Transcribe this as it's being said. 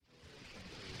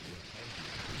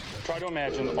Try to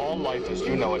imagine all life as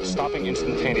you know it stopping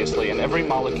instantaneously and every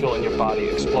molecule in your body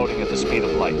exploding at the speed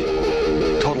of light.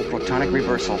 Total protonic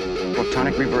reversal.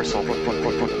 Protonic reversal.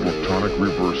 Protonic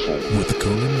reversal. With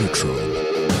Conan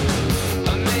Neutron.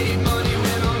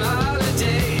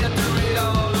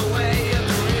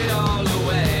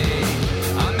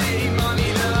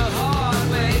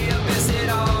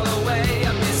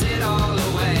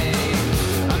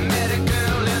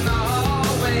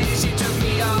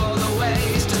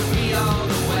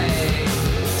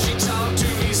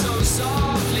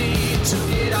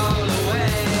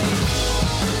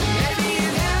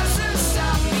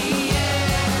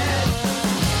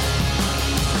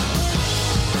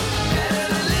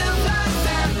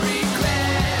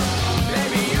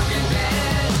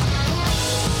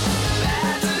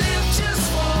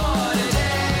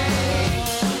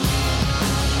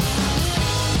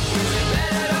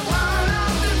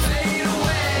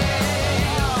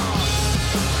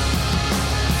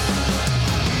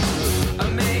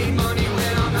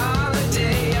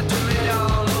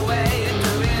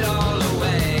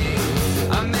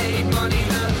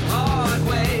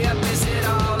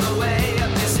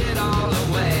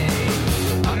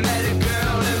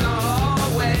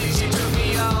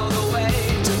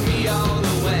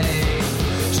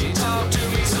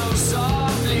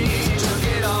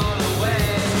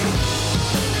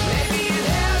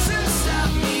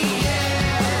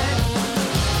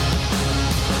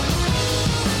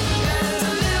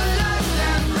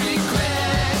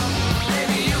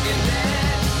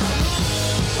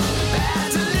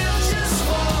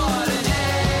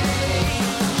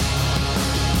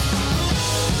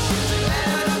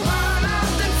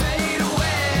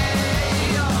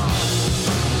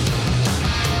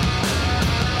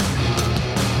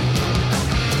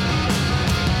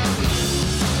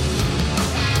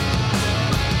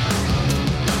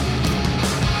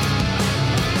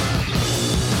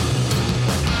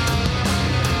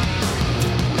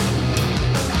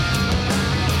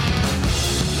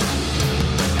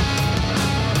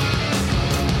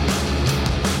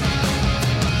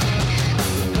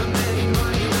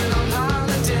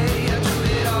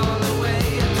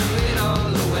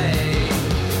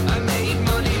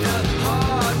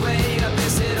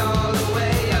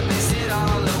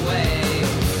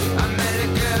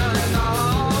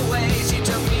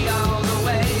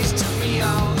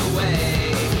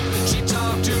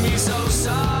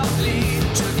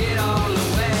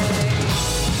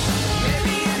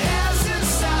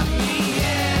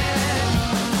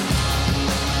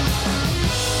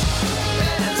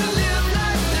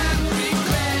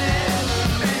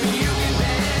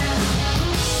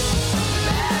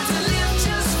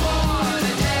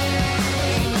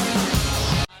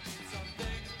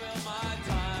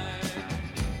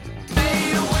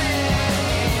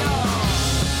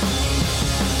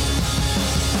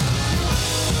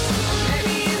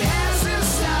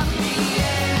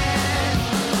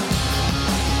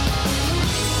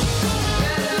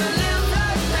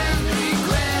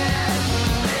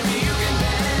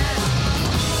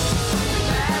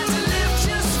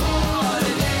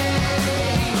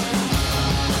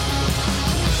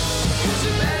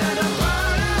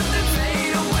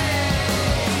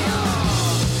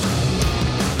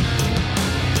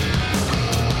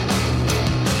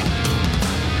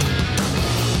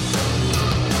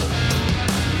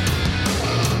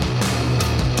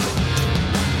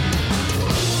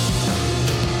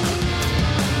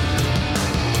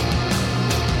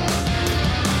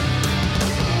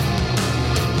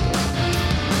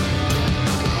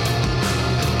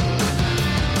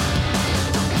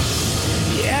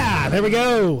 There we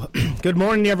go. Good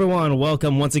morning, everyone.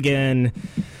 Welcome once again.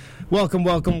 Welcome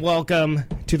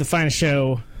to the finest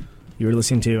show you're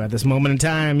listening to at this moment in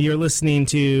time. You're listening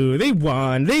to the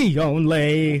one, the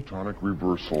only Protonic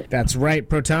reversal. That's right,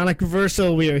 Protonic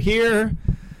reversal. We are here,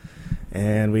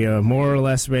 and we are more or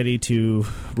less ready to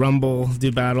rumble,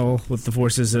 do battle with the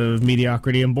forces of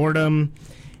mediocrity and boredom,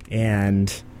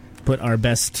 and put our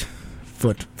best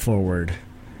foot forward.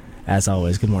 As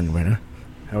always, good morning, Rena.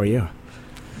 How are you?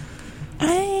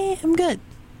 I am good.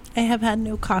 I have had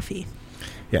no coffee.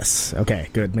 Yes. Okay,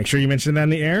 good. Make sure you mention that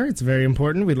in the air. It's very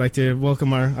important. We'd like to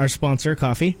welcome our sponsor,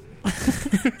 coffee.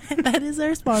 That is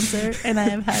our sponsor, and I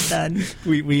have had none.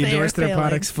 We endorse their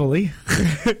products fully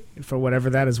for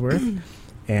whatever that is worth.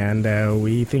 And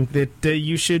we think that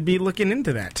you should be looking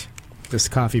into that, this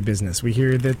coffee business. We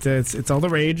hear that it's all the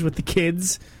rage with the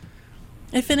kids.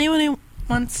 If anyone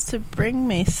wants to bring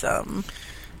me some,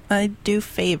 I do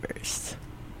favors.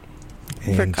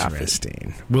 For coffee.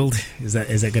 Interesting. Is that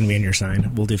going to be in your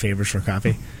sign? We'll do favors for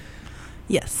coffee.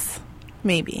 Yes,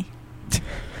 maybe.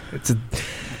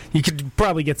 You could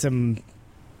probably get some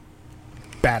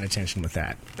bad attention with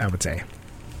that, I would say,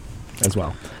 as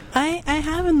well. I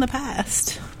have in the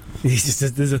past. This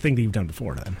is a thing that you've done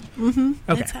before, then. Mm-hmm.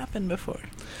 Okay. It's happened before.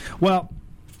 Well,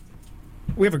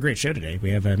 we have a great show today.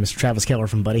 We have Mr. Travis Keller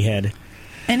from Buddyhead.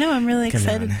 I know. I'm really Come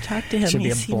excited on. to talk to him. Should be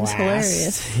He a seems blast.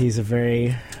 hilarious. He's a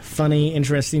very funny,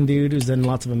 interesting dude who's done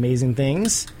lots of amazing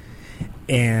things.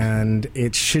 And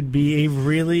it should be a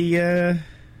really,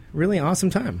 really awesome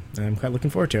time. I'm quite looking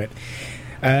forward to it.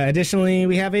 Additionally,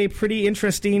 we have a pretty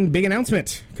interesting big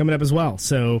announcement coming up as well.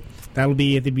 So that'll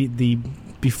be at the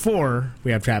before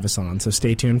we have Travis on. So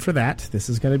stay tuned for that. This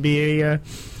is going to be a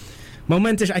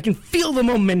momentous. I can feel the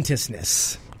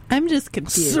momentousness I'm just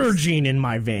confused. surging in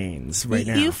my veins right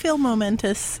now. You feel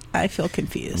momentous. I feel I'm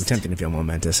confused. attempting to feel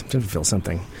momentous. I'm attempting to feel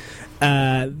something.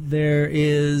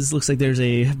 Looks like there's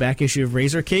a back issue of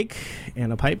Razor Cake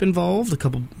and a pipe involved, a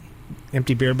couple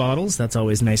empty beer bottles. That's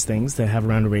always nice things to have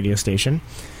around a radio station.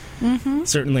 Mm-hmm.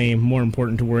 Certainly more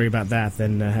important to worry about that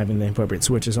than having the appropriate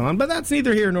switches on, but that's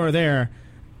neither here nor there.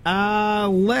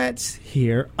 Let's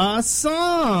hear a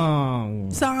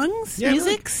song. Songs? Yeah,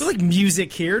 Musics? We like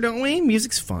music here, don't we?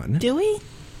 Music's fun. Do we?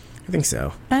 I think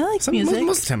so. I like music.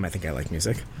 Most of the time I think I like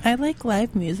music. I like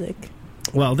live music.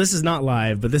 Well, this is not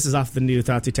live, but this is off the new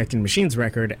Thoughts Detecting Machines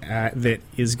record that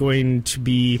is going to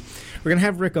be... We're going to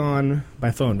have Rick on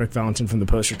by phone, Rick Valentin from the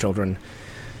Poster Children.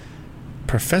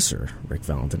 Professor Rick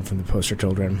Valentin from the Poster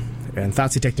Children. And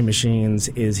Thoughts Detecting Machines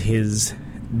is his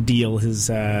deal, his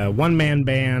one-man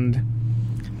band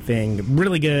thing.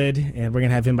 Really good, and we're going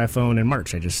to have him by phone in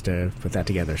March. I just put that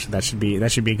together, so that should be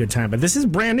a good time. But this is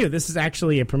brand new. This is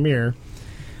actually a premiere.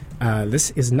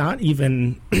 This is not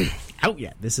even... out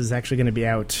yet. This is actually going to be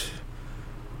out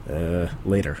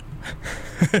later.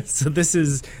 So this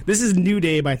is New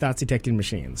Day by Thoughts Detecting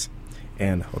Machines,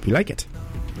 and hope you like it.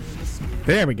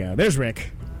 There we go. There's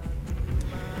Rick.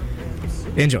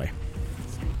 Enjoy.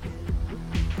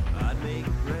 I'd make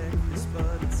breakfast,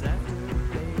 but it's after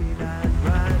 8. I'd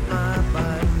ride my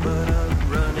bike, but I'm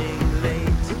running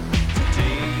late.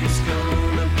 Today's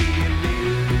gonna be a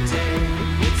new day.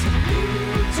 It's a new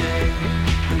day,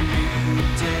 a new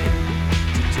day.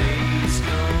 Today's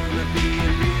gonna be a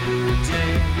new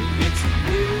day. It's a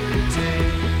new day,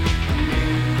 a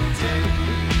new day.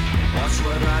 Watch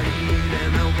what I eat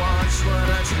and I watch what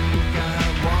I drink. I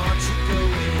watch it go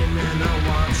in and I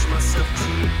watch my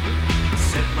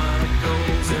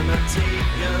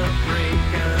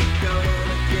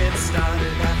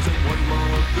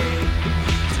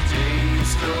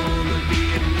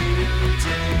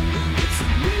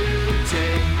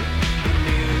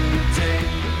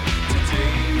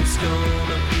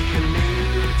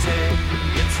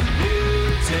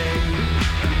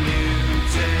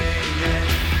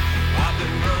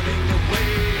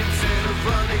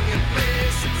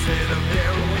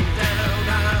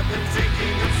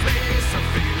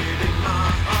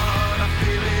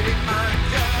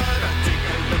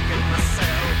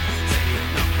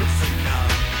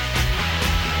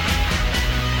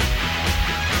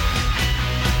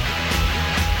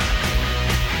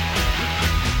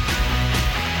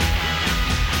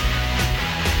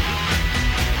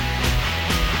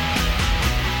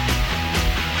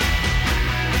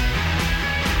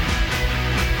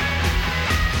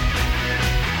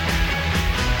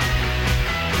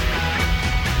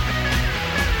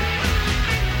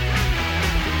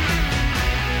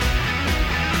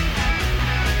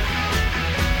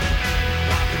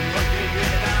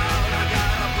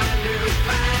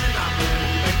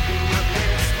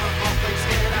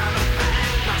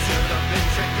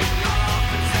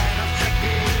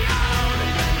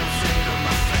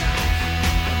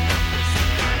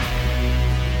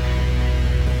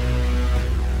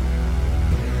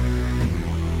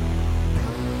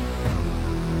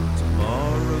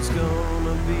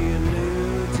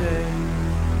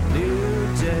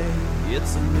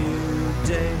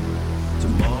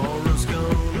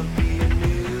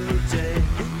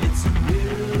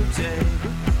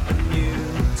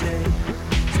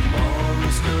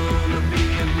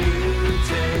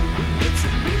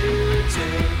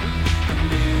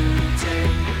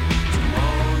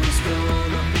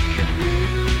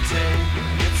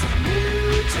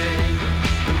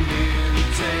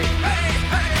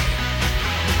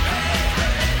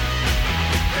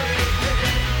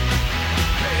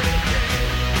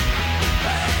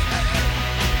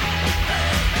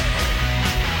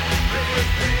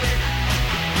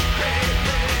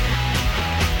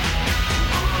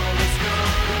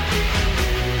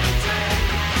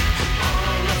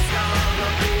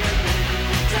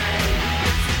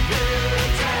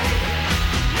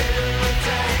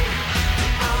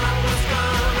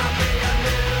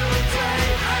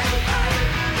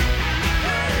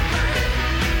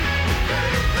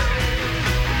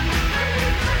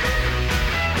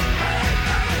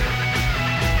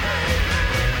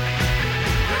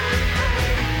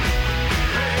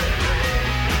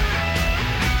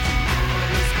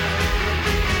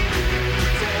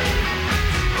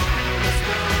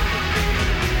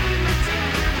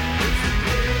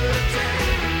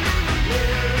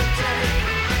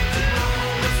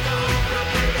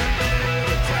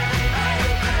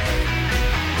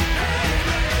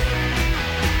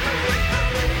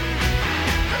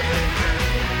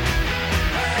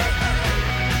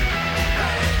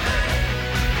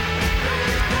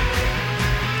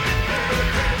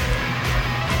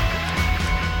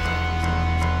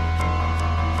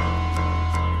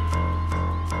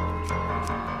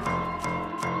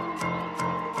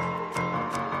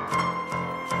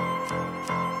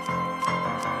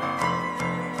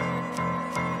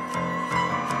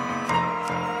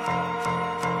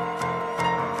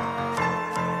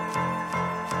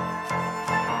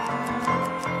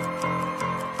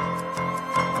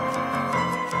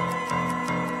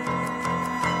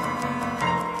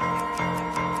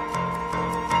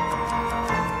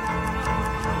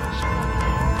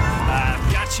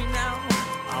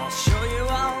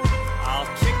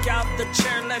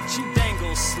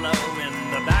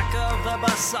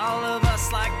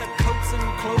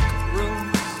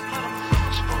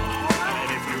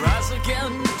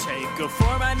Go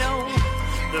form, I know.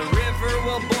 The river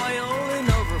will boil and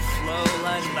overflow.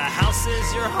 Like the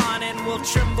houses you're haunting will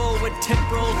tremble with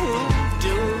temporal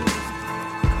hoodoo.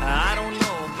 I don't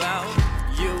know about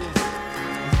you,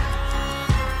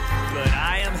 but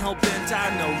I am hell-bent.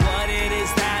 I know what it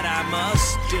is that I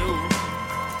must do.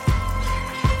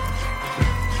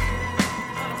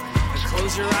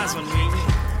 Close your eyes when we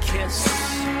kiss,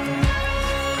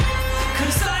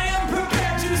 'cause I am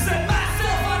prepared to set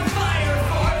myself on fire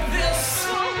for this.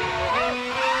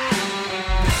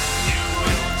 You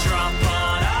will drop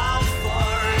on all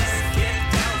fours, get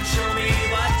down, show me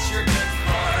what you're good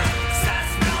for. Sass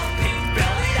mouth, pink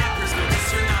belly, apples, but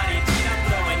this you're not eating. I'm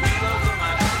throwing you over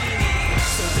my bony knees.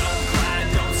 So don't cry,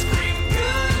 don't scream,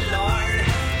 good Lord.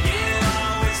 You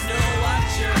always know what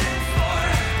you're in for.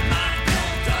 My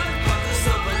girl done, but the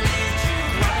so believe you.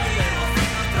 One little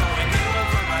thing, I'm throwing you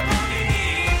over my bony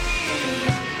knees.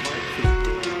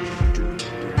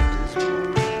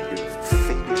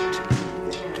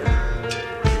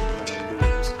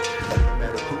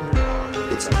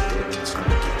 It's up there, it's gonna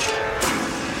get you.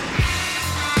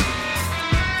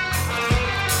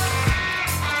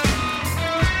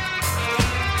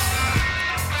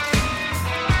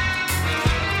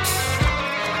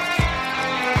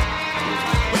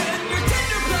 When you're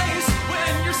tender place,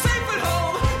 when you're safe at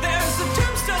home, there's a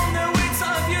tombstone that waits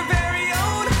of your very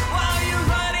own. While you're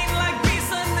running like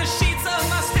beasts in the sheets of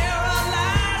my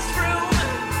sterilized room.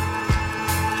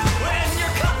 When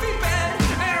your comfy bed,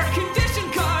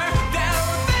 air-conditioned car, there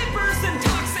are vapors and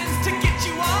toxins to get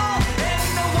you all. In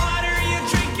the water you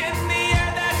drink, in the air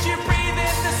that you breathe,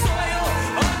 in the soil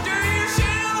under your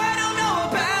shoe. I don't know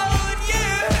about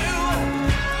you,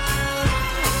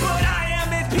 but I am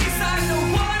at peace. I know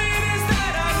what it is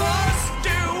that I must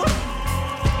do.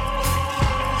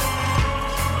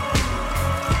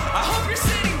 I hope you're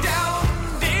sitting down,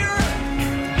 dear.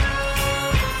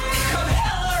 Come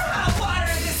hell or high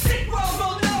water, this sick world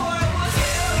will know I was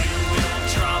here. You will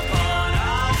drop on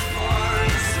all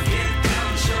fours, get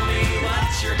down, show me what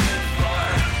you're good for.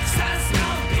 Sass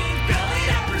mouth, pink belly,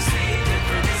 I perceive it.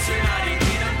 For this you're not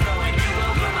eating, I'm throwing you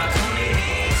over my pony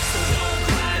knees. So don't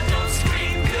cry, don't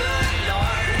scream, good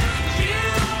Lord. You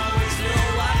always know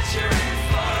what you're in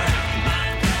for. My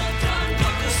girl done,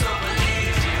 but the so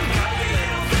believes you. Every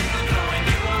little thing, I'm throwing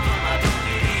you over my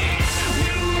pony knees.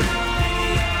 We know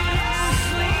you're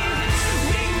asleep.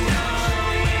 We know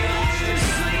you're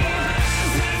asleep.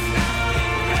 We know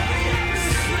you're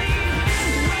asleep.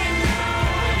 We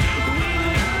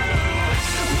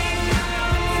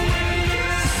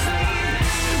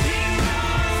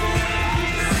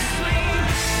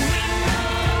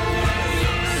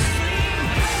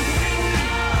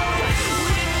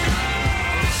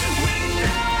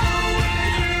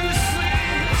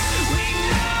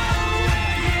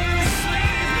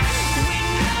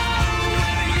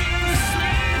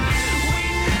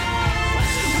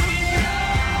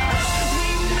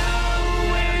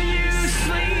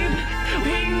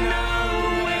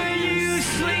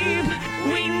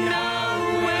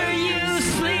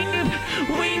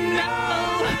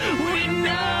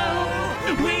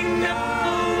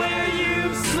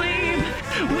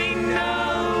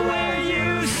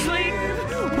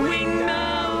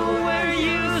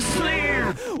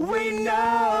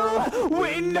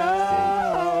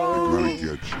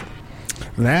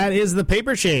That is the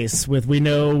Paper Chase with We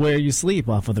Know Where You Sleep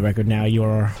off of the record Now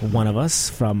You're One of Us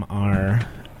from our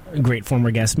great former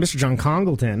guest, Mr. John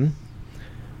Congleton,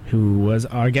 who was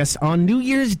our guest on New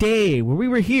Year's Day, where we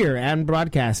were here and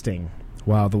broadcasting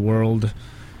while the world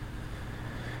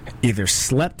either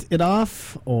slept it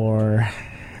off or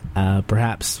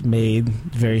perhaps made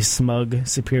very smug,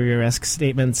 superior-esque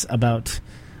statements about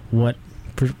what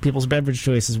people's beverage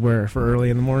choices were for early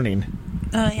in the morning.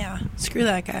 Oh, yeah. Screw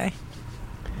that guy.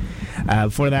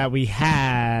 Before that, we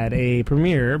had a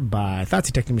premiere by Thoughts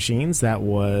Detecting Machines. That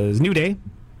was New Day.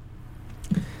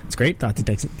 It's great.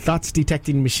 Thoughts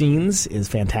Detecting Machines is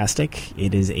fantastic.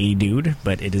 It is a dude,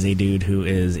 but it is a dude who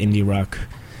is indie rock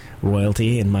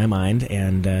royalty in my mind,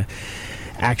 and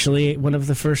actually one of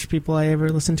the first people I ever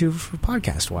listened to for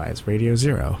podcast-wise, Radio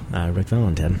Zero, Rick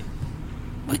Valentin.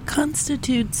 What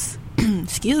constitutes...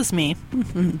 excuse me.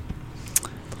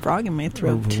 Frog in my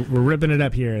throat. We're ripping it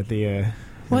up here at the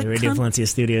Radio Valencia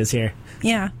studios here.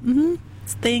 Yeah. Mm-hmm.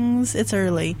 It's things. It's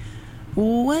early.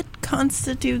 What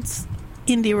constitutes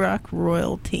indie rock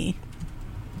royalty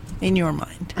in your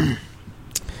mind?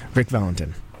 Rick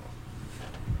Valentin.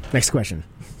 Next question.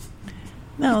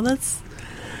 No, that's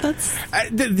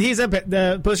he's up at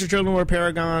the poster children were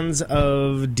paragons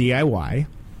of DIY.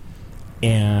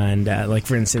 And like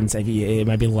for instance, it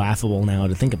might be laughable now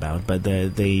to think about, but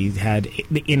they had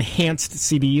the enhanced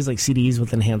CDs, like CDs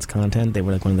with enhanced content. They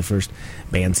were like one of the first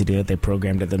bands to do it. They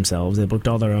programmed it themselves. They booked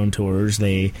all their own tours.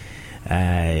 They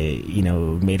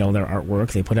made all their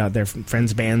artwork. They put out their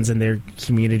friends' bands in their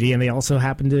community, and they also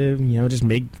happened to just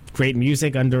make great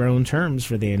music on their own terms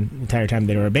for the entire time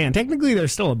they were a band. Technically, they're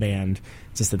still a band.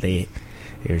 It's just that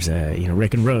there's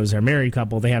Rick and Rose are a married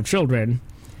couple. They have children,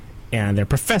 and they're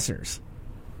professors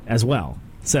as well.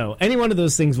 So any one of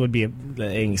those things would be an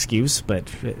excuse,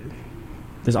 but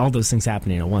there's all those things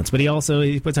happening at once. But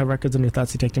he puts out records under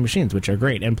Thoughts Detecting Machines, which are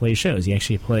great, and plays shows. He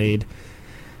actually played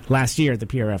last year at the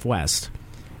PRF West,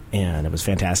 and it was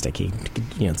fantastic.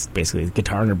 It's basically a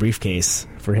guitar in a briefcase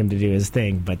for him to do his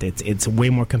thing, but it's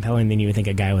way more compelling than you would think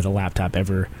a guy with a laptop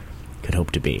ever could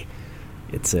hope to be.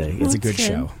 It's a good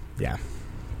show. Yeah.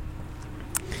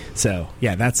 So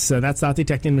yeah, that's Thoughts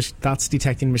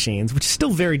Detecting Machines, which is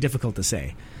still very difficult to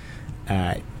say.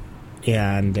 That's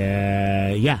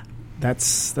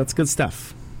good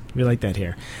stuff. We like that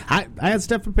here. I had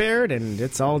stuff prepared, and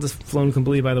it's all just flown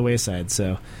completely by the wayside.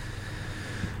 So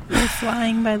we're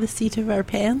flying by the seat of our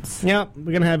pants. Yeah,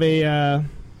 we're gonna have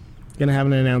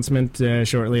an announcement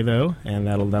shortly though, and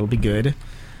that'll be good.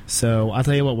 So I'll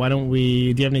tell you what. Why don't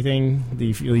we? Do you have anything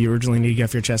that you originally need to get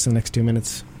off your chest in the next 2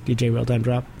 minutes? DJ Real Time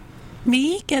Drop.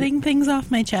 Me getting things off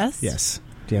my chest? Yes.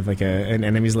 Do you have like an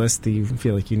enemies list that you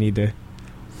feel like you need to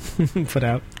put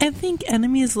out? I think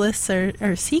enemies lists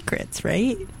are secrets,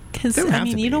 right? Because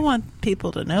you don't want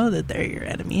people to know that they're your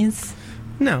enemies.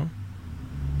 No.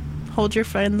 Hold your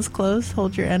friends close.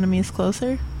 Hold your enemies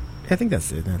closer. I think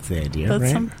that's the idea,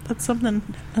 right? That's a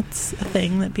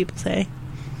thing that people say.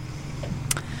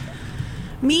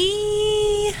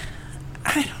 Me,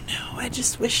 I don't know. I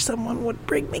just wish someone would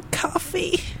bring me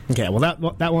coffee. Okay, well that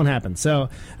won't happen. So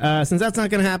since that's not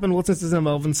going to happen, since this is an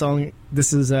Melvin song,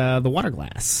 this is The Water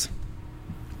Glass.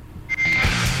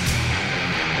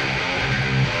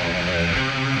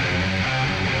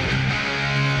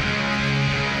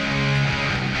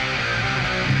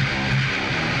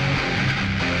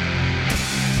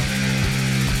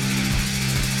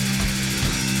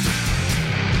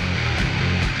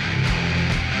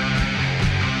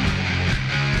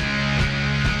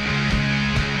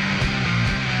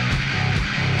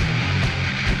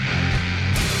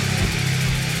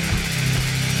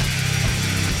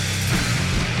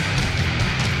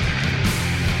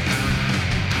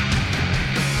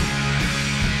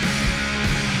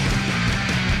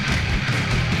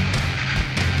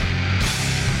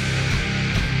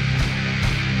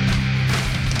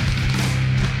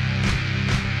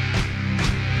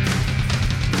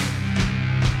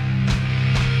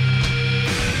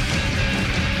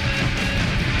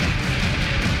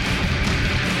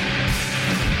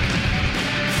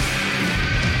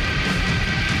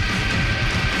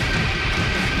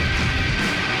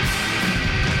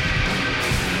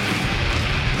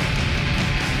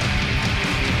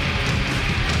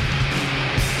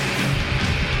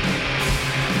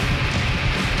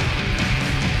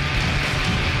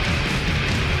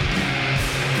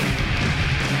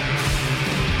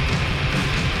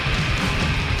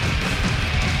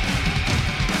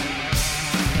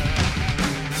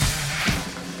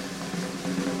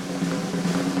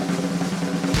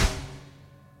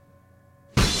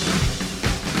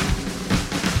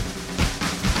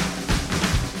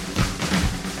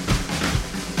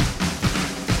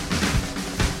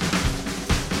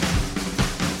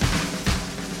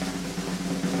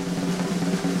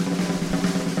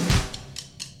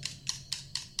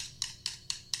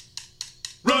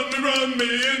 Run me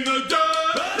in the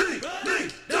dirt.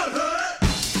 Don't hurt.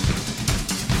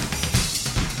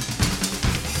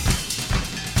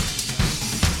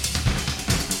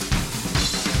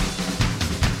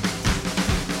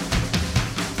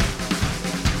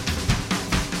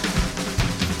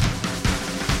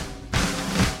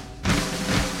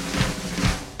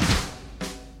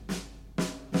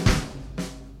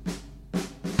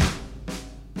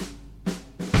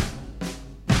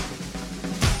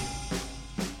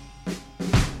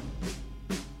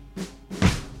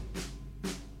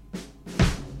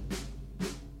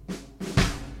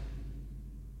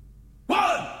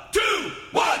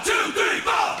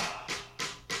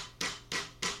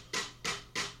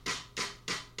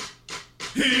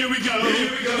 Here we go. Here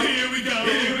we go. Here we go.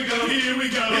 Here we go. Here we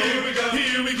go. Here we go.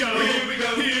 Here we go. Here we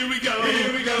go. Here we go.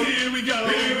 Here we go. Here we go.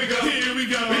 Here we go. Here we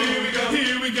go.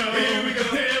 Here we go. Here we go.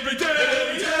 Here we go.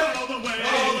 Every day, all the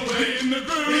way, in the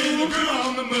groove,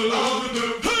 on the move, on the move.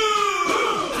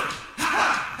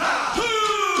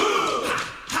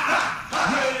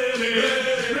 Ready,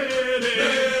 ready, ready,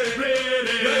 ready,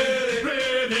 ready,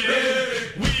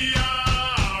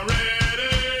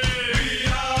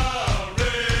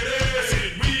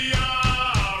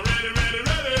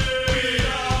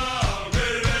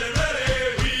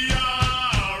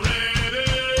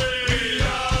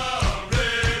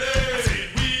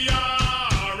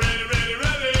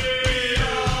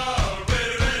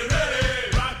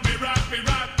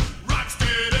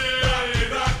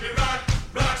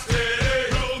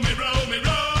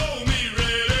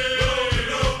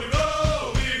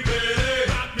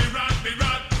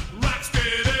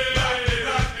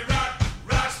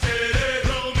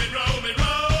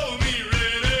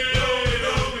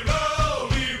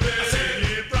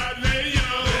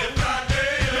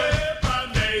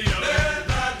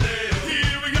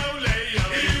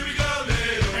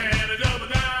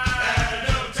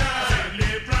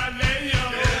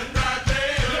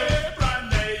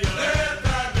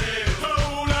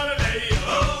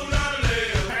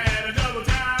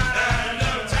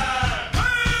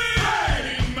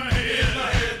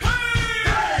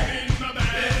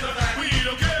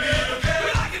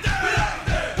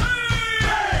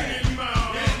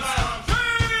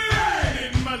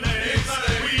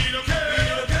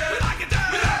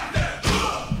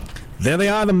 There they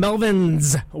are, the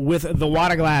Melvins with The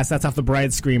Water Glass. That's off the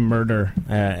Bride Scream Murder.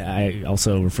 I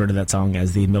also refer to that song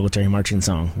as the military marching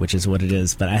song, which is what it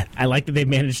is. But I like that they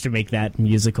managed to make that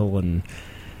musical and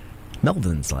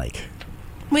Melvins-like.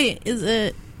 Wait, is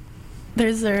there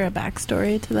a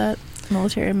backstory to that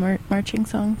military marching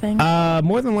song thing?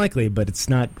 More than likely, but it's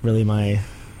not really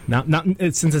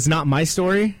since it's not my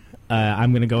story.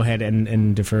 I'm going to go ahead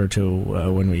and defer to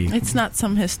when we. It's not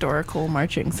some historical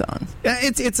marching song.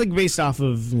 It's like based off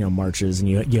of marches, and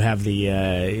you have the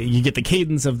you get the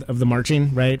cadence of the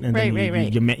marching, right? And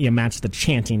Right. You match the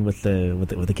chanting with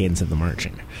the cadence of the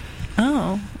marching.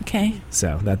 Oh, okay.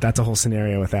 So that's a whole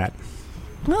scenario with that.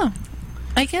 Well,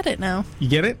 I get it now. You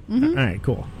get it? Mm-hmm. All right,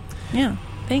 cool. Yeah.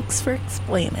 Thanks for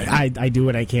explaining. I do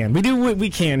what I can. We do what we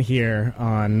can here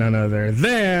on none other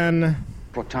than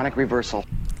Protonic reversal.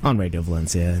 On Radio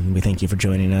Valencia, and we thank you for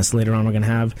joining us. Later on, we're going to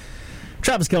have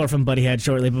Travis Keller from Buddyhead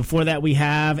shortly. Before that, we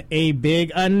have a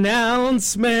big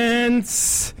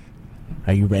announcement.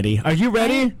 Are you ready? Are you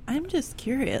ready? I'm just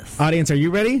curious. Audience, are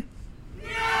you ready?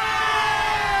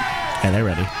 Yeah, they're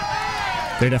ready.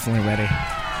 They're definitely ready.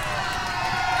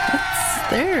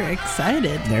 They're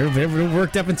excited. They're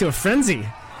worked up into a frenzy.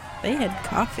 They had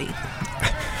coffee.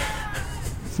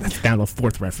 That's down to the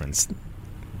fourth reference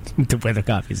to whether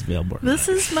coffee's available. This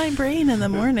is my brain in the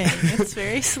morning. It's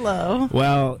very slow.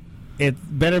 Well, it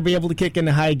better be able to kick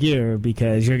into high gear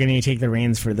because you're going to take the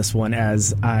reins for this one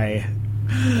as I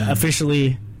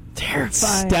officially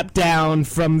step down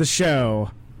from the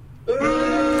show. Oh,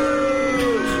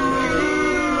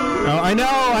 I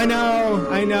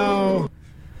know.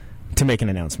 To make an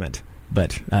announcement.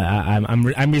 But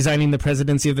I'm resigning the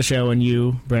presidency of the show, and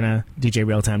you, Brenna, DJ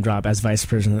Realtime Drop, as vice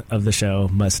president of the show,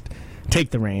 must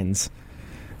take the reins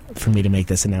for me to make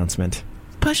this announcement.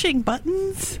 Pushing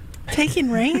buttons? Taking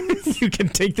reins? You can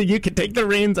take the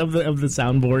reins of the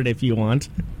soundboard if you want.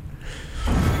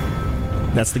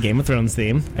 That's the Game of Thrones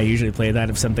theme. I usually play that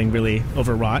if something really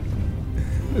overwrought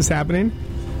is happening.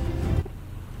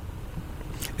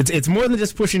 It's more than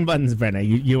just pushing buttons, Brenna.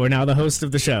 You are now the host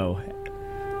of the show,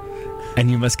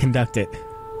 and you must conduct it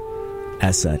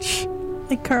as such.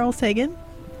 Like Carl Sagan?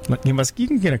 You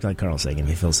can conduct like Carl Sagan if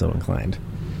you feel so inclined.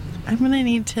 I'm going to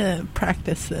need to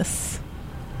practice this.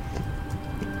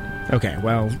 Okay,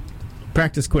 well,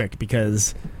 practice quick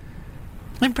because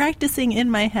I'm practicing in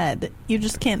my head. You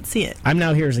just can't see it. I'm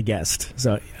now here as a guest,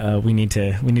 so we need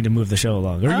to move the show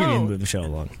along. Or you need to move the show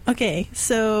along. Okay,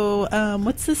 so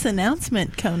what's this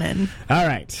announcement, Conan? All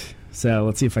right, so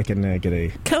let's see if I can get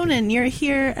a... Conan, you're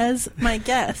here as my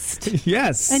guest.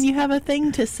 Yes. And you have a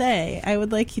thing to say. I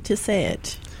would like you to say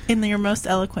it in your most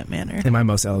eloquent manner. In my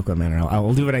most eloquent manner. I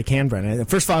will do what I can, Brenna.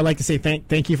 First of all, I'd like to say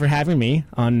thank you for having me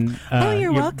on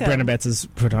you're welcome. Brenna Betts'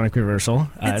 Protonic Reversal.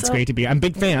 It's great to be... I'm a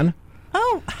big fan.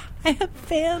 Oh, I have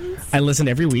fans. I listen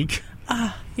every week.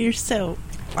 You're so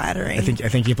flattering. I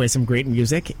think you play some great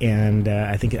music, and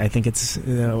I think it's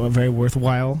a very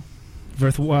worthwhile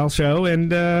show,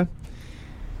 and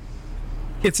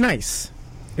it's nice.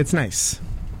 It's nice.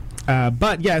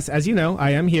 But yes, as you know, I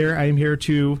am here. I'm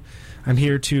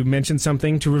here to mention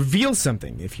something, to reveal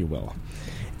something, if you will,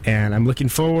 and I'm looking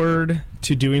forward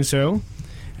to doing so.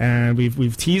 And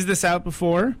we've teased this out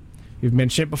before. We've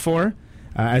mentioned it before.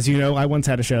 As you know, I once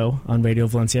had a show on Radio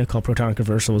Valencia called Protonic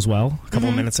Reversal as well, a couple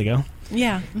of minutes ago.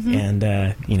 Yeah. Mm-hmm. And,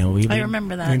 I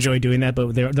remember that. We enjoy doing that,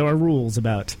 but there are rules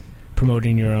about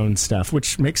promoting your own stuff,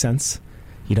 which makes sense.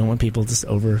 You don't want people just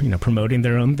promoting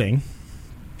their own thing.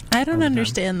 I don't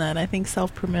understand that. I think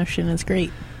self-promotion is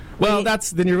great. Well,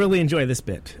 then you really enjoy this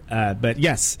bit. But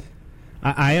yes,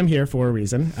 I am here for a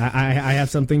reason. I have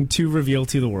something to reveal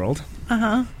to the world.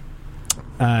 Uh-huh.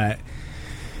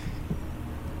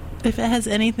 If it has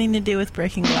anything to do with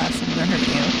breaking glass, I'm going to hurt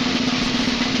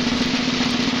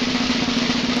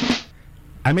you.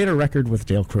 I made a record with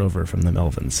Dale Crover from the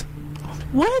Melvins.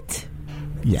 What?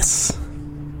 Yes.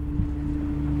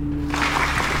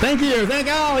 Thank you.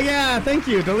 Thank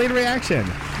you. Delayed reaction.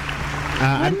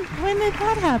 When did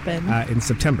that happen? In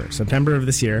September of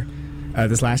this year,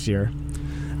 this last year,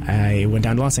 I went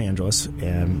down to Los Angeles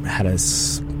and had an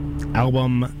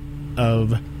album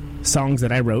of songs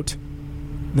that I wrote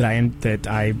that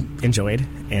I enjoyed,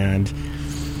 and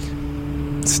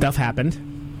stuff happened.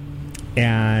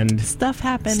 And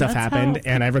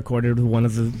I recorded one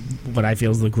of what I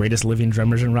feel is the greatest living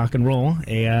drummers in rock and roll,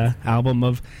 a album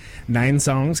of 9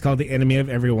 songs called The Enemy of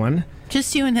Everyone.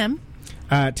 Just you and him?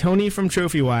 Tony from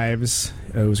Trophy Wives,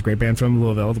 who's a great band from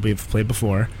Louisville that we've played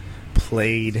before,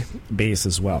 played bass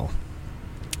as well.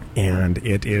 And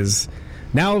it is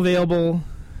now available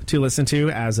to listen to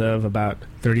as of about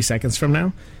 30 seconds from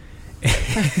now.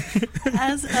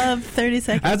 As of 30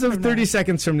 seconds. As of from 30 now.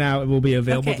 seconds from now, it will be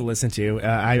available Okay. to listen to.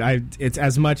 It's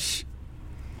as much.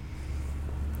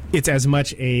 It's as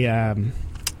much a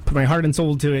put my heart and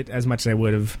soul to it as much as I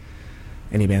would have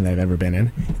any band that I've ever been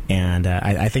in, and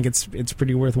I think it's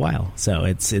pretty worthwhile. So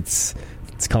it's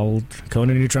called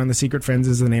Conan Neutron. The Secret Friends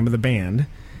is the name of the band,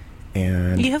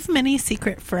 and You have many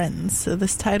secret friends, so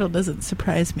this title doesn't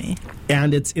surprise me.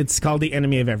 and it's called The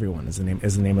Enemy of Everyone is the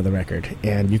name of the record,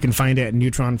 and you can find it at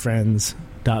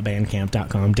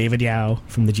neutronfriends.bandcamp.com. David Yao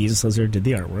from the Jesus Lizard did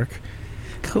the artwork.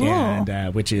 Cool.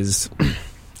 And which is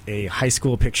a high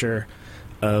school picture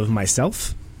of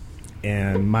myself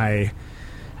and my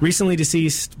recently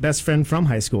deceased best friend from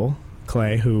high school,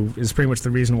 Clay, who is pretty much the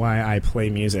reason why I play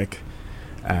music,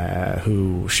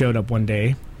 who showed up one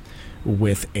day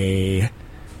with a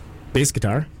bass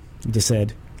guitar. He just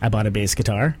said, I bought a bass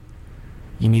guitar.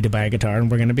 You need to buy a guitar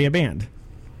and we're going to be a band.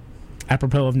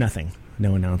 Apropos of nothing.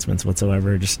 No announcements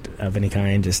whatsoever, just of any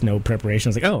kind, just no preparation. I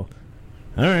was like, oh,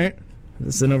 all right.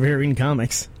 Sitting over here reading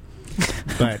comics.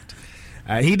 But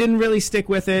he didn't really stick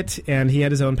with it, and he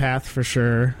had his own path for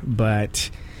sure, but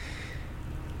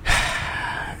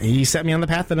he set me on the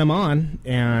path that I'm on,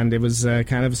 and it was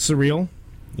kind of surreal,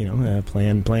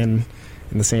 playing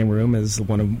in the same room as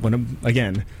one of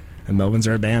again, the Melvins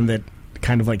are a band that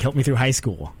kind of like helped me through high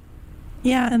school.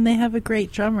 Yeah, and they have a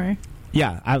great drummer.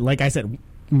 Yeah, like I said,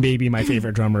 maybe my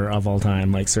favorite drummer of all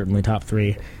time, like certainly top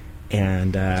 3.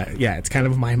 And yeah, it's kind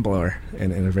of a mind blower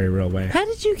in a very real way. How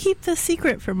did you keep the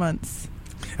secret for months?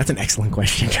 That's an excellent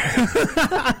question.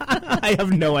 I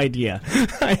have no idea.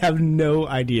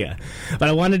 But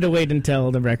I wanted to wait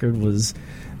until the record was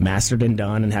mastered and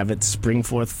done and have it spring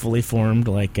forth fully formed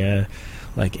like a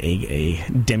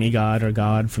demigod or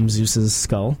god from Zeus's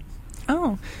skull.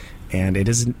 Oh. And it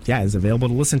is available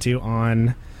to listen to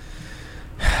on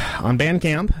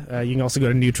Bandcamp. You can also go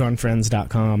to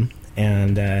neutronfriends.com,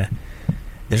 and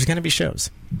there's going to be shows.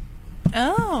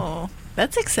 Oh,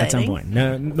 that's exciting. At some point.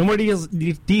 No more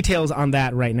details on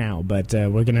that right now, but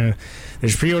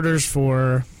there's pre-orders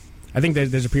for, I think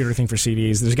there's a pre-order thing for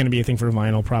CDs. There's going to be a thing for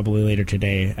vinyl probably later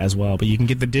today as well, but you can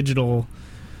get the digital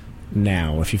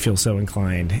now if you feel so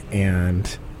inclined,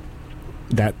 and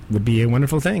that would be a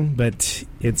wonderful thing. But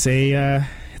it's a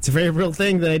very real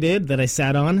thing that I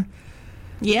sat on.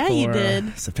 Yeah, you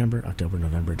did. September, October,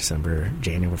 November, December,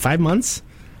 January. 5 months,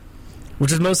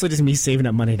 which is mostly just me saving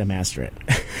up money to master it.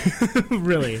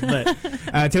 Really. But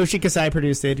Toshi Kasai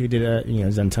produced it, who did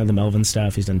he's done a ton of the Melvin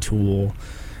stuff. He's done Tool.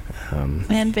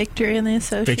 And Victory and the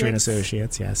Associates. Victory and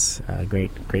Associates, yes.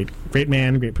 Great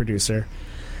man, great producer.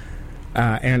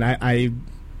 And I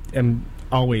am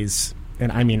always,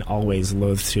 and I mean always,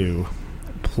 loath to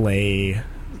play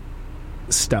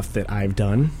stuff that I've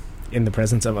done in the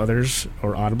presence of others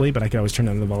or audibly, but I can always turn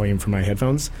down the volume from my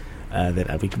headphones.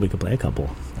 That we could play a couple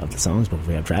of the songs, but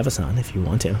we have Travis on if you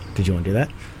want to. Did you want to do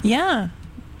that? Yeah.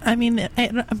 I mean,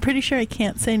 I'm pretty sure I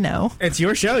can't say no. It's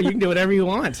your show. You can do whatever you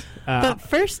want. But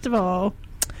first of all,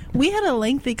 we had a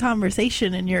lengthy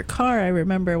conversation in your car, I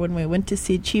remember, when we went to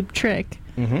see Cheap Trick,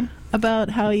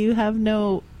 about how you have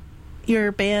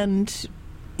your band,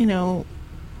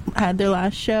 had their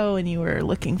last show and you were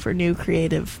looking for new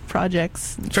creative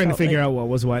projects. Trying to figure out what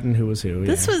was what and who was who.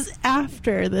 This was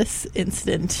after this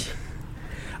incident.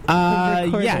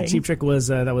 Yeah, Cheap Trick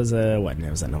was what? Was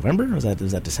that November? Was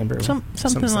that December?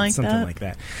 Something like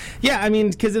that. Yeah, I mean,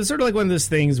 because it was sort of like one of those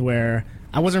things where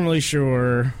I wasn't really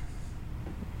sure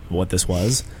what this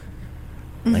was.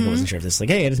 Like, I wasn't sure if this,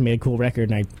 hey, I just made a cool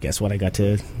record, and I guess what? I got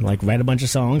to write a bunch of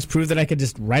songs, prove that I could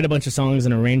just write a bunch of songs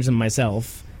and arrange them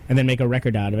myself, and then make a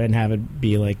record out of it and have it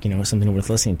be something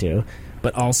worth listening to.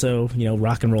 But also,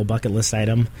 rock and roll bucket list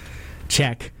item,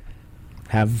 check.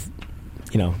 Have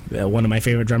one of my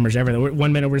favorite drummers ever.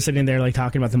 1 minute we're sitting there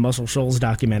talking about the Muscle Shoals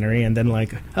documentary, and then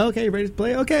okay, you ready to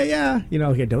play? Okay, yeah.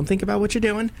 Okay, don't think about what you're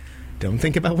doing.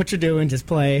 Just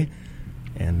play.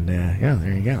 And yeah,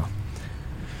 there you go.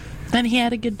 And he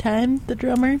had a good time, the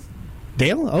drummer?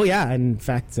 Dale? Oh yeah. In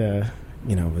fact, it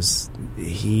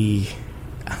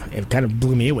kind of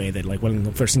blew me away that one of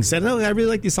the first things he said, I really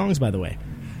like these songs, by the way.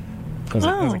 I was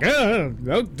like, oh,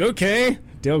 okay.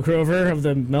 Dale Crover of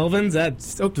the Melvins,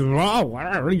 that's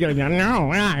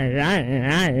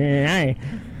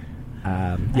yeah.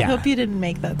 I hope you didn't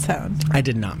make that sound. I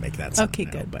did not make that sound. Okay,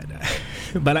 good. But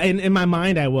in my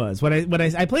mind, I was. When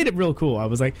I played it real cool. I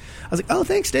was like, oh,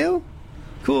 thanks, Dale.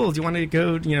 Cool. Do you want to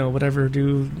go, whatever,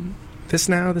 do this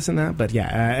now, this and that? But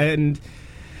yeah, and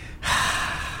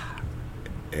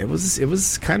it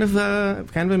was kind of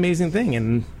an amazing thing.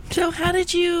 And so how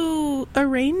did you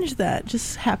arrange that?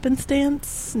 Just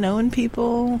happenstance, knowing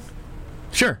people?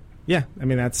 Sure. Yeah, I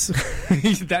mean that's,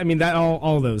 that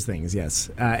all those things, yes.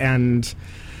 And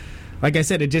like I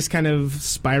said, it just kind of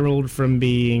spiraled from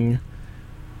being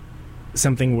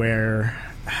something where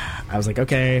I was like,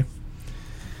 okay,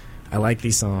 I like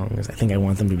these songs. I think I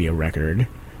want them to be a record.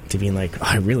 To being like, oh,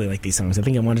 I really like these songs. I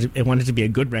think I want it to be a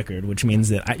good record, which means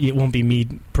that it won't be me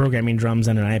programming drums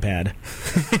on an iPad,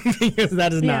 because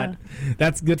that is not.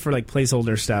 That's good for like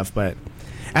placeholder stuff, but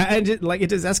it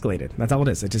just escalated. That's all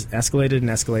it is. It just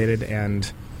escalated, and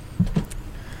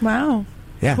Wow.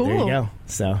 yeah, Cool. there you go.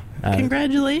 So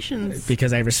Congratulations.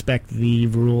 because I respect the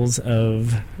rules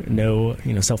of no,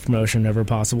 self promotion never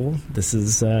possible. This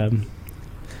is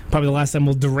probably the last time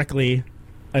we'll directly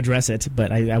address it,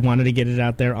 but I wanted to get it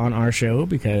out there on our show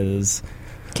because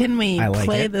Can we I like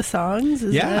play it. the songs?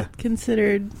 Is Yeah. that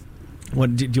considered?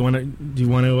 what do you want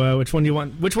to which one do you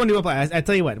want to play? I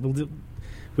tell you what,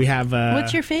 we have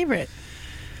What's your favorite?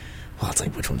 well, it's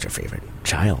like, which one's your favorite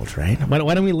child, right?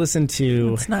 Why don't we listen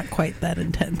to It's not quite that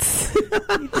intense.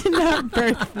 You did not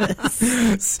birth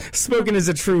this. spoken as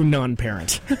a true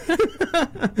non-parent.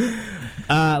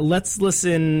 Let's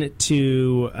listen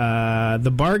to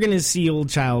The Bargain is Sealed,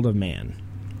 Child of Man.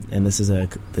 And this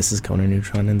is Conan,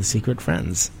 Neutron, and the Secret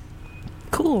Friends.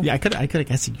 Cool. Yeah, I could I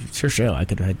guess it's your show. I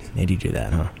could have made you do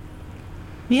that, huh?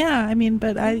 Yeah, I mean,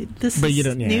 but this But is you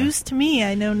don't- yeah. news to me.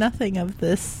 I know nothing of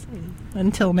this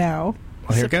until now.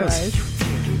 Well, here it goes.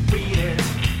 Surprise. Read it,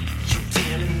 you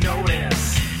didn't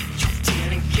notice, you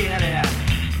didn't get it.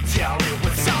 Tell me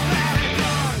what's already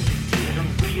done. You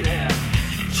didn't read it,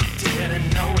 you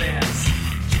didn't notice,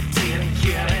 you didn't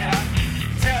get it.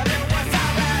 Tell me what's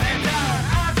already done.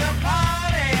 At the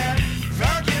party,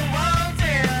 drunk and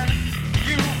wanted,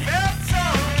 you felt so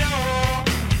low.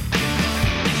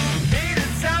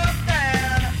 Needed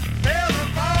something, fell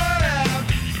apart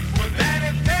with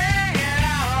anything at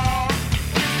all.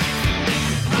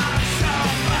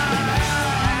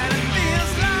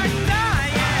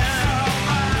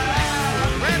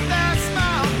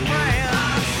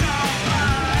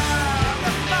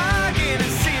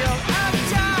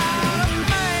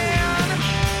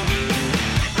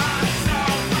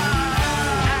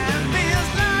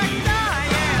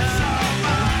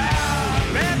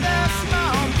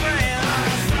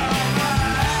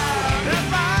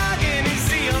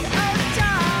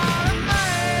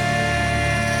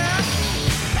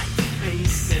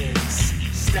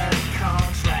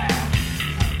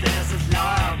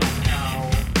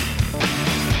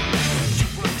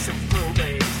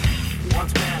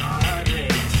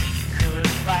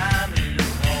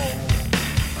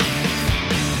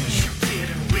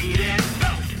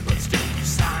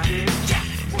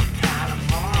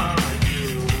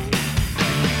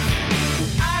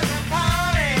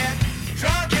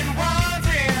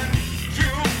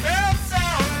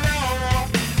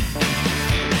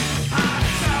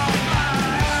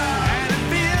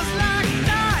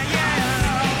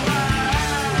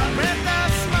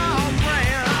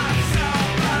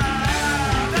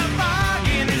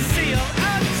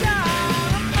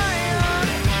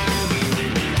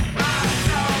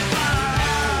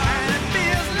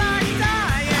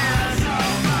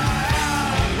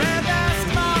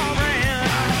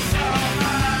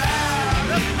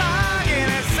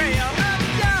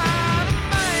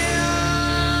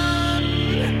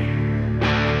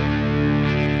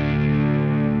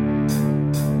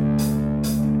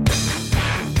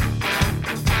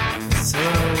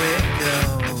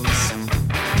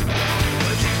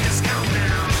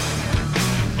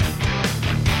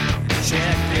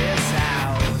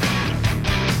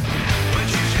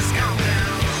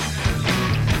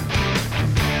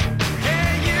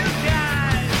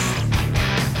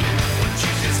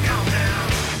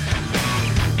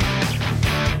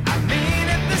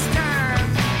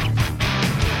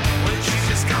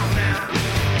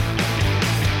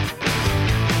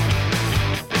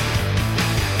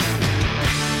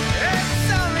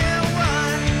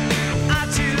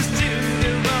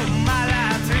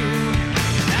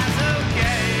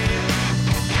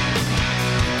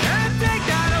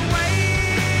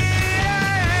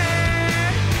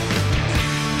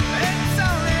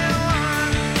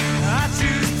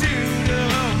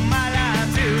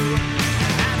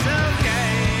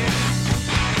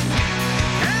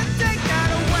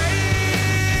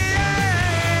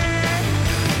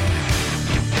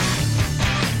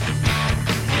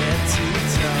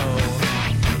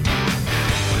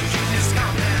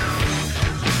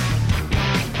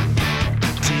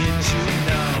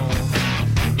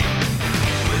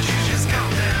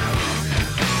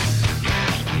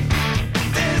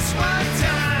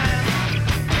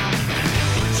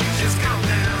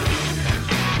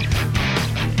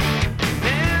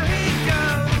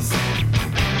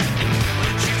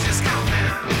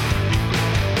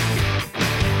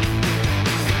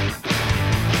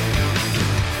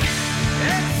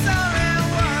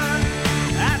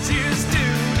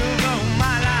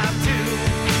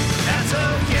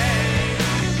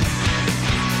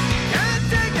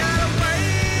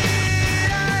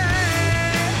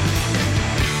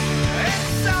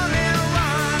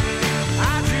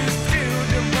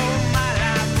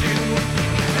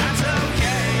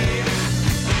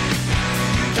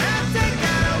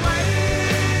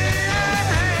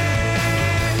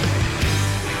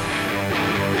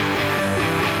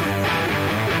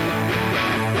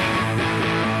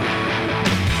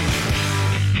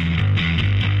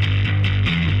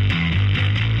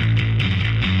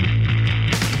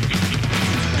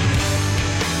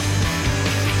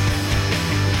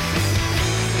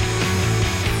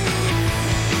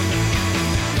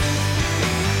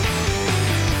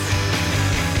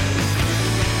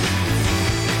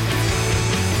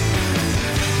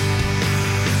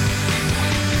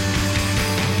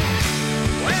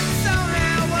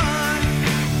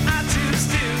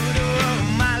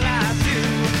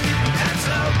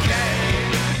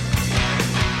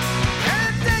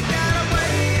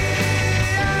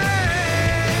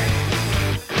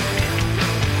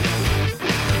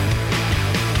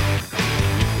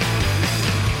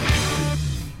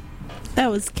 That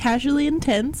was Casually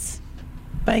Intense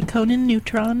by Conan,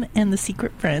 Neutron, and the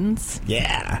Secret Friends.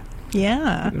 Yeah,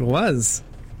 Yeah. it was.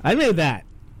 I made that.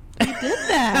 You did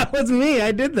that. That was me.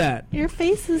 I did that. Your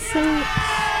face is so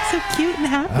cute and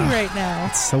happy right now.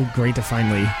 It's so great to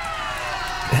finally...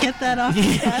 Get that off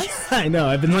your chest. I know.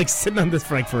 I've been like sitting on this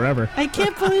for like forever. I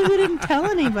can't believe we didn't tell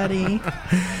anybody.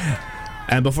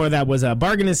 And before that was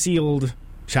Bargain is Sealed,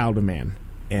 Child of Man.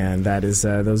 And that is,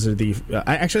 those are the...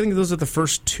 I actually think those are the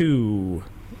first two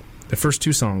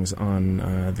songs on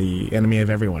the Enemy of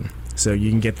Everyone. So you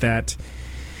can get that...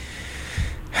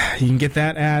 You can get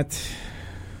that at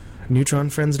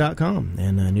neutronfriends.com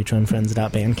and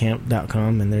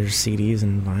neutronfriends.bandcamp.com, and there's CDs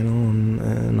and vinyl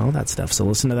and all that stuff. So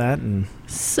listen to that. And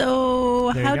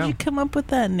So There you how'd go. you come up with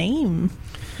that name,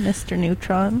 Mr.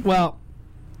 Neutron? well,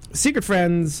 Secret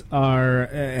Friends are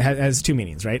has two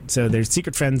meanings, right? So there's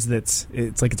Secret Friends it's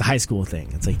like it's a high school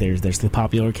thing. It's like there's the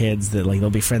popular kids that like they'll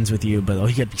be friends with you, but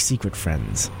you got to be secret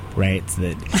friends, right?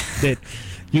 That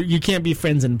you can't be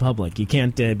friends in public. You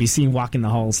can't be seen walking the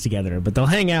halls together, but they'll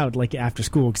hang out like after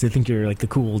school because they think you're like the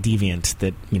cool deviant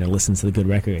that listens to the good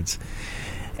records.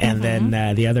 And then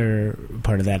the other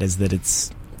part of that is that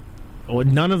it's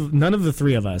none of the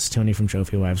three of us, Tony from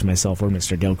Trophy Wives, myself, or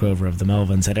Mr. Dale Grover of the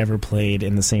Melvins, had ever played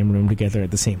in the same room together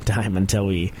at the same time until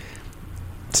we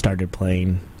started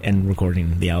playing and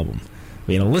recording the album.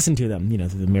 We listened to them, through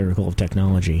the miracle of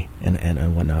technology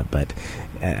and whatnot. But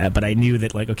I knew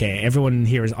that, like, okay, everyone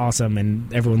here is awesome,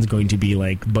 and everyone's going to be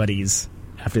like buddies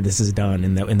after this is done,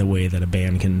 in the way that a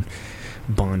band can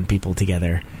bond people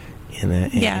together.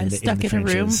 Stuck in a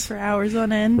room for hours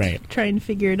on end, Right. trying to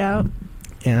figure it out.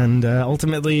 And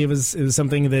ultimately, it was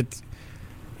something that,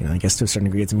 I guess to a certain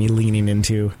degree, it's me leaning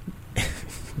into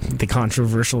the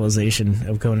controversialization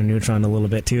of Conan Neutron a little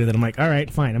bit too. That I'm like, all right,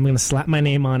 fine, I'm going to slap my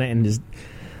name on it and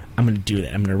I'm going to do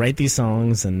that. I'm going to write these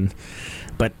songs,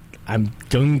 but I'm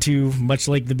going to, much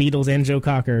like the Beatles and Joe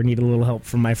Cocker, need a little help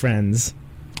from my friends.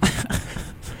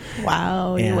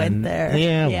 Wow, you went there.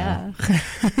 Yeah.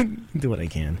 Do what I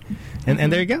can,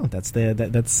 and there you go. That's the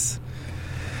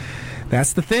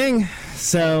thing.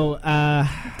 So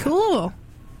Cool.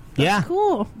 yeah,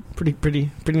 Cool. pretty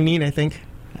neat, I think.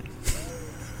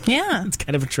 Yeah, It's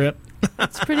kind of a trip.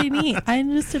 it's pretty neat.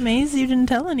 I'm just amazed you didn't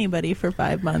tell anybody for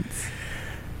 5 months.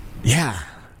 Yeah,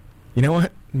 you know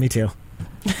what? Me too.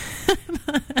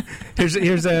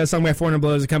 Here's a song by 400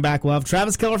 Blows to come back. We'll have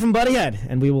Travis Keller from Buddyhead,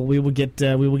 and we will get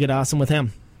awesome with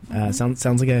him. Sounds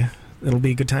like it'll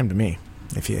be a good time to me.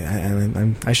 If you,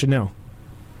 I should know.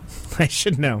 I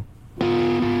should know.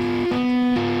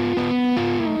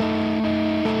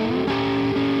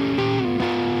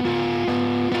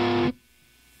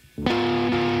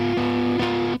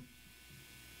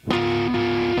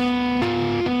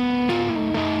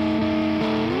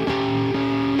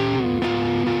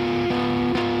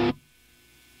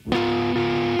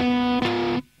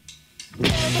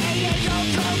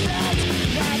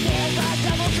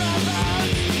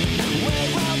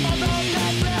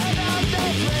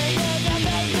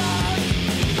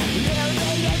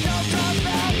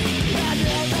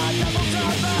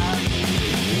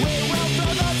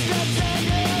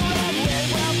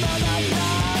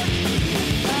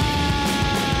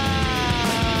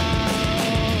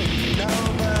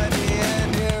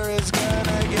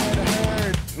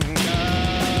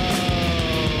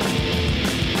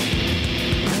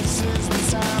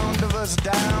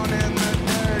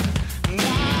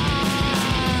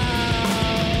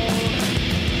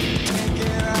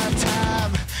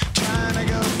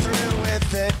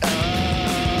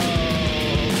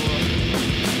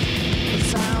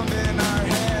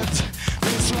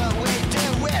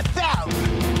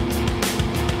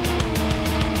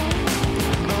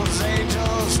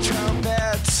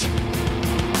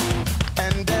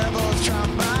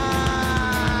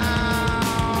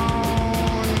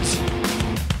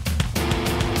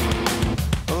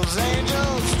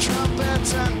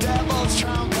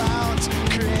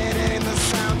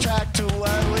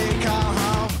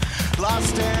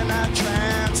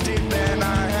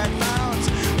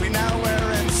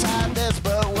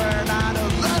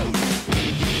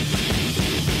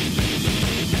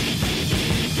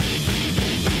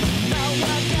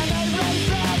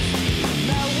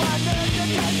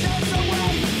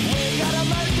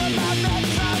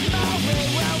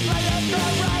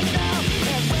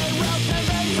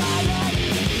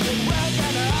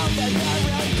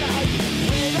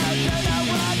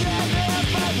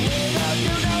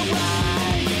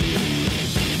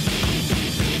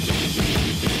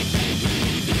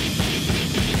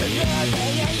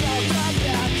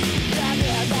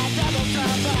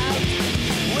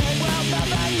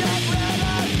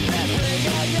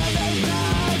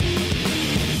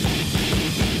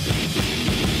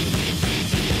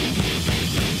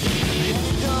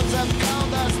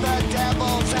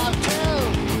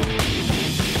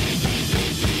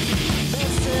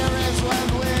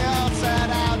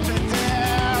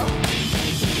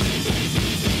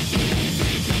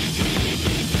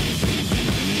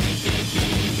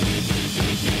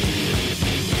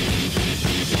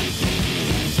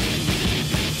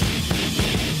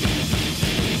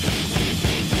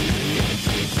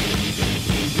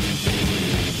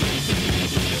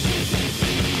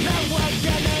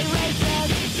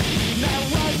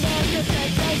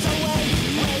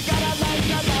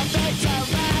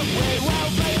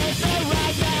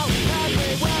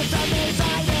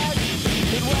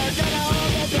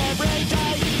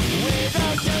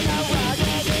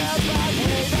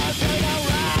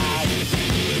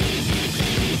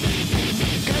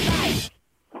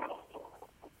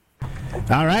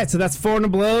 All right, so that's Four in the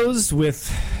Blows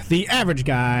with The Average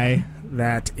Guy.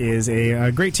 That is a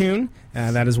great tune.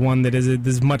 That is one that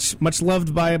is much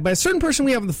loved by a certain person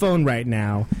we have on the phone right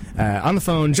now. On the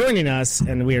phone, joining us,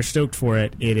 and we are stoked for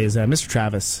it. It is Mr.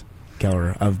 Travis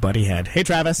Keller of Buddyhead. Hey,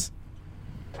 Travis.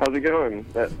 How's it going?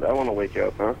 That one will wake you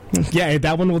up, huh? Yeah,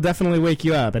 that one will definitely wake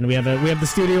you up. And we have the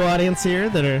studio audience here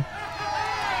that are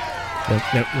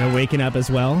they're waking up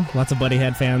as well. Lots of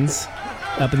Buddyhead fans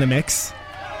up in the mix.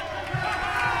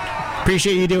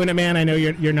 Appreciate you doing it, man. I know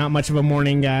you're not much of a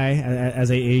morning guy,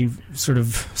 as a sort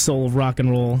of soul of rock and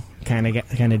roll kind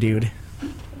of dude.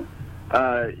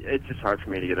 It's just hard for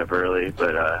me to get up early,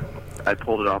 but I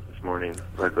pulled it off this morning.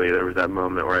 Luckily, there was that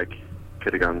moment where I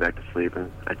could have gone back to sleep,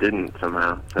 and I didn't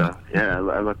somehow. So yeah,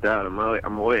 I looked out.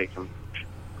 I'm awake. I'm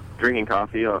drinking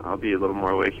coffee. I'll be a little more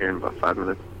awake here in about 5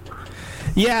 minutes.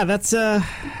 Yeah, that's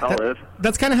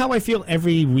kind of how I feel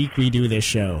every week we do this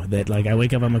show. That like I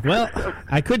wake up, I'm like, well,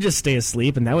 I could just stay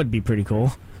asleep, and that would be pretty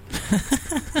cool. Yeah,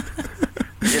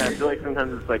 I feel like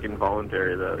sometimes it's like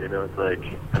involuntary though. You know, it's like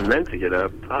I'm meant to get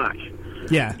up. Fuck.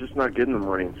 Yeah, I'm just not good in the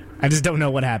mornings. I just don't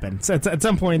know what happened. So at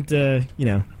some point, you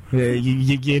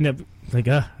end up like,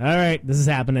 all right, this is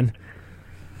happening.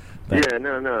 But, yeah,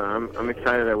 no, I'm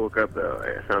excited. I woke up though.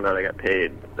 I found out I got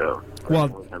paid. So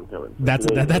well,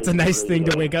 that's a nice thing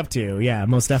to wake up to. Yeah,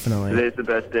 most definitely. Today's the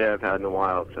best day I've had in a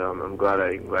while. So I'm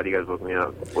glad you guys woke me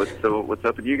up. What's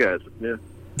up with you guys? Yeah.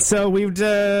 So we've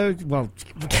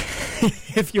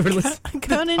if you were listening,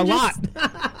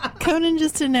 Conan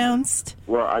just announced.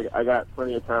 Well, I got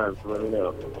plenty of time, so let me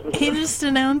know. He just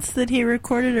announced that he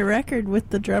recorded a record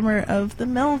with the drummer of the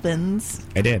Melvins.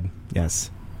 I did.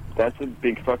 Yes. That's a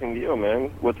big fucking deal,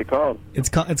 man. What's it called? It's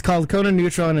called Conan,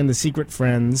 Neutron, and the Secret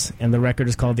Friends, and the record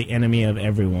is called The Enemy of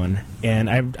Everyone. And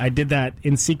I did that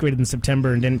in secret in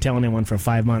September and didn't tell anyone for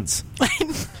 5 months.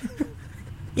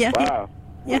 Yeah. Wow.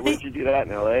 Yeah. Where'd you do that,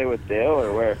 in L.A. with Dale,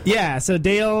 or where? Yeah, so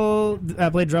Dale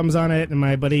played drums on it, and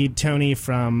my buddy Tony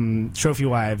from Trophy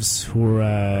Wives, who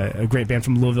are a great band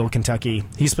from Louisville, Kentucky.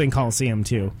 He's playing Coliseum,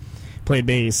 too. Played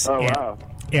bass. Oh, wow.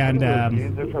 And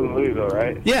they're from Louisville,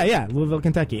 right? Yeah, Louisville,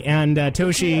 Kentucky. And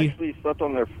Toshi... I actually slept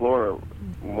on their floor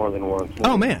more than once.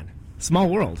 Oh, man. Small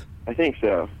world. I think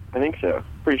so.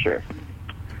 Pretty sure.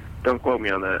 Don't quote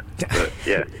me on that. But,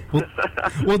 yeah.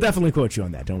 We'll definitely quote you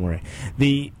on that. Don't worry.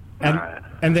 And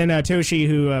then Toshi,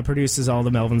 who produces all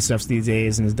the Melvin stuff these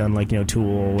days and has done, like,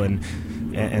 Tool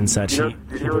and such. You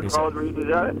know what college where you did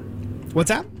that? What's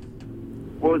that?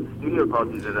 What was the studio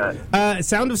called you did that?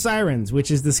 Sound of Sirens, which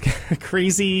is this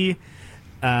crazy,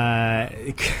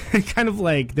 kind of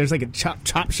like, there's like a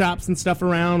chop shops and stuff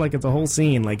around, like it's a whole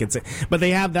scene. But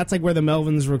that's like where the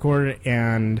Melvins record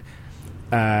and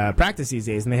practice these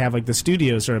days, and they have like the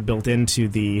studio sort of built into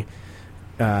the,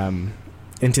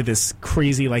 into this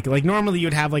crazy, like normally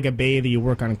you'd have like a bay that you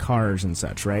work on cars and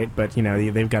such, right? But,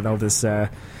 they've got all this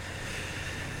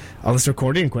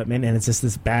recording equipment, and it's just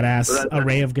this badass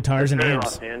array of guitars and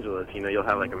amps. In Los Angeles, you'll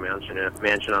have like a mansion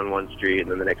on one street, and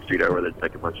then the next street over, there's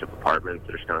like a bunch of apartments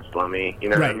that are kind of slummy. You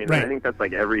know what I mean? Right. I think that's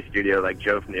like every studio. Like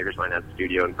Joe from the Niggersline has a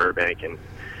studio in Burbank, and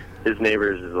his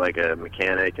neighbors is like a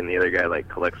mechanic, and the other guy like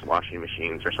collects washing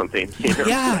machines or something.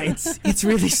 Yeah, it's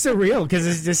really surreal because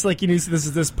it's just like this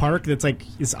is this park that's like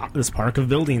this park of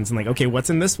buildings, and like, okay, what's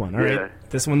in this one? All right,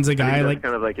 this one's a guy like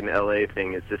kind of like an LA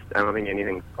thing. It's just I don't think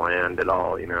anything's planned at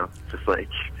all. It's just like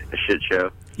a shit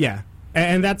show. Yeah,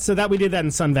 and that we did that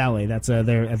in Sun Valley. That's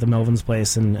there at the Melvin's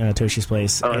place and Toshi's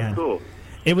place. Oh, that's cool.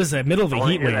 It was the middle of a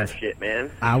heat wave. That shit,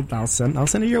 man. I'll send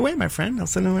it your way, my friend. I'll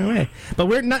send it my way. But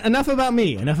we're not enough about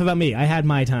me. I had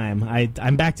my time.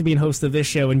 I'm back to being host of this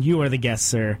show, and you are the guest,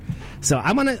 sir. So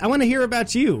I want to hear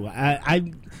about you.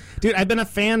 Dude, I've been a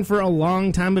fan for a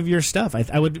long time of your stuff.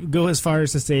 I would go as far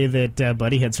as to say that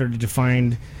Buddy had sort of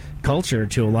defined culture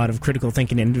to a lot of critical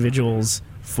thinking individuals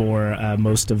for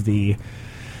most of the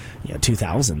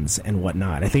 2000s and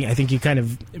whatnot. I think you kind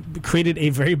of created a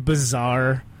very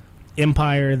bizarre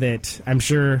empire that I'm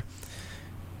sure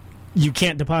you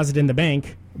can't deposit in the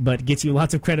bank, but gets you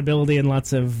lots of credibility and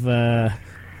lots of, warm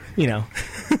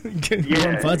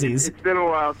fuzzies. It's been a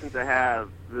while since I have.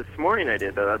 This morning I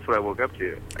did, though. That's what I woke up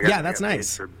to. That's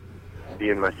nice. For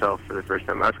being myself for the first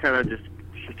time. I was kind of just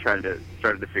started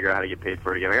to figure out how to get paid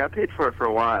for it again. I got paid for it for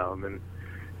a while, and then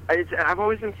I've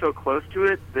always been so close to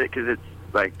it because it's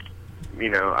like,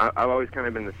 I've always kind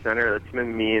of been the center. That's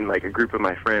been me and like a group of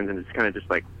my friends, and it's kind of just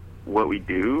like what we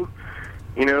do.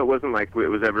 It wasn't like it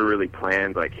was ever really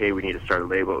planned, like, hey, we need to start a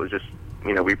label. It was just,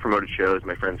 we promoted shows.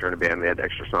 My friends were in a band. They had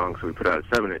extra songs, so we put out a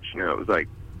 7-inch. It was like,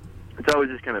 it's always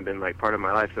just kind of been like part of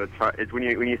my life. So it's hard. It's when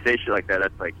you say shit like that,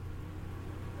 that's like,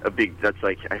 that's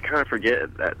like, I kind of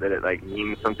forget that it like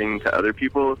means something to other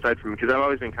people aside from, because I've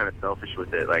always been kind of selfish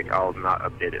with it. Like, I'll not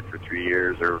update it for 3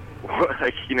 years, or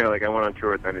like, you know, like I went on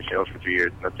tour with Nine Inch Nails for 3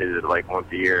 years and updated it like once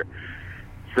a year.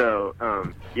 So,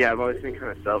 yeah, I've always been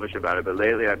kind of selfish about it, but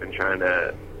lately I've been trying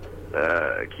to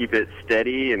keep it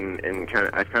steady, and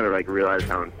I've kind of like realized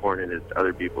how important it is to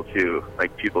other people too.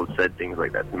 Like, people have said things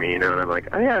like that to me, you know, and I'm like,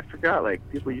 oh yeah, I forgot. Like,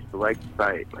 people used to like the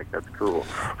site. Like, that's cool.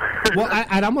 Well,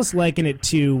 I'd almost liken it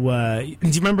to. Do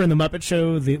you remember in the Muppet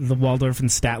Show, the Waldorf and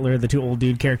Statler, the two old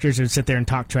dude characters, would sit there and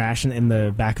talk trash in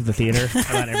the back of the theater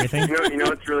about everything? You know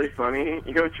what's really funny?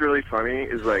 You know what's really funny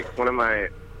is, like, one of my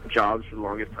jobs for the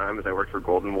longest time is I worked for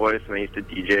Golden Voice, and I used to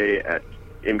DJ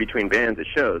in between bands at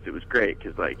shows. It was great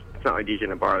because, like, it's not like DJ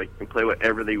in a bar. Like, you can play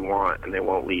whatever they want and they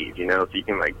won't leave, you know, so you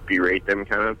can like berate them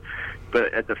kind of.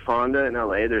 But at the Fonda in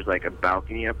LA, there's like a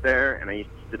balcony up there, and I used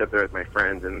to sit up there with my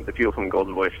friends, and the people from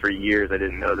Golden Voice, for years I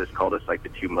didn't know this, called us like the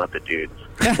two Muppet dudes.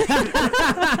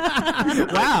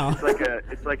 Wow.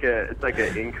 It's like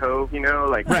a in cove, you know,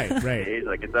 like right. Stage,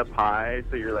 like it's up high,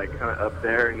 so you're like kind of up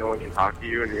there, and no one can talk to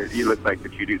you, and you look like the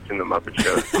two dudes in the Muppet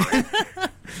Show.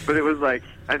 But it was like,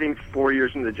 I think 4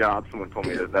 years into the job, someone told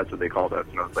me that's what they called us,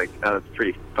 and I was like, oh, that's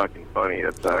pretty fucking funny.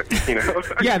 That sucks, you know?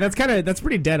 Yeah, that's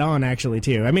pretty dead on, actually,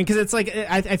 too. I mean, because it's like,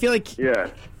 I feel like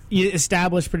you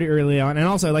establish pretty early on, and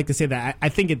also I like to say that I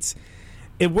think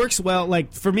it works well.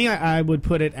 Like, for me, I would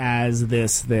put it as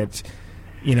this, that,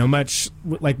 you know, much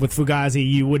like with Fugazi,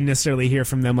 you wouldn't necessarily hear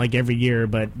from them like every year,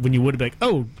 but when you would be like,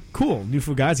 oh, cool, new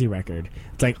Fugazi record.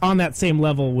 It's like on that same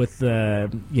level with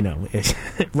you know,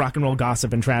 rock and roll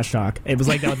gossip and trash talk. It was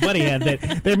like that with Buddyhead,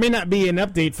 that there may not be an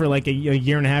update for like a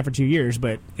year and a half or 2 years,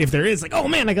 but if there is, like, oh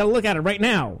man, I gotta look at it right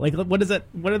now. Like, what is it?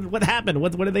 What happened?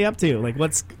 What are they up to? Like,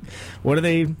 what are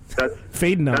they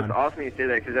fading on? That's awesome you say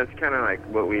that, because that's kind of like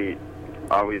what we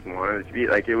always wanted it to be.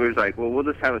 Like, it was like, well, we'll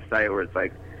just have a site where it's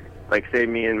like, say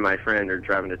me and my friend are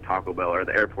driving to Taco Bell or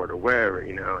the airport or wherever,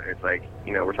 you know, and it's like,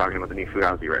 you know, we're talking about the new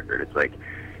Fugazi record. It's like,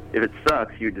 if it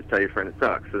sucks, you would just tell your friend it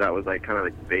sucks. So that was like kind of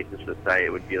like the basis of the site. It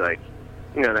would be like,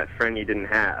 you know, that friend you didn't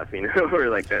have, you know, or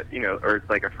like that, you know, or it's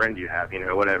like a friend you have, you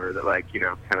know, whatever, that like, you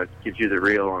know, kind of gives you the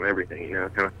real on everything, you know,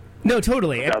 kind of. No,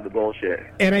 totally. Without the bullshit.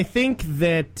 And I think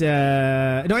that,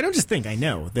 no, I don't just think, I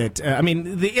know that, I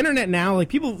mean, the internet now, like,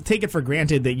 people take it for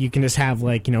granted that you can just have,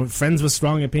 like, you know, friends with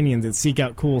strong opinions that seek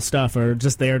out cool stuff, or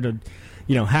just there to,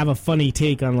 you know, have a funny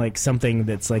take on, like, something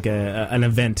that's like an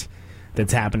event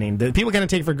that's happening. That people kind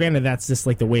of take for granted that's just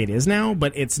like the way it is now,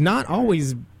 but it's not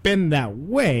always been that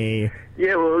way.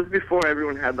 Yeah, well, it was before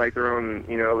everyone had like their own,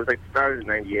 you know, it was like started in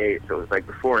 '98, so it was like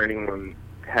before anyone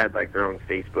had like their own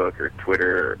Facebook or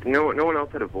Twitter. No one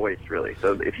else had a voice, really.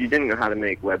 So if you didn't know how to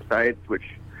make websites, which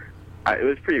it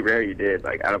was pretty rare you did,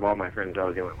 like out of all my friends, I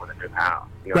was the only one that knew how.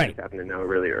 You know, right. I just happened to know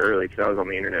really early because I was on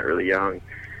the internet really young.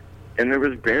 And there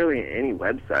was barely any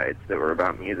websites that were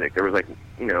about music. There was like,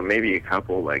 you know, maybe a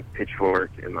couple, like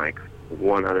Pitchfork and like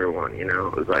one other one, you know.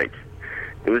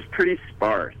 It was pretty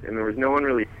sparse, and there was no one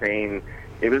really saying.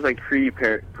 It was like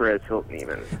pre-Perez Hilton,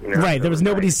 even. You know? Right, so there was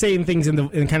nobody saying things in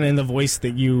the voice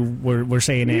that you were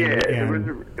saying.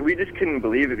 We just couldn't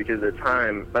believe it because at the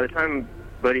time, by the time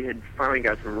Buddy had finally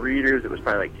got some readers, it was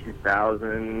probably like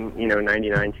 2000, you know,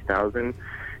 99, 2000.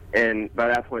 And by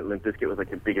that point, Limp Bizkit was like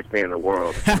the biggest band in the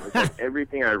world. It was like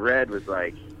everything I read was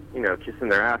like, you know, kissing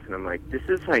their ass, and I'm like, this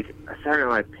is like a Saturday Night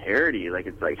Live parody. Like,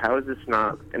 it's like, how is this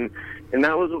not? And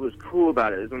that was what was cool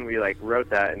about it, is when we like wrote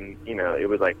that, and you know, it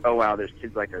was like, oh wow, there's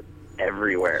kids like us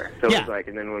everywhere. So it was like,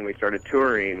 and then when we started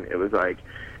touring, it was like,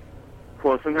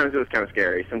 well, sometimes it was kind of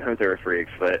scary. Sometimes they were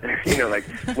freaks, but you know, like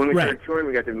when we started touring,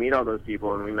 we got to meet all those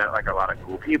people, and we met like a lot of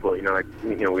cool people. You know, like,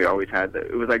 you know, we always had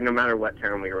it was like no matter what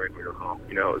town we were in, we were home.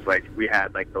 You know, it was like we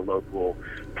had like the local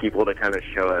people to kind of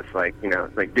show us, like, you know,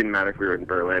 like didn't matter if we were in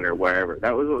Berlin or wherever.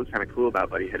 That was what was kind of cool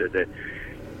about Buddyhead, is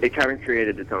it kind of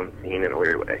created its own scene in a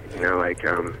weird way. You know, like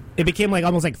it became like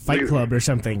almost like Fight Club or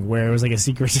something, where it was like a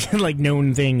secret, like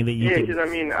known thing that you. Yeah, because I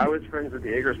mean, I was friends with the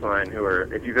Igresline, who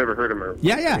are, if you've ever heard them,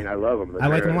 I mean, I love them. I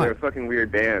like them a lot. They're a fucking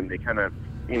weird band. They kind of,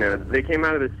 you know, they came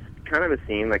out of this kind of a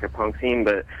scene, like a punk scene,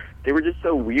 but they were just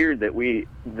so weird that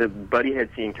the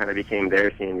Buddyhead scene kind of became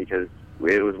their scene, because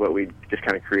it was what we just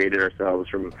kind of created ourselves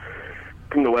from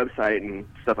the website and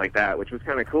stuff like that, which was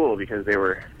kind of cool because they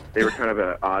were kind of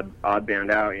an odd band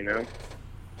out, you know.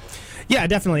 Yeah,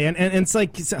 definitely, and it's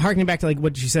like harkening back to like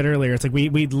what you said earlier. It's like we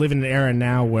live in an era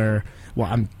now where,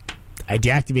 well, I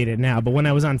deactivated it now, but when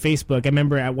I was on Facebook, I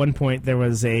remember at one point there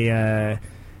was a,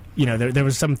 you know, there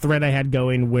was some thread I had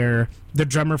going where the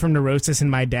drummer from Neurosis and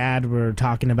my dad were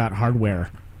talking about hardware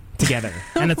together,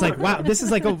 and it's like, wow, this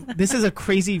is a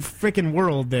crazy freaking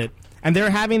world that And they're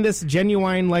having this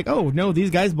genuine, like, oh, no,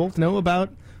 these guys both know about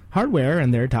hardware,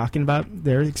 and they're talking about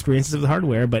their experiences with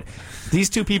hardware, but these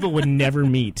two people would never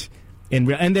meet. And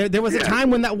there was a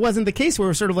time when that wasn't the case, where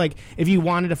it was sort of like, if you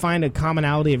wanted to find a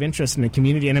commonality of interest in a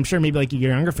community, and I'm sure maybe like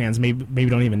your younger fans maybe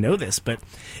don't even know this, but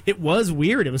it was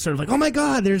weird. It was sort of like, oh my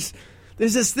God, there's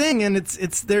this thing, and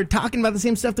it's they're talking about the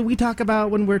same stuff that we talk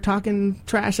about when we're talking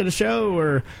trash at a show,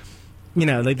 or, you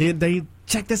know, like they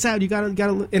check this out, you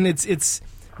gotta, and it's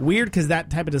weird because that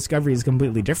type of discovery is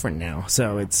completely different now.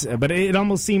 So it's, but it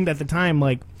almost seemed at the time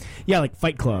like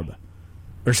Fight Club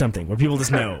or something, where people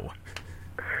just know.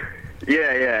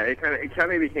 Yeah. It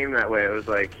kind of became that way. It was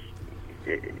like,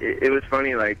 it was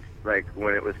funny, like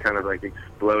when it was kind of like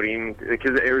exploding,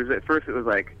 because it was, at first it was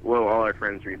like, whoa, all our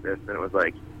friends read this, and it was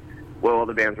like, whoa, all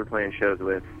the bands we're playing shows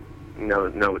with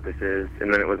know what this is,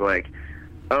 and then it was like,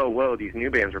 oh, whoa, these new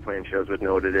bands we're playing shows with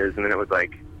know what it is, and then it was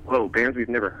like, whoa, bands we've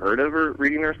never heard of are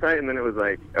reading our site, and then it was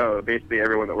like, oh, basically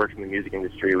everyone that works in the music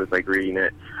industry was like reading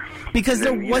it. Because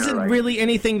then, there wasn't really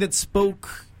anything that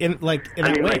spoke in that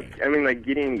way. Like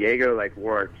Gideon Diego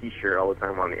wore our T-shirt all the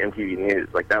time on the MTV News.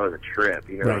 Like, that was a trip,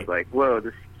 you know. Right. It was like, whoa,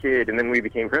 this kid, and then we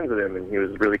became friends with him, and he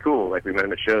was really cool. Like, we met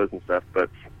him at shows and stuff. But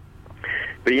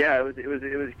yeah, it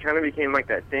was kind of became like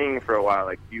that thing for a while.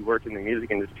 Like, you worked in the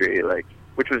music industry, like,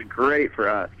 which was great for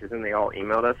us, because then they all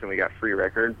emailed us and we got free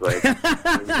records. Like,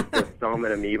 we just saw them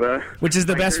at Amoeba, which is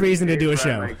the best reason to do a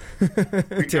show.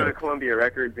 We go to Columbia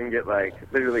Records and get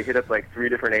literally hit up 3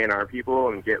 different A&R people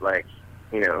and get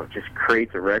just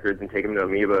crates of records and take them to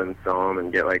Amoeba and sell them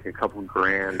and get a couple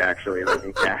grand actually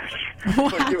in cash. Wow.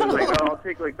 It was I'll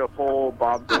take the whole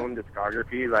Bob Dylan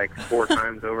discography 4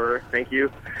 times over. Thank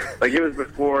you. It was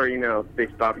before they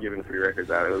stopped giving free records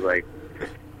out. It was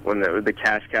when the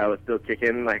cash cow was still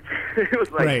kicking, it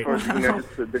was right.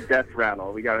 The death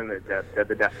rattle. We got in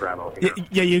the death rattle.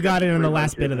 Yeah, you got in on the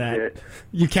last bit of that.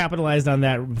 You capitalized on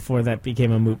that before that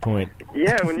became a moot point.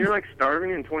 Yeah, when you're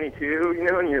starving and 22,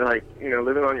 and you're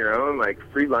living on your own,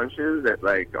 free lunches at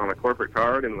on a corporate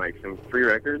card and some free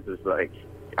records is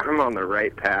I'm on the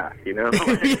right path, You're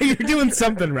doing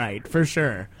something right, for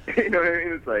sure. You know what I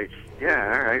mean? It's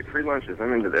yeah, all right, free lunches.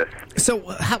 I'm into this. So,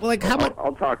 how much?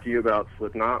 I'll talk to you about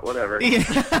Slipknot, whatever. Yeah.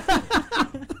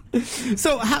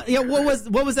 So,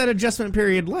 what was that adjustment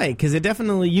period like? Because it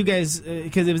definitely, you guys,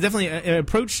 because it was definitely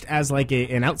approached as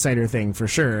an outsider thing for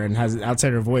sure, and has an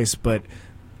outsider voice, but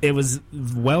it was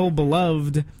well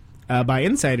beloved by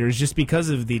insiders just because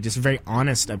of the just very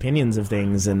honest opinions of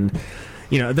things, and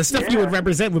the stuff you would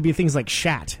represent would be things like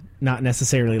Shat, not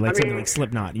necessarily something like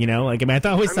Slipknot. I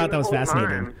always thought that was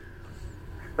fascinating.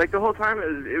 The whole time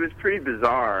it was pretty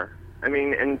bizarre.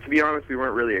 And to be honest, we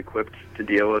weren't really equipped to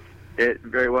deal with it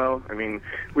very well.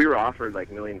 We were offered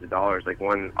millions of dollars.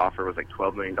 One offer was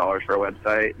 $12 million for our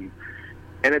website,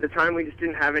 and at the time we just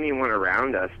didn't have anyone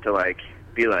around us to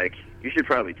be you should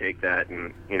probably take that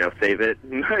and save it,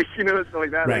 and stuff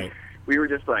like that. Right. We were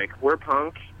just we're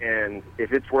punk, and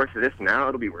if it's worth this now,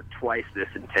 it'll be worth twice this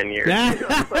in 10 years.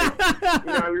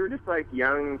 We were just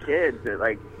young kids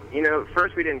that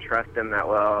first we didn't trust them that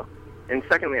well, and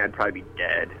secondly, I'd probably be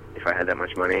dead if I had that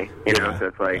much money.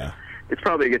 So it's it's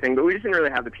probably a good thing, but we just didn't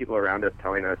really have the people around us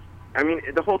telling us.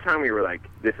 The whole time we were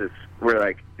this is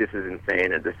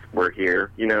insane, and we're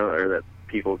here, or that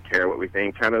people care what we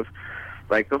think. Kind of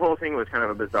the whole thing was kind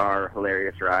of a bizarre,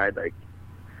 hilarious ride.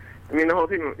 The whole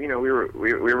thing, we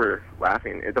were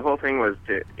laughing. The whole thing was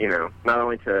to, not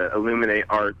only to illuminate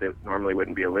art that normally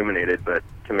wouldn't be illuminated, but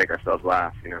to make ourselves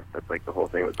laugh. That's the whole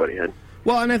thing with Buddyhead.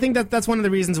 Well, and I think that's one of the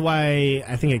reasons why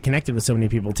I think it connected with so many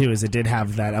people too, is it did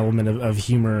have that element of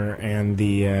humor and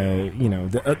the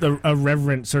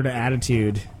irreverent sort of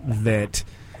attitude that,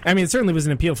 it certainly was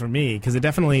an appeal for me, because it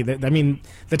definitely,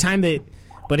 the time that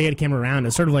Buddyhead came around,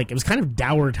 it's sort of it was kind of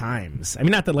dour times.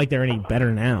 Not that they're any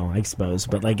better now, I suppose,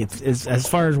 but it's as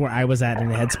far as where I was at in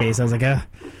the headspace, I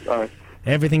was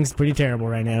everything's pretty terrible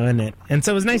right now, isn't it? And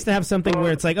so it was nice to have something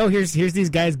where it's here's these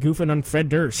guys goofing on Fred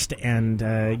Durst and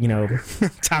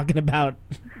talking about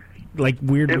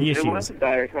weird reissues. It was a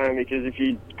dire time, because if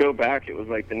you go back, it was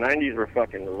the 90s were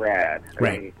fucking rad.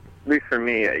 Right. At least for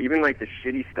me, even the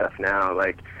shitty stuff now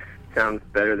sounds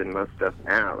better than most stuff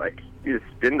now.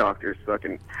 Spin Doctors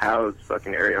fucking house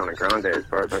fucking Ariana Grande, as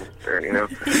far as I'm concerned,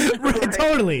 Right,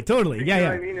 totally. Yeah, you know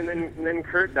what I mean? And then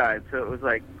Kurt died, so it was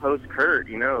post-Kurt,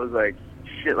 it was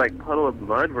shit like Puddle of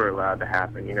Mud were allowed to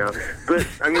happen, you know. But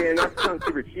I mean, and that sounds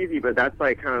super cheesy, but that's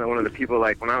like kind of one of the people,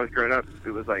 like when I was growing up,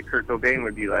 it was like Kurt Cobain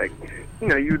would be like, you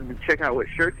know, you would check out what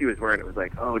shirts he was wearing. It was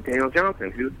like, oh, Daniel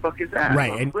Johnson, who the fuck is that?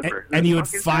 Right, Oh, and you would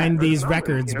fuck is find that? these Or something,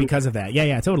 records you know? because of that.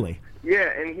 Yeah, totally.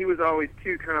 Yeah, and he was always,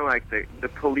 too, kind of like the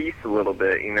Police a little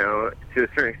bit, you know, to a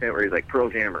certain extent where he's like, Pearl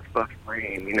Jam or fucking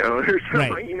Rain, you know, or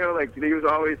something, Right. you know, like, he was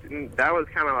always, and that was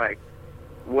kind of like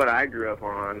what I grew up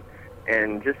on,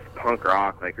 and just punk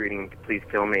rock, like reading Please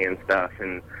Kill Me and stuff,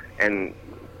 and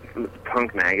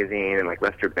Punk Magazine and like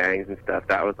Lester Bangs and stuff.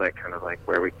 That was like kind of like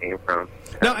where we came from,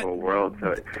 that whole world.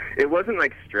 So it wasn't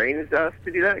like strange to us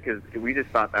to do that, because we just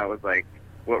thought that was like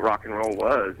what rock and roll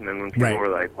was. And then when people were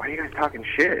like, why are you guys talking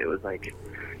shit? It was like,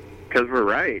 because we're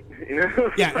right, you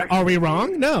know? Yeah, are we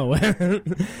wrong? No.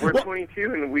 We're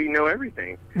 22 and we know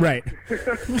everything. Right.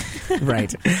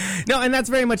 Right. No, and that's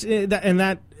very much, and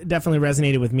that definitely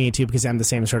resonated with me too, because I'm the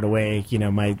same sort of way. You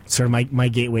know, my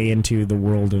gateway into the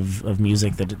world of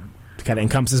music that kind of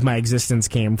encompasses my existence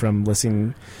came from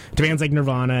listening to bands like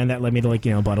Nirvana, and that led me to like,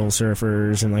 you know, Butthole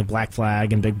Surfers and like Black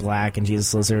Flag and Big Black and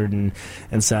Jesus Lizard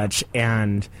and such.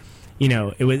 And you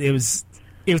know, it was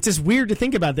just weird to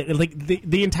think about that. Like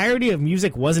the entirety of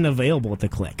music wasn't available at the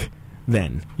Click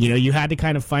then. You know, you had to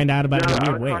kind of find out about it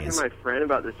in weird ways. I was talking to my friend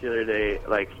about this the other day.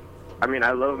 Like, I mean,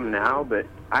 I love him now, but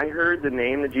I heard the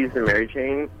name, the Jesus and Mary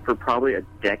Chain, for probably a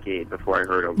decade before I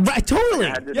heard them. Right, totally. I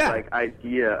had this like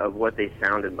idea of what they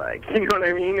sounded like. You know what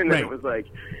I mean? And then it was like,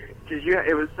 because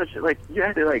it was such like you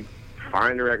had to like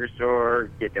find a record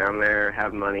store, get down there,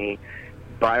 have money,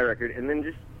 buy a record, and then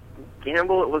just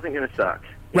gamble. It wasn't going to suck.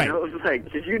 You know, it was like,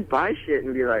 because you'd buy shit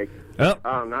and be like, oh,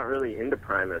 I'm not really into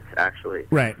Primus, actually.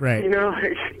 Right. You know,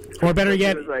 like, or better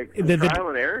yet, it was like the trial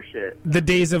and error shit. The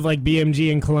days of like BMG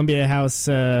and Columbia House,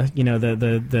 you know,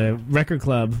 the record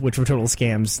club, which were total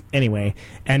scams anyway,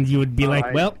 and you would be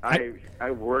like, well,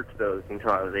 I worked those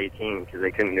until I was 18 because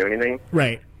they couldn't do anything.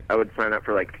 Right. I would sign up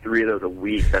for like 3 of those a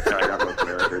week. That's how I got most of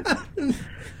my records.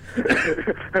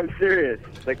 I'm serious.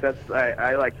 Like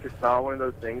I like saw one of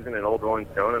those things in an old Rolling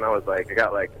Stone, and I was like, I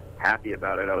got like happy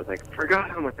about it. I was like, forgot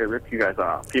how much I ripped you guys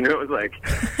off. You know, it was like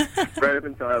right up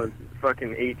until I was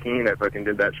fucking 18, I fucking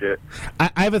did that shit.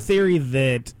 I have a theory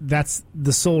that that's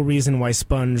the sole reason why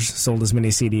Sponge sold as many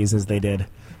CDs as they did.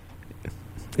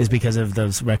 Is because of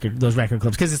those record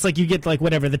clubs. Because it's like you get like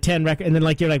whatever the 10 record, and then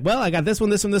like you're like, well, I got this one.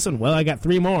 Well, I got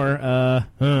 3 more.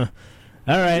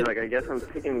 All right. You're like, I guess I'm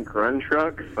picking Grunge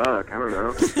Truck. Fuck, I don't know.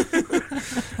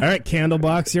 All right,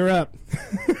 Candlebox, you're up.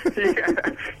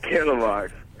 Yeah,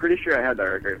 Candlebox. Pretty sure I had that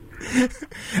record.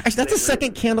 Actually, that's the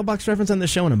second Candlebox reference on the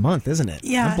show in a month, isn't it?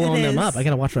 Yeah, I'm blowing it them is. up. I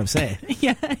gotta watch what I'm saying.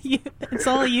 Yeah, it's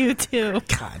all you too.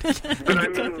 God. But I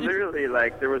mean, literally,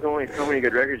 like, there was only so many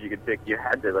good records you could pick. You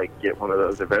had to, like, get one of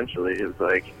those eventually. It was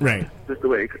like, just the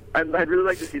way. I'd really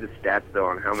like to see the stats, though,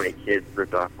 on how many kids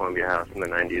ripped off Columbia House in the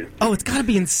 90s. Oh, it's gotta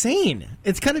be insane.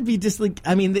 It's gotta be just like,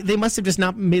 I mean, they must have just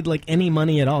not made like any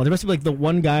money at all. There must be like the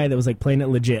one guy that was like playing it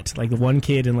legit, like the one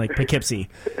kid in like Poughkeepsie.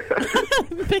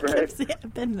 Poughkeepsie,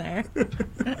 I've been there.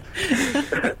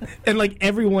 And like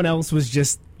everyone else was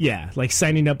just, like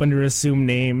signing up under assumed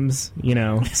names, you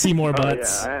know, Seymour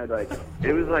Butts. Oh, yeah, I had like,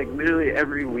 it was like literally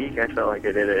every week I felt like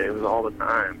I did it. It was all the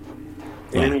time.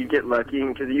 And then you get lucky,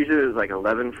 because usually it was like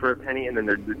 11 for a penny, and then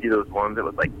there'd be those ones that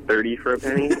was like 30 for a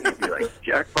penny. You'd be like,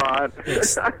 jackpot.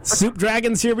 Soup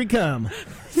Dragons, here we come.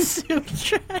 Soup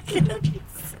Dragons.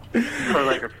 Or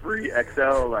like a free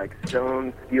XL, like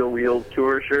Stone Steel Wheels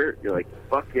tour shirt. You're like,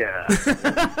 fuck yeah.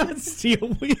 Steel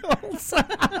Wheels.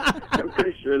 I'm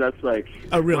pretty sure that's like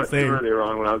a real thing. Really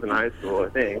wrong when I was in high school, I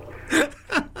think.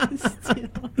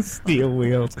 Steel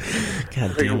Wheels.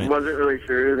 God damn it. I wasn't really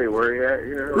sure who they were yet,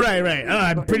 you know? Right. Oh,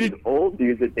 I'm pretty old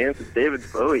dudes that dance with David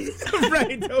Bowie.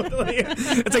 Right, totally.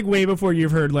 It's like way before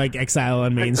you've heard like Exile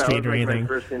on Main Street or anything. My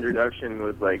first introduction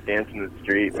was like dancing the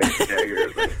street, Mick Jagger.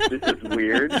 Like, this is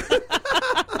weird.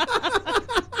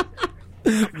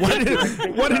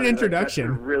 What an introduction!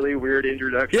 That's a really weird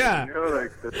introduction. Yeah, you know,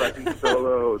 like the fucking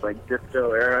solo, like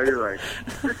disco era. You're like,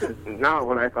 this is not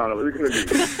what I thought it was going to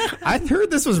be. I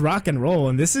heard this was rock and roll,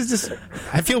 and this is just.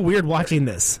 I feel weird watching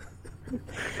this.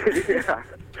 Yeah,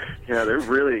 they're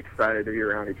really excited to be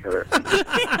around each other.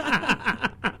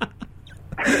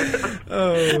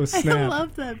 Oh, snap. I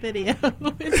love that video.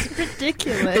 It's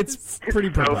ridiculous. It's pretty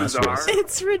preposterous.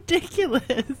 It's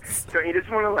ridiculous. So you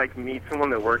just want to like meet someone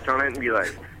that worked on it and be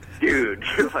like, dude,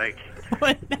 you're like,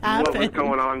 What happened? what was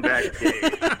going on backstage.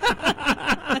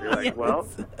 You're like, well,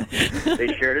 they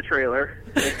shared a trailer.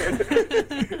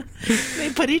 They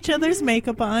put each other's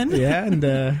makeup on. Yeah, and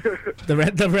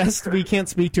the rest we can't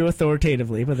speak to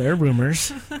authoritatively, but there are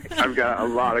rumors. I've got a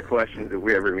lot of questions if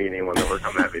we ever meet anyone that work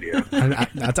on that video.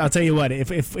 I'll tell you what,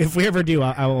 if we ever do,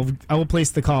 I will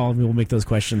place the call and we will make those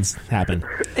questions happen.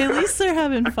 At least they're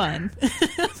having fun.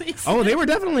 Oh, they were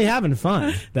definitely having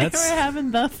fun. They were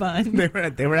having the fun.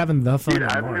 They were having the fun. Dude,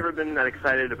 I've never been that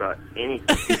excited about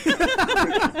anything.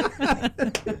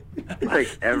 Like,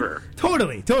 ever.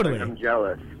 Totally. Like, I'm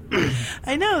jealous.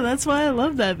 I know, that's why I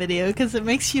love that video, because it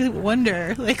makes you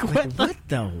wonder, what's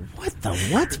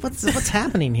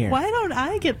happening here? Why don't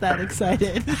I get that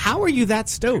excited? How are you that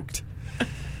stoked?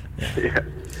 Yeah.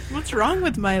 What's wrong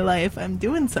with my life? I'm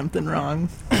doing something wrong.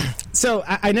 So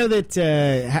I know that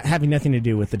having nothing to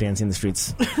do with the Dancing in the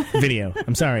Streets video.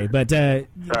 I'm sorry, but Sorry,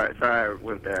 I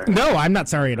went there. no, I'm not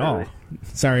sorry at all.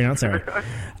 Sorry, not sorry.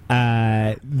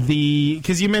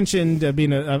 Because you mentioned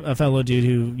being a fellow dude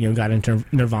who got into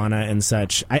Nirvana and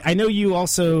such. I know you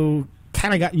also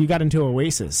kind of got into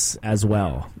Oasis as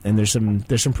well, and there's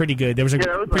some pretty good. There was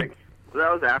that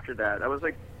was after that. That was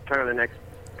like kind of the next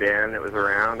band that was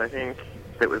around. I think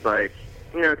that was like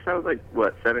because I was like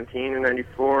 17 in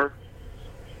 '94.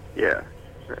 Yeah,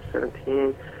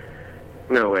 17.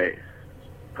 No, wait.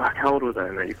 Fuck, how old was I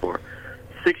in '94?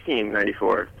 16 in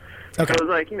 '94. Okay. So I was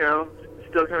like,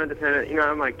 still kind of dependent.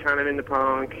 I'm like kind of into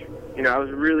punk. I was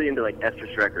really into like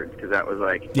Estrus Records because that was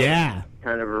like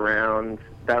kind of around.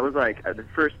 That was like the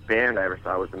first band I ever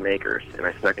saw was the Makers, and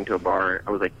I snuck into a bar.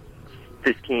 I was like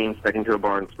 15, snuck into a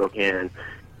bar in Spokane,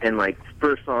 and like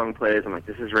first song plays. I'm like,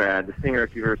 this is rad. The singer,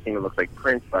 if you've ever seen it, looks like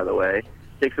Prince, by the way.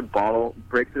 Takes a bottle,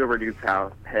 breaks it over a dude's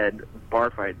head, bar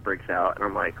fight breaks out, and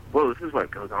I'm like, whoa, this is what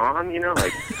goes on,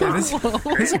 Like, this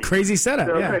is a crazy setup,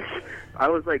 so, yeah. Like, I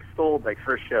was, like, sold, like,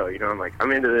 first show, I'm like,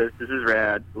 I'm into this, this is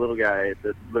rad, little guy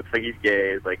that looks like he's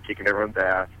gay is, like, kicking everyone's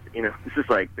ass, this is,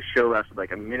 like, the show lasted,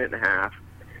 like, a minute and a half,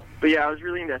 but, yeah, I was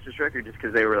really into Estrus Records just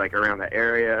because they were, like, around that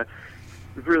area.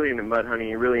 I was really into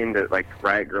Mudhoney, really into, like,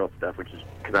 Riot Girl stuff, which is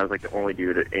because I was, like, the only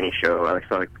dude at any show. I, like,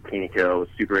 saw, like, Bikini Kill, was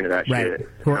super into that shit.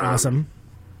 Who are awesome.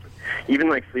 Even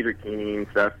like Sleater Kinney and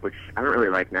stuff, which I don't really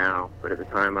like now, but at the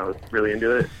time I was really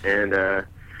into it. And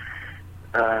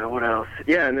what else?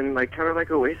 Yeah, and then like kind of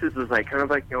like Oasis was like kind of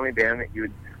like the only band that you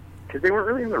would, because they weren't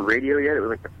really on the radio yet. It was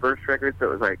like the first record, so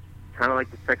it was like kind of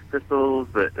like the Sex Pistols,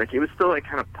 but like it was still like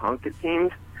kind of punk, it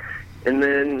seemed. And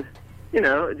then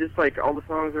it just like all the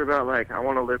songs are about like I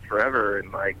want to live forever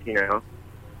and like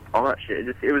all that shit.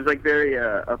 It was like very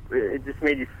it just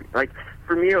made you like.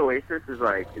 For me, Oasis is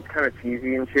like, it's kind of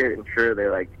cheesy and shit, and sure, they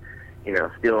like,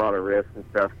 steal a lot of riffs and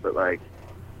stuff, but like,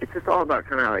 it's just all about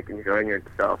kind of like enjoying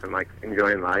yourself and like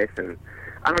enjoying life, and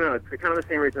I don't know, it's kind of the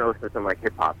same reason I listen to some like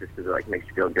hip hop, just because it like makes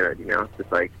you feel good, It's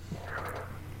just like,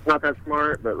 not that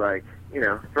smart, but like,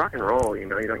 it's rock and roll, you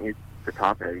don't use the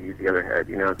top head, you use the other head,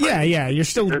 It's like, you're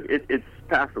still... It's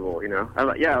passable, I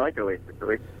like Oasis,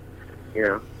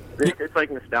 it's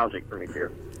like nostalgic for me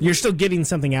too. You're still getting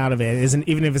something out of it,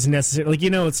 even if it's necessary. Like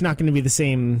it's not going to be the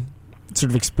same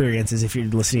sort of experience as if you're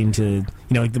listening to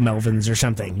like the Melvins or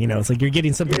something. It's like you're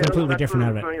getting something completely different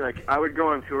out of it. Funny. Like I would go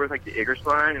on tour with like the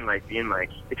Iggerspine and like being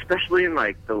like, especially in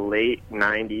like the late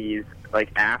 '90s,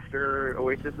 like after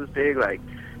Oasis was big, like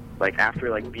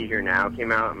after like Be Here Now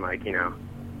came out and like they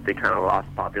kind of lost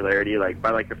popularity. Like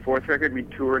by like the fourth record,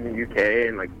 we'd tour in the UK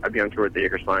and like I'd be on tour with the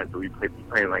Iggerspine, so we'd be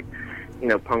playing like.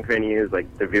 Punk venues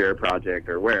like the Vera Project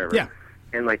or wherever. Yeah.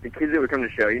 And, like, the kids that would come to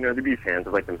the show, they'd be fans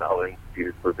of, like, the Melvins,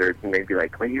 Judas Blizzards, and they'd be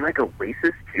like, wait, you like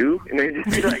Oasis, too? And they'd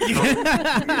just be like,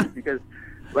 oh, because,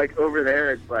 like, over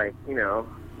there, it's like,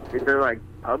 they're like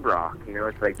pub rock,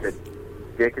 it's like the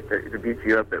dick that beats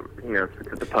you up at, sits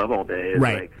at the pub all day. It's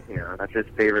right. Like, that's his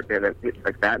favorite band. It's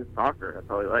like that and soccer. That's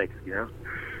all he likes,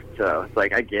 So, it's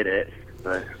like, I get it,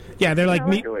 but... Yeah, they're like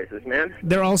Oasis, man.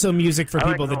 They're also music for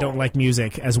people that don't like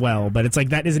music as well, but it's like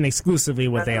that isn't exclusively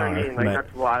what they are. I mean. Like,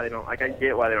 that's why they don't like. I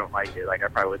get why they don't like it. Like I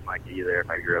probably wouldn't like it either if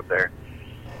I grew up there.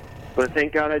 But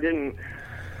thank God I didn't.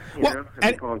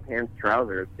 I call them pants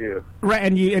trousers too. Right,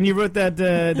 and you wrote that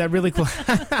that really cool.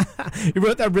 You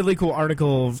wrote that really cool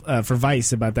article for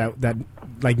Vice about that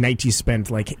like night you spent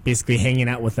like basically hanging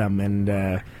out with them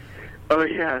and. Oh,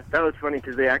 yeah, that was funny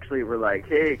because they actually were like,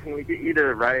 hey, can we get you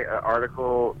to write an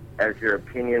article as your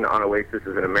opinion on Oasis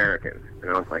as an American?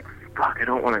 And I was like, fuck, I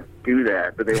don't want to do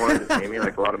that. But they wanted to pay me,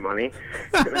 like, a lot of money.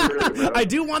 I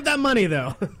do want that money,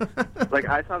 though. Like,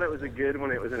 I thought it was a good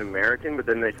when it was an American, but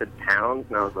then they said pounds,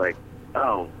 and I was like,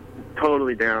 oh,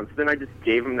 totally down. So then I just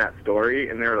gave them that story,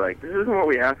 and they were like, "This isn't what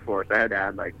we asked for." So I had to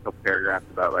add like a couple paragraphs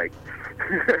about like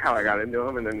how I got into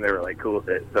them, and then they were like cool with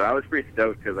it. So I was pretty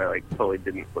stoked because I like totally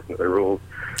didn't listen to their rules.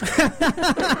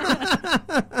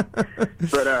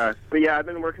 But yeah, I've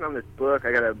been working on this book.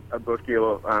 I got a book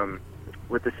deal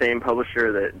with the same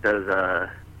publisher that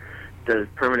does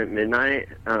Permanent Midnight,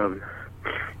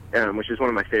 which is one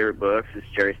of my favorite books. It's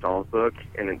Jerry Stahl's book,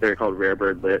 and they're called Rare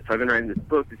Bird Lit. So I've been writing this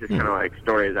book. It's just kind of like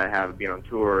stories I have being on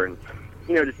tour and,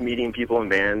 you know, just meeting people in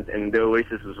bands. And the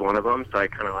Oasis was one of them, so I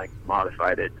kind of like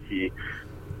modified it to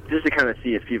kind of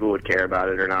see if people would care about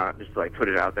it or not, just to, like, put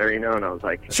it out there, you know. And I was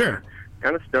like, Sure.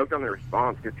 kind of stoked on the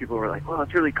response because people were like, "Well,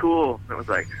 it's really cool." And I was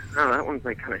like, "Oh, that one's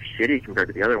like kind of shitty compared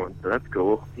to the other one, so that's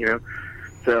cool," you know.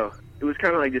 So it was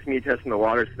kind of like just me testing the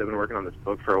waters because I've been working on this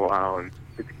book for a while, and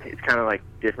it's kind of like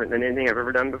different than anything I've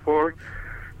ever done before.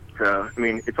 So I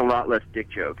mean, it's a lot less dick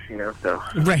jokes, you know. So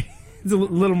Right. It's a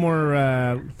little more,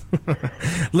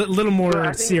 little more Well, I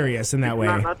think serious in that way.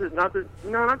 Not to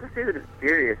say that it's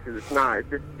serious, because it's not.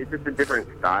 It's just a different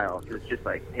style. It's just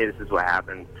like, hey, this is what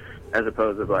happened, as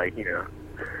opposed to like, you know,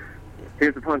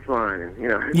 here's the punchline, and you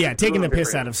know. Yeah, it's a taking the little piss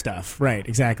different. out of stuff. Right,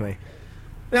 exactly.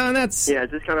 No, and that's... Yeah,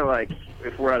 it's just kind of like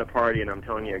if we're at a party and I'm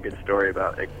telling you a good story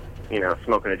about, like, you know,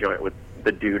 smoking a joint with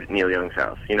the dude at Neil Young's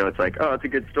house. You know, it's like, oh, it's a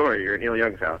good story. You're at Neil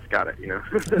Young's house. Got it, you know.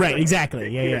 Right, exactly.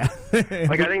 Yeah.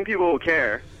 Like, I think people will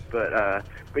care, but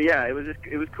yeah, it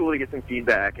was cool to get some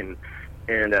feedback, and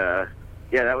yeah,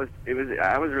 it was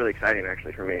really exciting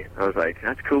actually for me. I was like,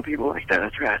 that's cool, people like that.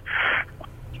 That's rad.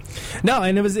 No,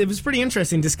 and it was pretty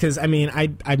interesting just because, I mean,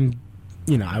 I'm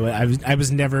you know, I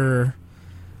was never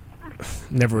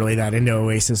really that into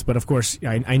Oasis, but of course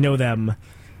I know them.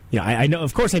 You know, I know,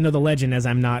 of course, I know the legend as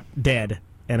I'm not dead,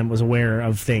 and I was aware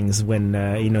of things when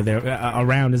you know, they're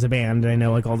around as a band. And I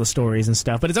know like all the stories and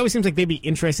stuff, but it always seems like they'd be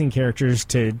interesting characters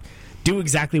to do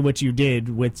exactly what you did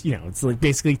with, you know, it's like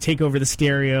basically take over the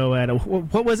stereo at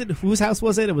what was it? Whose house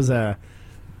was it? It was a.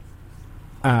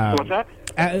 What's that?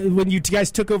 When you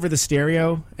guys took over the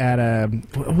stereo at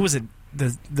who was it?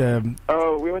 The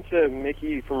Oh, we went to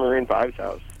Mickey from Maroon 5's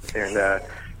house, and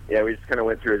yeah, we just kind of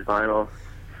went through his vinyl,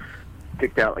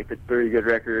 picked out like the 30 good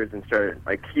records, and started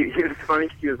like he was funny.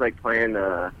 He was like playing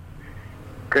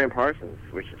Graham Parsons,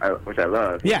 which I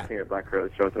love. Yeah. Singing Black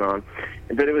Rose wasn't on,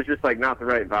 but it was just like not the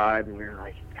right vibe, and we were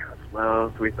like, it's kind of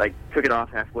slow, so we like took it off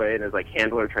halfway, and his like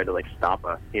handler tried to like stop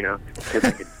us, you know, because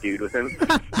like a dude with him,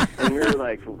 and we were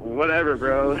like, whatever,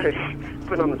 bro, like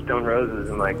put on the Stone Roses,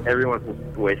 and like everyone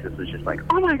from Oasis was just like,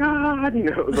 oh my god, you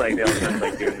know, it was like they all just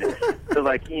like doing it. So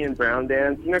like Ian Brown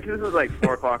dance, you know, because this was like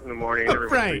 4 o'clock in the morning, and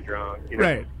everyone was pretty drunk, you know.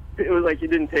 Right. It was like it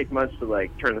didn't take much to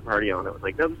like turn the party on. It was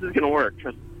like, no, this is gonna work.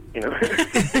 Trust, you know.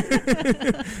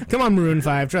 Come on, Maroon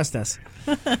 5, trust us.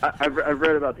 I've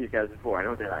read about these guys before. I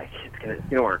know they're like, it's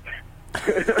gonna work.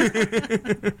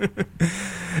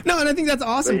 No, and I think that's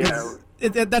awesome. But, 'cause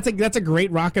that's a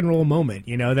great rock and roll moment.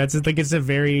 You know, that's like, it's a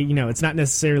very, you know, it's not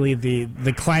necessarily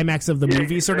the climax of the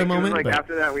movie sort of It was moment. like But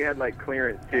after that, we had like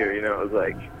clearance too. You know, it was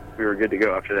like we were good to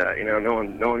go after that. You know,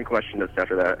 no one questioned us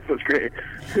after that. It was great.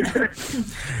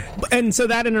 and so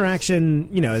that interaction,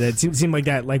 you know, that seemed like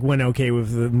that like went okay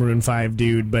with the Maroon 5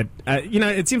 dude. But you know,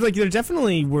 it seems like there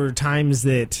definitely were times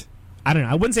that, I don't know,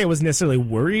 I wouldn't say I was necessarily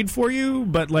worried for you,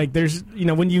 but like there's, you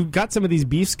know, when you got some of these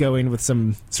beefs going with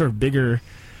some sort of bigger,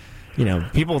 you know,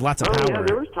 people with lots of power. Yeah,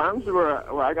 there was times where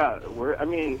I got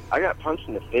punched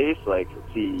in the face like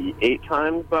 8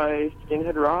 times by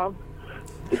Skinhead Rob,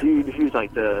 the dude who's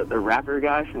like the rapper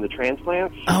guy from the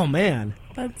Transplants. Oh man,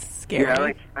 That's scary. Yeah,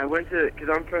 like I went to, because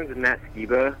I'm friends with Matt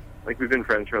Skiba. Like we've been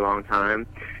friends for a long time,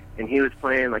 and he was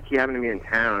playing. Like he happened to be in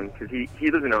town because he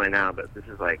lives in LA now, but this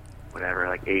is like whatever,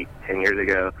 like 8-10 years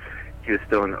ago. He was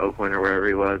still in Oakland or wherever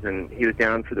he was, and he was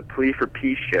down for the Plea for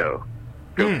Peace show.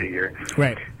 Go figure.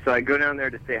 Right. So I go down there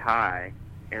to say hi,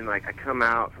 and like I come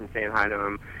out from saying hi to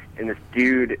him, and this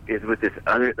dude is with this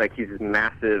other, like he's this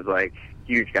massive, like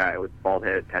huge guy with bald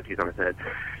head, tattoos on his head,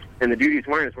 and the dude he's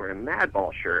wearing is wearing a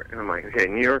Madball shirt, and I'm like, okay,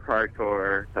 New York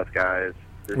hardcore, tough guys,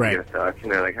 this Right. is gonna suck.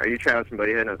 And they're like, are you Travis from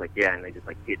Buddyhead? And I was like, yeah, and they just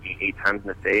like hit me 8 times in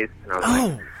the face, and I was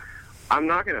like, I'm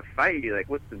not going to fight you. Like,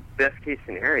 what's the best case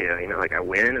scenario? You know, like I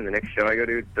win, and the next show I go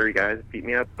to, 30 guys beat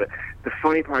me up. But the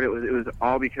funny part, it was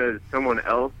all because someone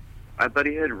else at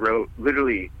Buddyhead wrote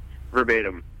literally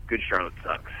verbatim, "Good Charlotte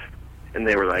sucks," and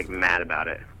they were like mad about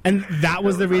it. And that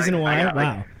was the reason why. got,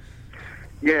 Wow.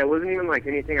 Yeah, it wasn't even like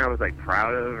anything I was like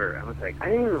proud of, or I was like, I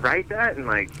didn't even write that, and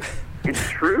like, it's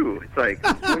true. It's like,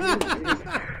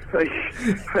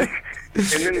 like And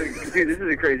then, dude, this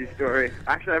is a crazy story.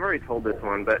 Actually, I've already told this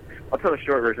one, but I'll tell the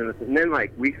short version of this. And then,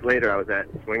 like, weeks later, I was at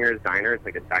Swinger's Diner. It's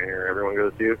like a diner everyone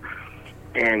goes to.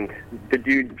 And the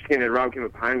dude, Skinhead Rob, came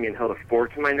up behind me and held a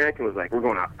fork to my neck and was like, we're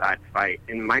going outside to fight.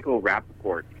 And Michael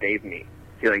Rappaport saved me.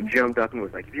 He, like, jumped up and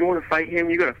was like, if you want to fight him,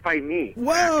 you got to fight me.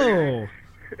 Whoa!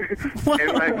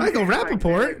 And, like, Michael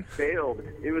Rappaport? I failed.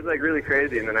 It was, like, really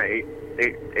crazy. And then I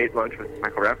ate lunch with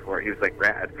Michael Rappaport. He was, like,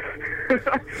 rad.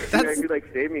 He,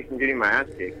 like, saved me from getting my ass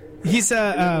kicked. He's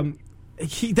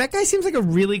that guy seems like a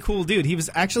really cool dude. He was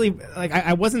actually like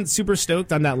I wasn't super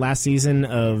stoked on that last season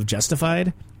of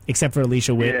Justified, except for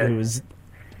Alicia Witt, who was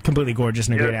completely gorgeous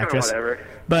and a great actress. Whatever.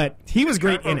 But he was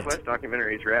great in it. Quest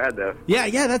documentary's rad though.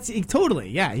 Yeah, that's totally.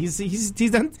 Yeah, he's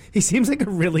done. He seems like a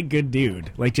really good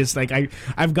dude. Like just like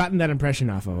I've gotten that impression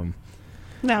off of him.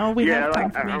 No, we have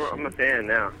like, confirmation. I'm a fan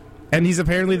now. And he's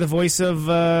apparently the voice of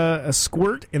a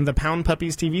Squirt in the Pound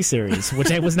Puppies TV series,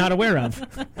 which I was not aware of,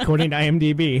 according to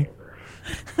IMDb.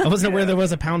 I wasn't aware there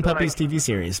was a Pound Puppies TV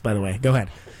series, by the way. Go ahead.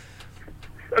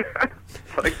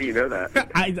 Like, do you know that?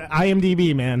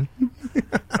 IMDb, man.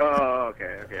 Oh,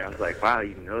 okay. I was like, wow,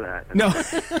 you know that. No.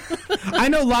 I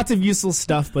know lots of useless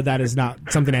stuff, but that is not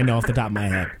something I know off the top of my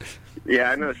head.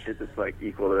 Yeah, I know shit that's, like,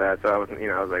 equal to that, so I wasn't,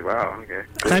 I was like, wow, okay.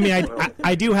 I mean,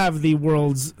 I do have the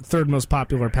world's third most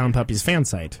popular Pound Puppies fan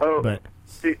site, but...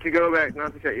 To go back,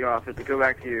 not to cut you off, but to go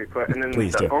back to your question, and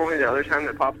then only the other time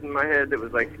that pops in my head that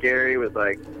was, like, scary was,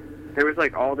 like, there was,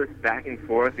 like, all this back and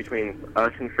forth between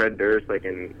us and Fred Durst, like,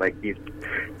 in, like, these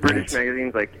British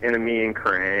magazines, like Enemy and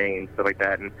Kerrang and stuff like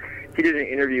that, and he did an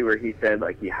interview where he said,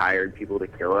 like, he hired people to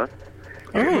kill us.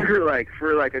 And we were, like,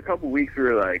 for, like, a couple weeks, we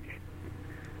were, like,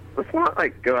 let's not,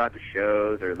 like, go out to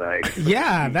shows or, like...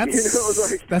 Yeah, that's,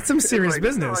 like, that's some serious like,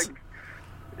 business. Like,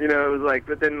 it was, like,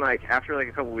 but then, like, after, like,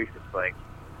 a couple weeks, it's, like,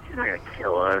 he's not gonna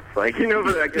kill us, like, but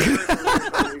I guess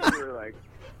we were like,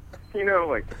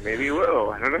 like, maybe he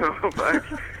will, I don't know,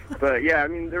 but yeah, I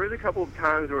mean, there was a couple of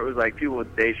times where it was like people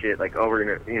would say shit like, oh, we're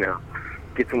gonna,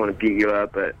 get someone to beat you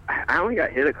up, but I only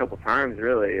got hit a couple times,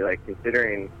 really, like,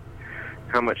 considering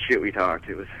how much shit we talked.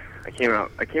 I came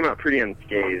out pretty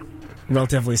unscathed.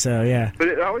 Relatively so, yeah. But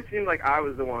it always seemed like I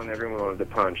was the one everyone wanted to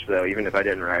punch, though, even if I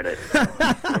didn't write it.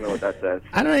 I don't know what that says.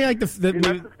 I don't know, like that's the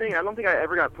thing. I don't think I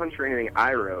ever got punched for anything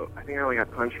I wrote. I think I only got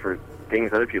punched for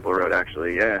things other people wrote,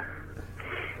 actually, yeah.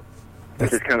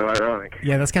 Which is kind of ironic.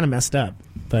 Yeah, that's kind of messed up.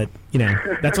 But,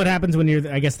 that's what happens when you're,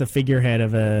 I guess, the figurehead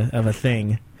of a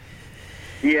thing.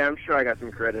 Yeah, I'm sure I got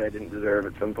some credit I didn't deserve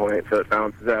at some point, so it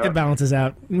balances out. It balances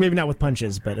out. Maybe not with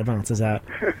punches, but it balances out.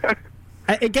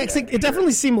 It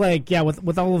definitely seemed like,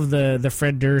 with all of the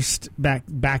Fred Durst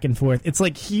back and forth, it's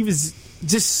like he was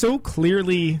just so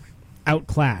clearly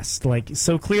outclassed, like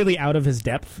so clearly out of his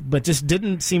depth, but just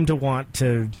didn't seem to want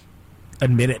to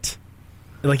admit it.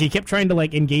 Like he kept trying to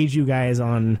like engage you guys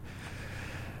on,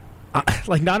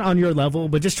 like not on your level,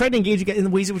 but just trying to engage you guys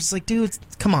in ways that was just like, dude,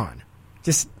 come on,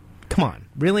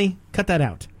 really, cut that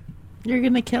out. You're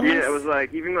gonna kill us? Yeah, it was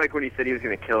like, even like when he said he was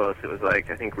gonna kill us, it was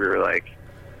like, I think we were like,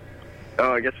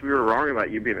 oh, I guess we were wrong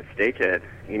about you being a steakhead,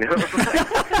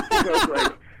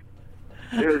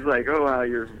 It was like, oh, wow,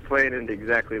 you're playing into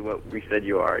exactly what we said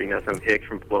you are, some hick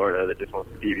from Florida that just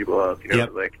wants to beat people up, It was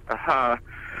like, aha,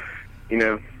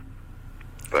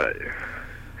 But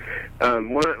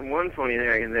one funny thing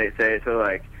I can say, so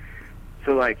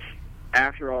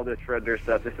after all this Fred Durst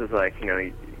stuff, this is like,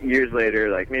 years later,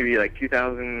 like maybe like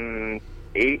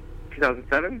 2008,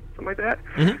 2007, something like that.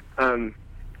 Mm-hmm.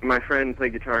 My friend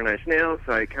played guitar in Nine Inch Nails,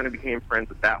 so I kind of became friends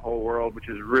with that whole world, which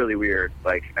is really weird.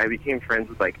 Like, I became friends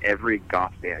with, like, every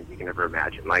goth band you can ever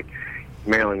imagine. Like,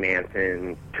 Marilyn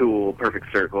Manson, Tool,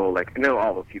 Perfect Circle. Like, I know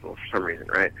all those people for some reason,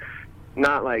 right?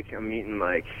 Not like I'm meeting,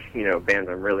 like, bands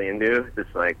I'm really into.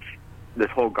 Just, like, this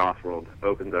whole goth world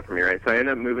opens up for me, right? So I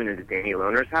ended up moving into Danny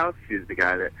Lohner's house, who's the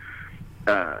guy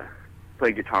that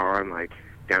played guitar on, like,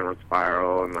 Downward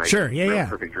Spiral and, like,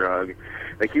 Perfect Drug.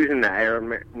 Like, he was in that era of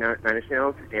Nine Inch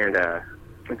Nails, and so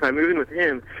I moved in with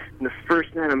him, and the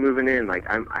first night I'm moving in, like,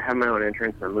 I have my own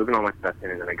entrance, and I'm moving all my stuff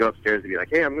in, and then I go upstairs to be like,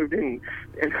 hey, I moved in,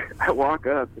 and I walk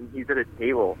up, and he's at a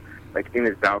table, like, in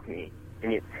his balcony,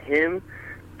 and it's him,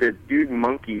 the dude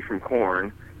Monkey from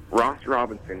Korn, Ross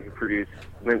Robinson, who produced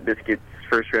Limp Bizkit's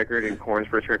first record and Korn's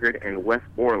first record, and Wes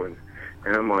Borland,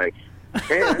 and I'm like,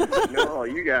 hey, I don't know all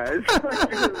you guys.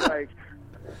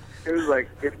 It was like,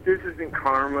 if this isn't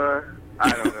karma, I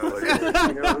don't know what it is.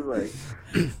 It was like,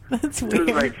 that's weird.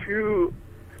 It was like, who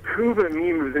but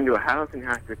me moves into a house and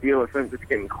has to deal with them just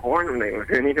getting Korn when they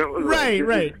were in, It was right, like,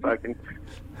 right. Fucking,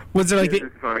 was there like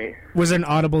funny. Was there an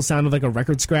audible sound of like a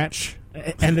record scratch,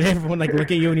 and then everyone like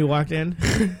look at you when you walked in?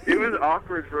 It was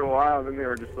awkward for a while, and then they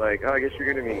were just like, "Oh, I guess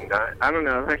you're gonna be not." I don't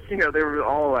know, like, you know, they were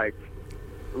all like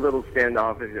a little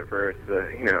standoffish at first, but,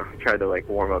 you know, tried to like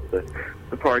warm up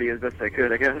the party as best I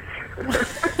could, I guess.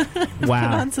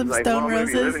 Wow. On some Like, stone well, I'm gonna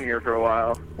be roses. living here for a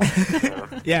while.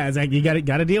 Yeah, it's like you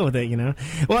got to deal with it, you know.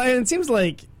 Well, and it seems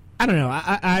like, I don't know.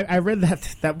 I read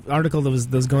that article that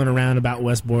was going around about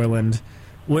Wes Borland,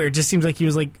 where it just seems like he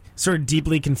was like sort of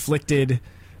deeply conflicted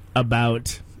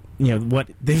about, you know, what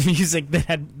the music that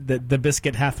had the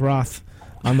biscuit hath wrought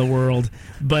on the world,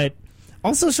 but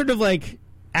also sort of like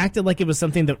acted like it was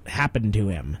something that happened to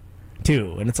him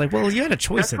too. And it's like, well, you had a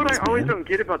choice. That's what I always don't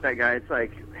get about that guy. It's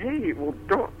like, hey, well,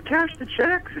 don't cash the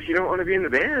checks if you don't want to be in the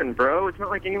band, bro. It's not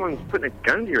like anyone's putting a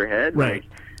gun to your head. Right.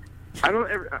 Like,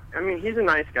 I mean, he's a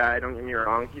nice guy, don't get me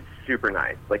wrong. He's super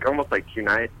nice, like almost like too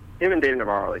nice. Him and Dave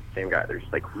Navarro are like the same guy. They're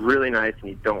just like really nice, and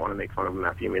you don't want to make fun of him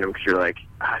after you meet him because you're like,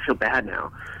 I feel bad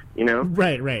now, you know?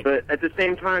 Right. But at the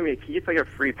same time, he gets like a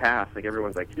free pass. Like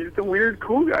everyone's like, he's the weird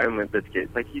cool guy in Limp Bizkit.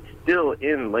 It's like he's still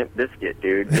in Limp Bizkit,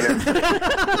 dude. You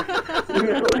know? You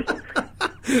know,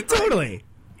 like, Totally.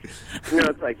 you know,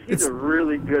 it's like he's a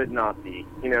really good Nazi.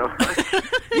 You know?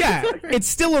 Yeah, it's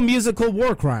still a musical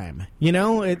war crime, you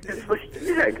know? It's like,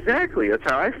 yeah, exactly. That's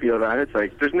how I feel about it. It's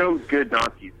like there's no good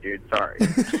Nazis, dude. Sorry.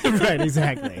 Right,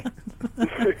 exactly.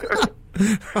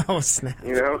 Oh, snap.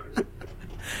 You know?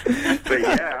 But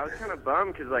yeah, I was kind of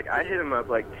bummed because like I hit him up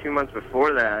like 2 months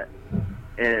before that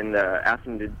and asked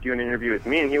him to do an interview with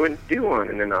me, and he wouldn't do one.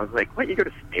 And then I was like, "What? You go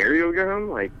to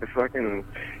Stereogum? Like the fucking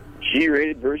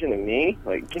G-rated version of me?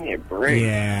 Like, give me a break."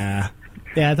 Yeah,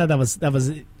 I thought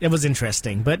it was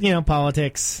interesting, but you know,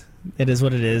 politics. It is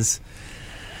what it is.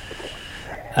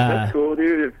 That's cool,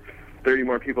 dude. If 30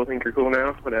 more people think you're cool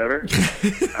now, whatever.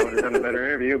 I would have done a better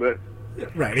interview, but.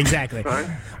 Right, exactly.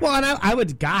 Fine. Well, and I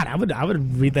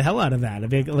would read the hell out of that. I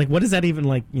mean, like, what does that even,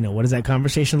 like, you know, what does that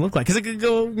conversation look like? Because it could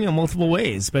go, you know, multiple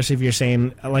ways, especially if you're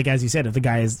saying, like, as you said, if the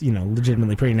guy is, you know,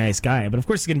 legitimately pretty nice guy. But of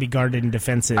course, he's going to be guarded and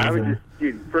defensive. I would just,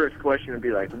 dude, first question would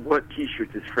be like, what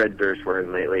T-shirts is Fred Durst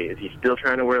wearing lately? Is he still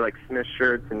trying to wear, like, Smith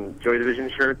shirts and Joy Division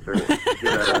shirts? Or is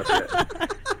that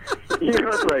outfit? You know,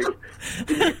 it's like,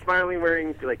 is he finally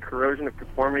wearing, like, Corrosion of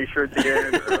Conformity shirts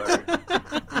again? Or,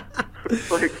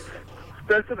 like,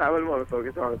 that's what I would want to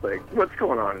focus on. It's like, what's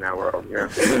going on in that world? You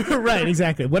know? Right,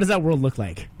 exactly. What does that world look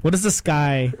like? What is the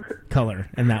sky color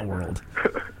in that world?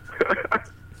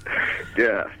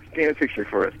 Yeah, paint a picture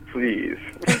for us, please.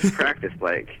 Practice,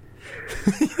 like.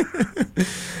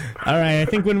 All right, I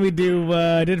think when we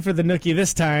did it for the Nookie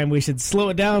this time, we should slow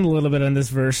it down a little bit on this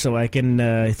verse so I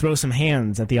can throw some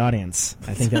hands at the audience.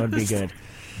 I think that would be good.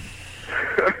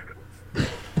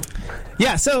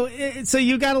 Yeah, so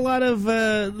you got a lot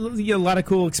of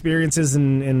cool experiences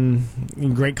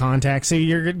and great contacts. So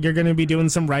you're going to be doing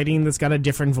some writing that's got a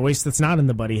different voice that's not in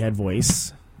the Buddyhead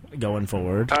voice going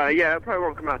forward. Yeah, it probably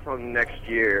won't come out till next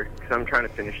year because I'm trying to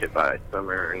finish it by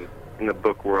summer. And in the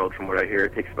book world, from what I hear,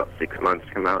 it takes about 6 months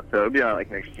to come out. So it'll be out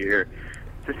like next year.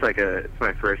 It's just like it's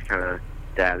my first kind of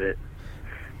stab at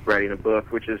writing a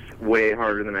book, which is way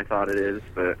harder than I thought it is,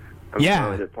 but. I'm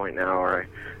finally at the point now where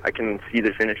I can see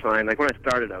the finish line. Like, when I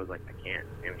started, I was like, I can't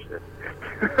finish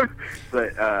this.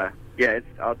 But, yeah,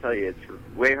 I'll tell you, it's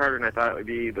way harder than I thought it would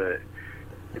be, but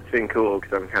it's been cool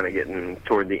because I'm kind of getting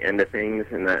toward the end of things,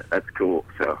 and that's cool.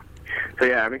 So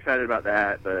yeah, I'm excited about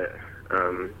that, but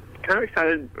kind of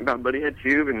excited about Buddyhead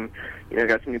too, and, you know,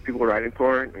 got some new people writing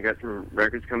for it, and got some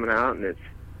records coming out, and it's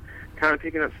kind of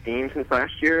picking up steam since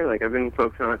last year. Like, I've been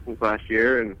focusing on it since last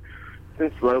year, and it's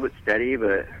been slow but steady,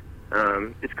 but...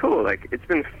 it's cool. Like, it's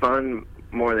been fun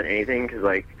more than anything because,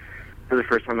 like, for the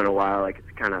first time in a while, like,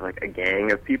 it's kind of like a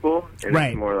gang of people, and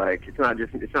right. It's more like it's not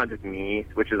just me,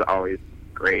 which is always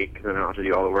great because I don't have to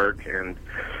do all the work, and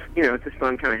you know, it's just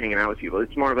fun kind of hanging out with people.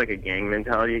 It's more of like a gang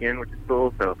mentality again, which is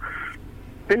cool. So,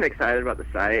 been excited about the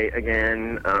site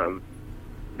again.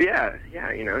 But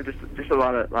yeah, you know, just a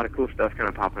lot of cool stuff kind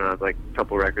of popping up, like a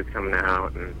couple records coming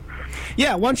out, and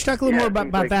yeah. Why don't you talk a little more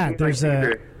about that? There's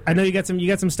I know you got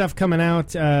some stuff coming out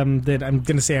that I'm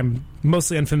going to say I'm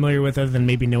mostly unfamiliar with, other than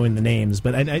maybe knowing the names.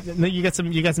 But I know you got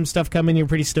some stuff coming. You're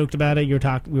pretty stoked about it. We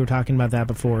were talking about that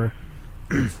before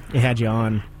I had you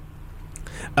on.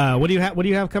 What do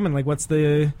you have coming? Like, what's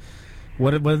the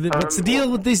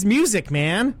deal with this music,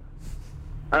 man?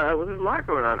 Well, there's a lot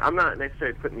going on. I'm not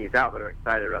necessarily putting these out, but I'm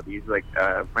excited about these. Like,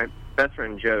 my best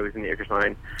friend Joe, who's in the Icarus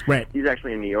line, right? He's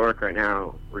actually in New York right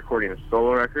now recording a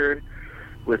solo record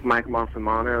with Mike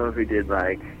Massimano, who did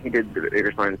the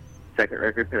Icarus line's second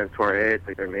record, Pinocchio. It's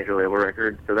like their major label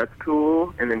record, so that's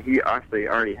cool. And then he actually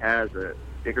already has a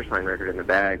Icarus line record in the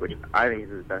bag, which I think is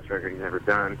the best record he's ever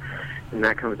done, and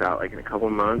that comes out like in a couple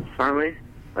months finally.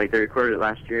 Like, they recorded it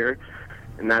last year,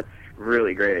 and that's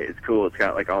really great. It's cool. It's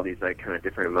got, like, all these, like, kind of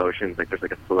different emotions. Like, there's,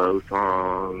 like, a slow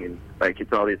song, and, like,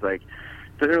 it's all these, like,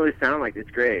 it doesn't really sound like it's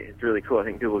great. It's really cool. I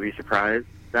think people will be surprised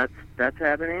that's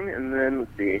happening. And then,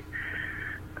 let's see,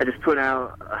 I just put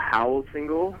out a Howl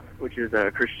single, which is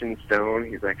Christian Stone.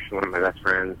 He's actually one of my best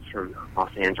friends from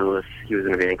Los Angeles. He was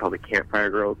in a band called the Campfire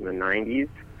Girls in the 90s,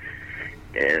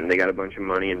 and they got a bunch of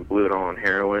money and blew it all on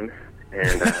heroin.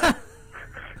 And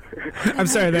I'm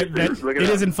sorry, that it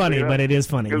isn't funny, but it is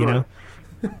funny, Google you know?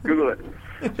 Google it.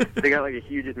 They got like a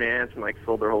huge advance and like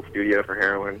sold their whole studio for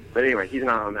heroin. But anyway, he's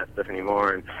not on that stuff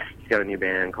anymore, and he's got a new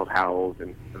band called Howls,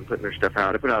 and I'm putting their stuff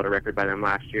out. I put out a record by them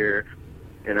last year,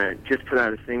 and I just put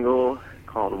out a single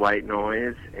called White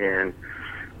Noise, and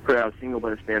put out a single by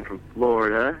this band from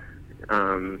Florida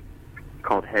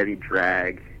called Heavy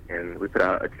Drag, and we put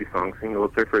out a 2-song single.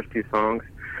 It's their first 2 songs.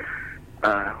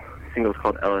 Single's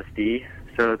called LSD.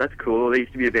 So that's cool. They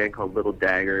used to be a band called Little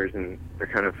Daggers, and they're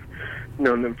kind of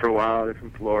known them for a while. They're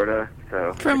from Florida.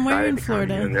 So From where in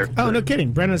Florida? Oh, no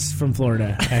kidding. Brenna's from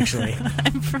Florida, actually.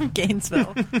 I'm from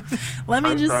Gainesville. Let me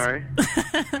I'm just. sorry.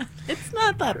 It's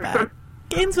not that bad.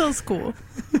 Gainesville's cool.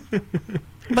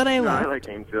 But I No, love I like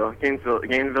Gainesville.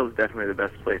 Gainesville is definitely the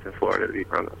best place in Florida to be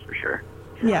from, that's for sure.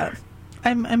 Yeah.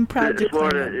 I'm proud to claim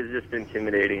Florida it. is just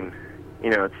intimidating. You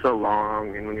know, it's so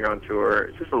long, and when you're on tour,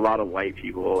 it's just a lot of white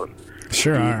people. And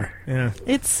Sure are, yeah.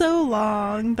 It's so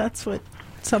long. That's what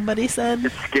somebody said.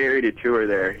 it's scary to tour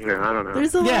there. You know, I don't know.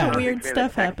 There's a lot Yeah. of weird I'm a fan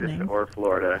stuff of Texas happening. Or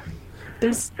Florida.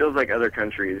 There's Feels like other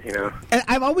countries, you know. And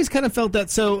I've always kind of felt that.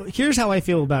 So here's how I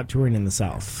feel about touring in the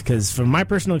South, because from my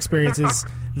personal experiences,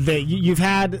 that you've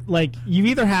had, like, you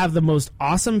either have the most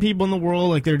awesome people in the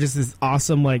world, like they're just this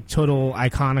awesome, like, total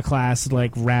iconoclast,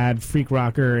 like, rad freak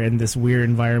rocker in this weird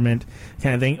environment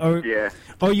kind of thing,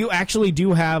 or you actually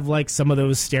do have, like, some of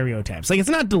those stereotypes. Like, it's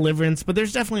not Deliverance, but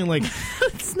there's definitely, like,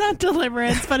 it's not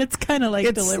Deliverance, but it's kind of like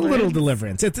it's Deliverance. a little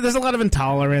Deliverance. There's a lot of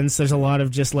intolerance. There's a lot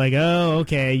of just like, oh,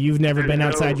 okay, you've never been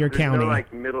outside your county. There's no,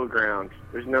 like, middle ground.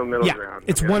 There's no middle ground.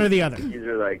 It's one or the other. These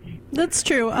are, like, That's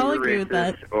true. I'll uber agree with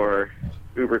that. racist or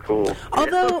uber cool.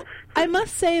 Although I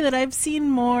must say that I've seen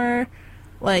more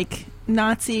like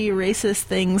Nazi racist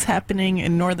things happening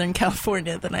in Northern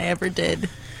California than I ever did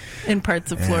in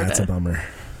parts of Florida. That's a bummer.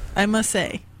 I must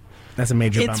say. That's a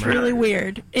major bummer. It's really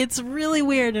weird. It's really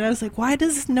weird, and I was like, why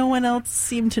does no one else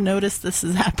seem to notice this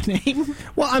is happening?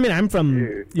 Well, I mean, I'm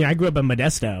from, I grew up in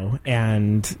Modesto,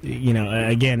 and, you know,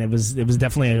 again, it was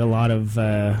definitely a lot of,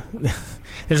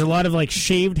 there's a lot of, like,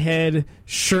 shaved head,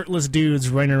 shirtless dudes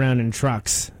running around in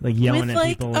trucks, like, yelling With, at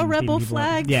like, people. a and rebel beating people up.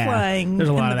 flag Yeah, flying there's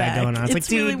a lot in of the that back. going on. It's like,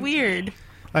 really dude, weird.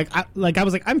 I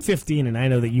was like, I'm 15, and I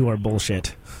know that you are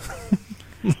bullshit.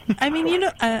 I mean, you know,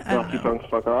 I Well, don't keep know. on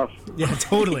fuck off. Yeah,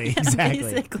 totally, exactly.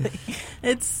 Basically,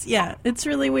 it's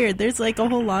really weird. There's like a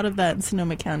whole lot of that in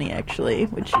Sonoma County, actually,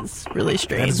 which is really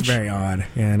strange. That is very odd.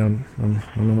 Yeah, I don't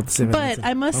know what to say. But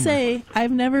I must say,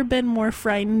 I've never been more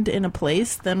frightened in a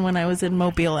place than when I was in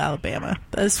Mobile, Alabama.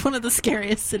 That's one of the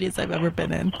scariest cities I've ever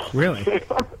been in. Really?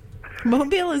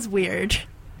 Mobile is weird.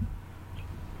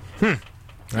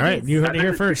 All right, you heard it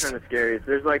here first. Kind of scary.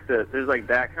 There's like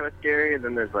that kind of scary, and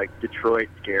then there's like Detroit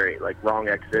scary, like wrong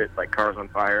exit, like cars on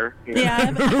fire. You know? Yeah,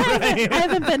 I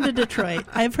haven't been to Detroit.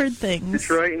 I've heard things.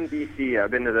 Detroit and DC,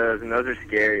 I've been to those, and those are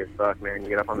scary as fuck, man. You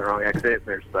get up on the wrong exit, and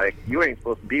there's like, you ain't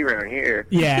supposed to be around here.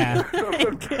 Yeah.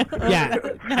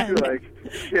 Yeah. You're like,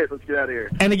 shit, let's get out of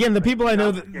here. And again, the people I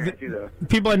know Scary too, though.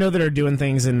 people I know that are doing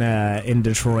things in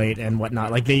Detroit and whatnot,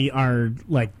 like they are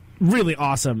like really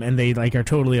awesome, and they like are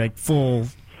totally like full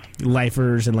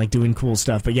lifers and like doing cool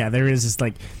stuff. But yeah, there is just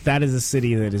like that is a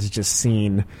city that is just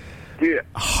seen Dude,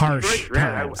 harsh Detroit's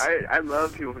rad. times. I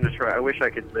love people from Detroit. I wish I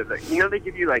could live there. You know, they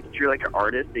give you like, if you're like an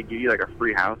artist, they give you like a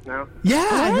free house now. Yeah,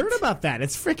 I heard about that.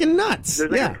 It's freaking nuts. There's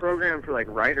like Yeah. a program for like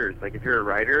writers. Like if you're a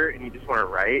writer and you just want to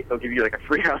write, they'll give you like a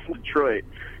free house in Detroit,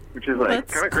 which is like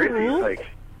That's kind of crazy. cool. Like,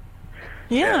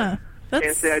 Yeah. can't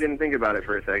That's, say I didn't think about it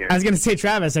for a second. I was going to say,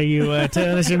 Travis, are you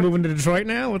telling us you're moving to Detroit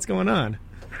now? What's going on?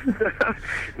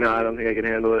 No, I don't think I can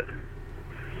handle it.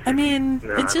 I mean,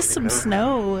 No, I it's just don't some think so.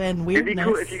 snow and It'd be weirdness.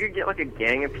 cool if you could get like a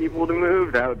gang of people to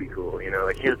move. That would be cool. You know,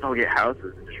 like let's all get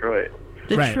houses in Detroit.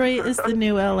 Detroit is the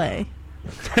new LA.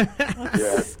 Yeah.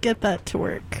 Let's get that to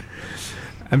work.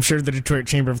 I'm sure the Detroit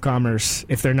Chamber of Commerce,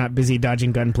 if they're not busy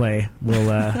dodging gunplay,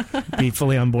 will be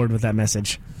fully on board with that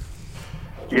message.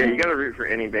 Yeah, you gotta root for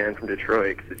any band from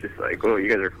Detroit because it's just like, oh, you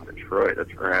guys are from Detroit.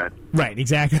 That's rad. Right,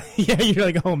 exactly. Yeah, you're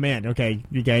like, oh man, okay,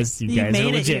 you guys You are made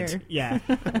it legit. here. Yeah,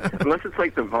 Unless it's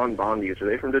like the Von Bondies. Are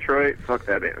they from Detroit? Fuck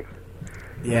that band.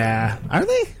 yeah. Are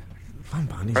they? Von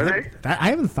Bondies. Are they?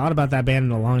 I haven't thought about that band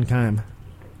in a long time.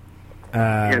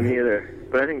 Yeah, me either.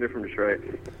 But I think they're from Detroit.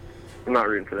 I'm not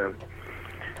rooting for them.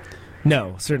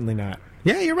 No, certainly not.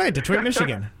 Yeah, you're right. Detroit,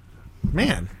 Michigan.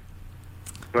 Man.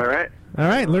 Am I right? All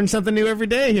right, learn something new every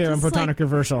day here on Just Protonic like-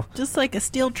 Reversal. Just like a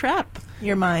steel trap,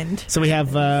 your mind. So we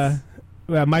have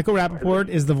Michael Rappaport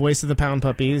is the voice of the Pound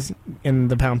Puppies in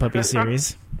the Pound Puppies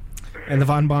series. And the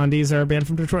Von Bondies are a band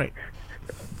from Detroit.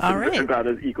 All right. About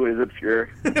as equally as obscure.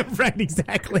 Right,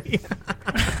 exactly.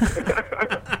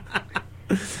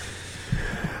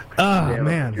 Oh, Damn,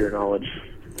 man. Your knowledge.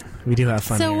 We do have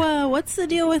fun So, here. what's the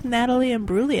deal with Natalie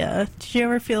Imbruglia? Did you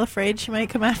ever feel afraid she might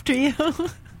come after you?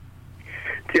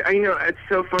 Dude, you know, it's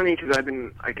so funny because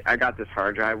I got this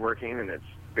hard drive working, and it's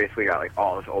basically got like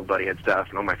all this old Buddyhead stuff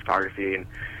and all my photography, and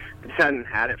I just hadn't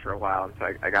had it for a while, and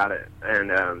so I got it.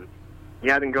 And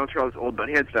yeah, I've been going through all this old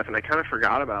Buddyhead stuff, and I kind of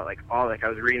forgot about like I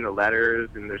was reading the letters,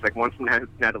 and there's like one from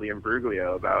Natalie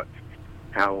Imbruglia about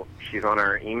how she's on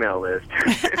our email list.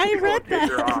 I read take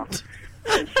her that. off.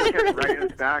 And she kept writing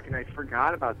us back, and I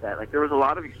forgot about that. Like, there was a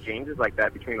lot of exchanges like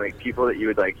that between, like, people that you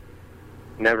would, like,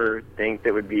 never think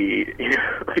that would be, you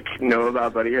know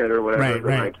about Buddyhead or whatever. Right, But,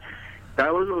 right. like,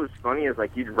 that was what was funny is,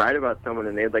 like, you'd write about someone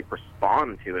and they'd, like,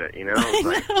 respond to it, you know? It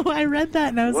was like, I know, I read that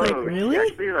and I was whoa, like, really? she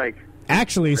actually, like,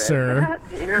 Actually, read sir.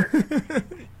 that, you know?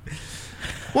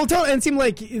 Well, it seemed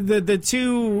like the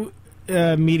two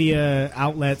media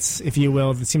outlets, if you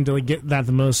will, that seemed to like, get that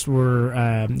the most were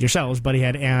yourselves,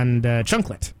 Buddyhead, and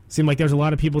Chunklet. Seemed like there was a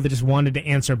lot of people that just wanted to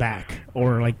answer back,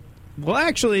 or like, well,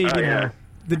 actually, you know, yeah.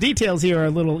 the details here are a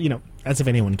little, you know, as if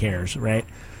anyone cares, right?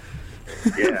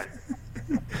 Yeah.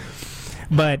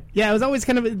 But yeah, it was always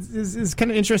kind of it's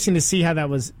kind of interesting to see how that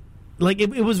was. Like, it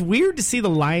was weird to see the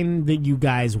line that you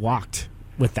guys walked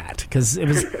with that, because it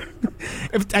was.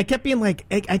 I kept being like,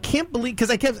 I can't believe, because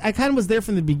I kind of was there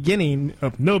from the beginning.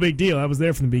 No big deal. I was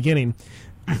there from the beginning,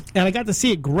 and I got to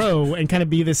see it grow and kind of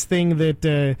be this thing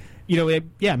that you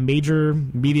know, major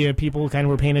media people kind of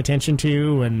were paying attention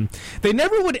to, and they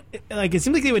never would like. It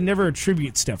seems like they would never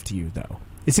attribute stuff to you, though.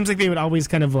 It seems like they would always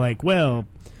kind of like, well,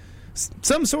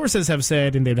 some sources have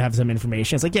said, and they'd have some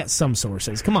information. It's like, yeah, some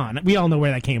sources. Come on, we all know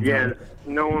where that came Yeah,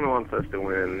 from. no one wants us to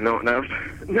win. No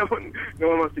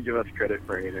one wants to give us credit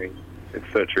for anything. It's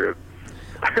so true.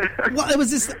 Well, it was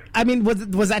just. I mean,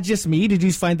 was that just me? Did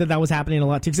you find that was happening a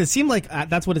lot too? Because it seemed like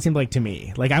that's what it seemed like to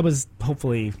me. Like, I was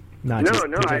hopefully not. No, just I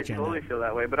projecting totally that. feel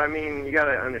that way. But I mean, you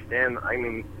gotta understand. I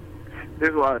mean,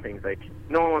 there's a lot of things like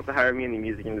no one wants to hire me in the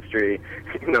music industry.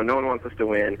 You know, no one wants us to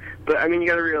win. But I mean, you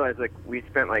gotta realize like we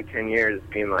spent like 10 years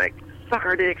being like, suck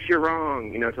our dicks, you're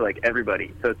wrong. You know, to like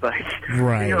everybody. So it's like,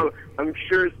 Right. you know, I'm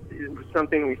sure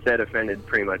something we said offended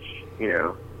pretty much, you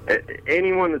know.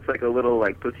 Anyone that's like a little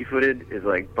like pussyfooted is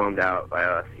like bummed out by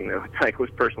us, you know. It's like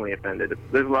was personally offended.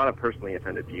 There's a lot of personally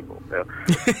offended people, so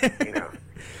you know.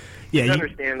 Yeah, It's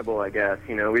understandable, I guess.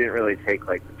 You know, we didn't really take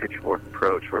like the pitchfork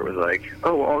approach where it was like,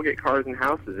 oh, we'll all get cars and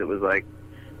houses. It was like,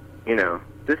 you know,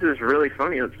 this is really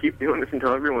funny. Let's keep doing this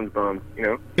until everyone's bummed. You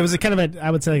know. it was a kind of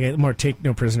I would say like a more take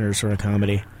no prisoners sort of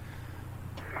comedy.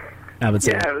 I would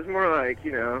say. Yeah, it was more like,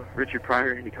 you know, Richard Pryor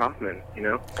and Andy Kaufman. You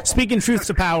know. Speaking truth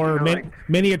to power, You know, many, like,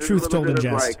 many a there's truth little told in bit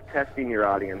of, jest. like testing your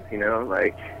audience. You know,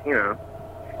 like you know.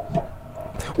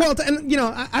 Well, and you know,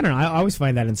 I don't know. I always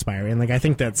find that inspiring. Like, I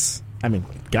think that's. I mean,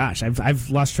 gosh, I've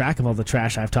lost track of all the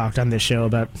trash I've talked on this show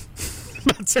about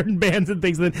about certain bands and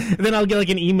things. And then I'll get like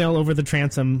an email over the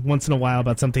transom once in a while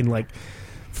about something like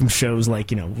from shows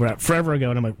like, you know, forever ago,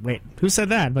 and I'm like, wait, who said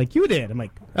that? I'm like, you did. I'm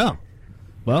like, oh,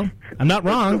 well, I'm not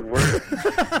wrong. The worst.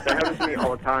 That happens to me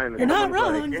all the time. And You're not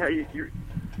someone's wrong. Like, yeah,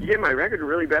 you gave my record a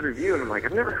really bad review, and I'm like,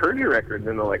 I've never heard your record. And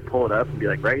then they'll like pull it up and be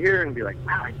like, right here, and be like,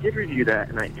 wow, I did review that,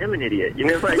 and I am an idiot. You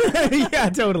know, like Yeah,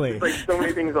 totally. like so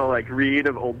many things I'll like read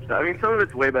of old stuff. I mean, some of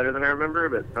it's way better than I remember,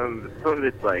 but some of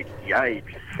it's like,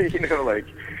 yikes, you know, like.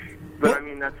 But I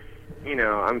mean, that's, you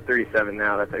know, I'm 37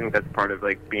 now. I think that's part of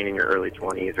like being in your early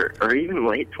 20s or even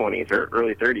late 20s or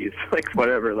early 30s, like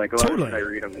whatever. Like a lot Totally. of shit I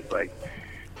read, I'm just like,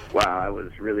 wow, I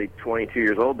was really 22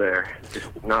 years old there. Just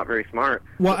not very smart.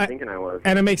 Well, I was thinking I was.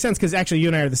 And it makes sense because actually you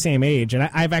and I are the same age, and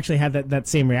I've actually had that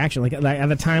same reaction. Like at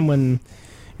the time when,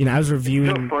 you know, I was It's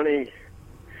reviewing. so funny.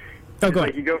 Oh, go Like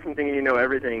ahead. you go from thinking you know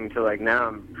everything to like now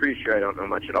I'm pretty sure I don't know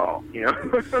much at all. You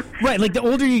know. Right, like the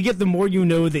older you get, the more you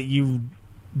know that you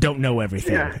don't know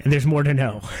everything, Yeah. and there's more to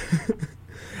know.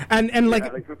 and like,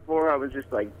 Yeah, like before I was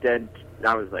just like dead.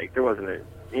 I was like there wasn't a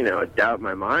doubt in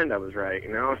my mind I was right.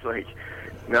 You know, it's like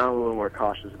now I'm a little more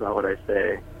cautious about what I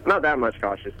say. Not that much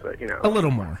cautious, but you know. a little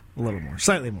more,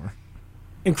 slightly more,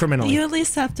 incrementally. You at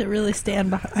least have to really stand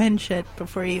behind shit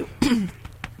before you,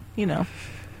 you know,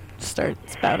 start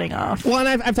spouting off. Well,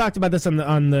 and I've talked about this on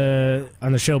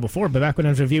the show before, but back when I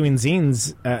was reviewing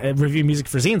zines, reviewing music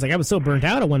for zines, like I was so burnt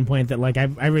out at one point that like I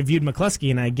reviewed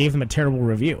McCluskey and I gave them a terrible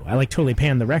review. I like totally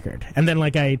panned the record, and then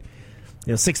like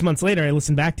 6 months later, I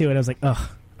listened back to it. I was like, ugh,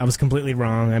 I was completely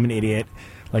wrong. I'm an idiot.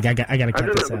 Like I got to cut I've done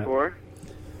this that out. before.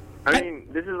 I mean,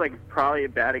 this is like probably a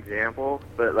bad example,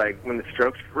 but like when the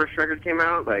Strokes' first record came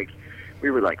out, like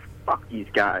we were like, fuck these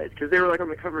guys, because they were like on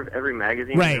the cover of every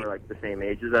magazine. Right. They were like the same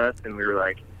age as us, and we were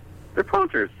like, they're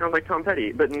posters. Sounds like Tom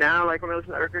Petty. But now, like when I listen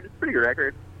to that record, it's a pretty good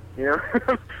record. You know,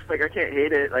 like I can't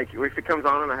hate it. Like if it comes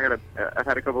on and I've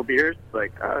had a couple beers,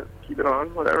 like keep it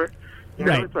on, whatever. You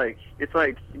know, Right. it's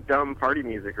like dumb party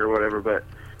music or whatever, but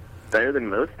better than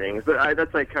most things. But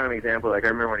that's like kind of an example. Like I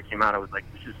remember when it came out, I was like,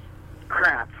 this is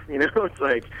crap. You know, it's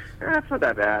like it's not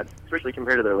that bad, especially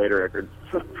compared to their later records.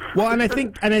 Well, and I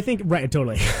think right,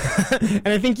 totally, and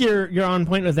I think you're on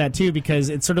point with that too, because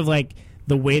it's sort of like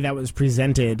the way that was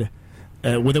presented,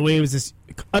 with the way it was just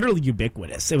utterly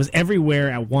ubiquitous. It was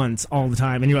everywhere at once, all the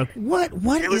time, and you're like, what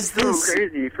It was is so this?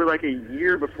 crazy. For like a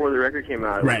year before the record came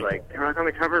out, it Right. was like they were like on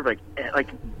the cover of like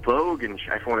Vogue and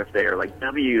I want to say, or like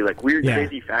W, like weird, Yeah.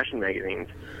 crazy fashion magazines.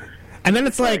 And then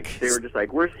it's like They were just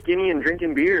like, we're skinny and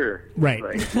drinking beer. Right.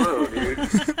 Like, whoa, dude.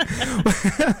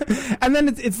 and then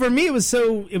it's for me it was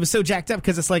so jacked up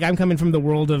because it's like I'm coming from the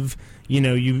world of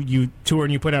you tour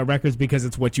and you put out records because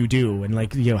it's what you do, and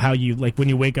like how you like when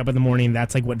you wake up in the morning,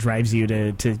 that's like what drives you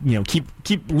to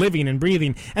keep living and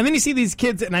breathing. And then you see these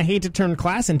kids, and I hate to turn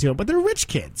class into it, but they're rich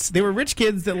kids. They were rich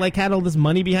kids that like had all this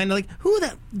money behind it. Like who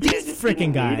these just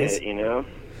freaking didn't need guys? it, you know?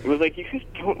 It was like, you just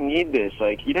don't need this.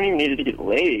 Like, you don't even need it to get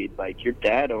laid. Like, your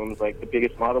dad owns, like, the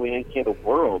biggest modeling agency in the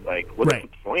world. Like, what's Right. the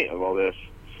point of all this?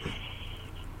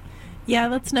 Yeah,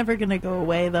 that's never going to go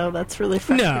away, though. That's really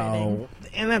frustrating. No,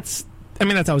 and that's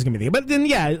always gonna be the thing. But then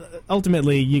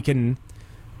ultimately you can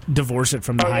divorce it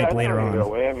from the hype yeah, later I don't on.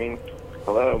 Go away. I mean,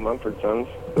 hello, Mumford Sons.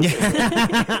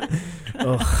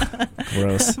 Ugh,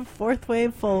 gross. Fourth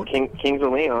wave folk. Kings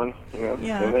of Leon, you know,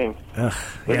 Yeah. same thing. Ugh,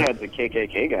 They yeah. had the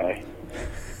KKK guy.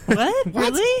 What?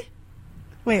 Really?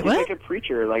 Wait, He's what? like a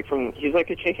preacher, he's like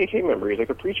a KKK member. He's like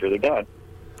a preacher, their dad.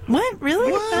 What?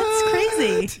 Really? That's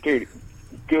crazy. Dude,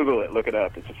 Google it, look it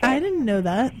up. It's a fact. I didn't know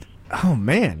that. Oh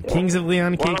man, Kings of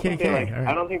Leon, Well, I don't think KKK. they, like, All right.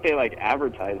 I don't think they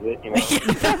advertise it, you know.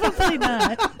 Probably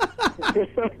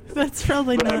not. That's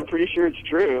probably But I'm not. pretty sure it's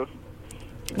true.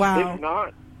 Wow. If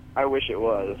not, I wish it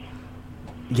was.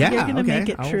 Yeah, You're gonna okay. make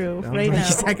it I'll- true I'll- right now.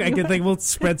 I could think we'll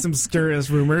spread some scurrilous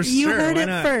rumors. You Sure, heard why it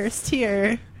not? first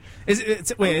here.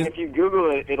 Wait, If you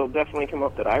Google it, it'll definitely come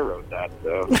up that I wrote that.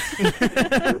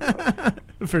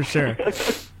 So for sure.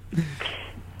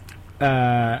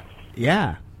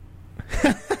 Yeah.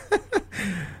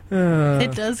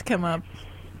 It does come up.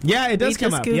 Yeah, it does We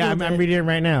come just up. Yeah, Googled I'm it. reading it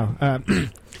right now.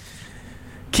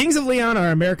 Kings of Leon are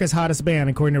America's hottest band,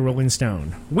 according to Rolling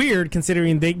Stone. Weird,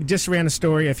 considering they just ran a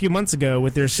story a few months ago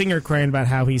with their singer crying about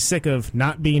how he's sick of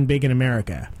not being big in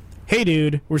America. Hey,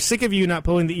 dude, we're sick of you not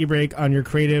pulling the e-brake on your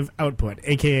creative output,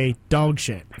 a.k.a. dog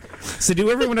shit. So do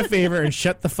everyone a favor and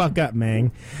shut the fuck up,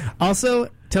 man. Also,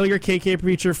 tell your KK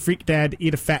preacher freak dad to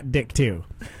eat a fat dick, too.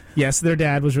 Yes, their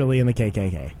dad was really in the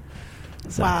KKK.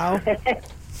 So, Wow.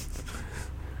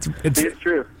 it's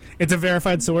true. It's a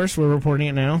verified source. We're reporting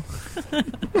it now.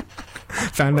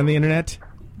 Found on the internet.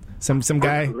 Some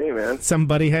guy, For me, man. some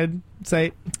Buddyhead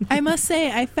site. I must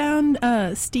say, I found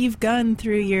Steve Gunn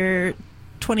through your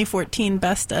 2014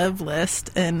 best of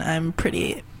list, and I'm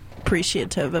pretty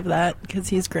appreciative of that because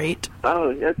he's great.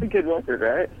 Oh, that's a good record,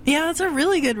 right? Yeah, it's a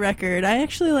really good record. I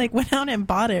actually went out and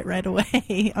bought it right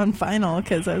away on vinyl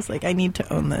because I was like, I need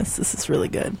to own this. This is really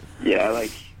good. Yeah,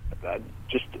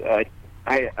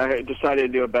 I decided to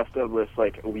do a best of list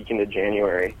a week into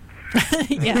January.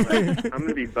 Yeah. I'm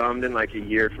gonna be bummed in a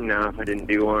year from now if I didn't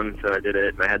do one, so I did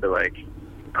it, and I had to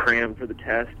cram for the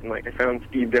test, and I found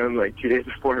Steve Dunn 2 days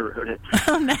before I wrote it.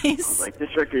 Oh, I nice. was this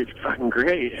record is fucking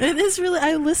great. It is really.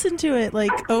 I listened to it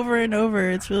over and over.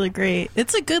 It's really great.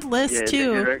 It's a good list Yeah, it's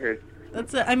too. a good record.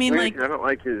 That's. I mean, Weird, 'cause I don't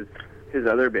like his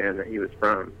other band that he was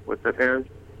from. What's that band?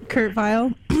 Kurt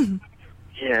Vile.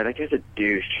 Yeah, that guy's a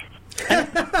douche.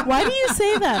 Why do you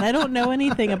say that? I don't know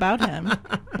anything about him.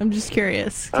 I'm just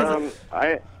curious.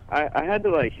 I had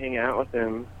to hang out with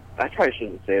him. I probably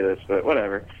shouldn't say this, but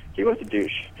whatever. He was a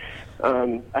douche. I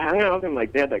hung out with him.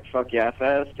 They had Fuck Yeah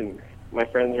Fest, and my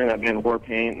friends are in that band War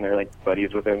Paint, and they're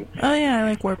buddies with him. Oh yeah, I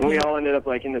like Warp. And we all ended up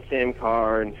in the same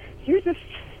car, and he was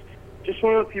just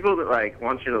one of those people that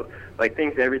wants you to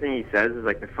thinks everything he says is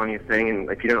the funniest thing, and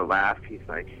if you don't laugh, he's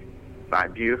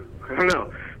vibed you. I don't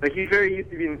know. He's very used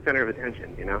to being the center of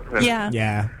attention, you know. Yeah.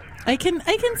 Yeah. I can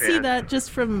see Yeah. that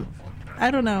just from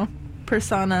I don't know,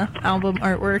 persona album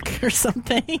artwork or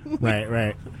something. Right.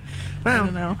 I Well,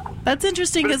 don't know. That's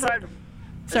interesting But because aside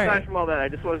sorry. from all that, I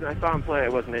saw him play. I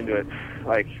wasn't into it.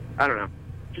 Like, I don't know.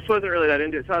 Just wasn't really that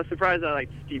into it. So I was surprised I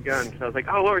liked Steve Gunn. So I was like,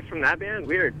 oh, he's from that band?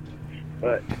 Weird.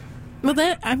 But Well,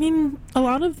 a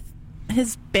lot of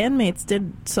his bandmates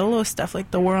did solo stuff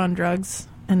like the War on Drugs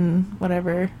and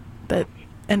whatever that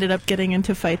ended up getting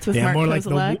into fights with Mark more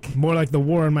Kozilek. like the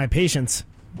war on my patience.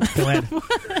 Go ahead.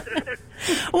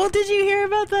 Well, did you hear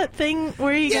about that thing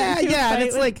where he got into a And fight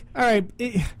it's with- like, all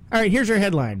right. Here's your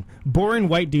headline: boring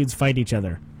white dudes fight each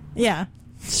other. Yeah,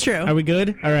 it's true. Are we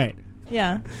good? All right.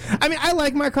 Yeah. I mean, I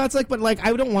like Mark Kozilek, but like,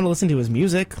 I don't want to listen to his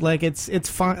music. Like, it's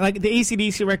fine. Like the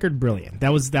AC/DC record, brilliant.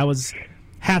 That was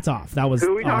hats off. That was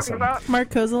who are we awesome. talking about? Mark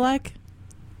Kozilek?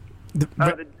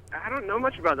 I don't know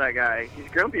much about that guy. He's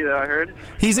grumpy, though, I heard.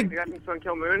 He's the guy from Sun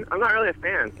Kill Moon. I'm not really a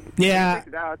fan. Yeah. Check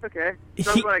it out. It's okay.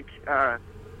 Sounds like,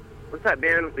 what's that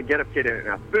band with the Get Up Kid in it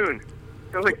now? Spoon.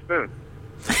 Sounds like Spoon.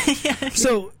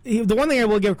 So the one thing I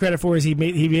will give credit for is he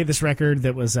made this record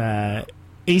that was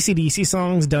AC/DC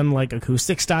songs done like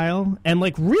acoustic style and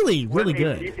like really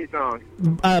good. AC/DC song.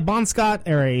 Bon Scott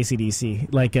era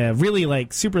AC/DC, like really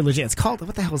like super legit. It's called,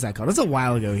 what the hell was that called? It's a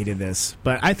while ago he did this,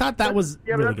 but I thought that was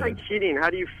Yeah, really but that's good. like cheating. How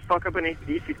do you fuck up an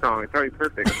AC/DC song? It's already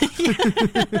perfect.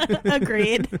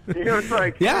 Agreed. You know, it's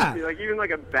like, Yeah. like even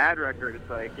like a bad record, it's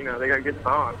like, you know, they got good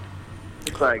songs.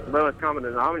 It's like lowest common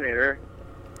denominator.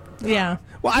 Yeah.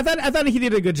 Well, I thought he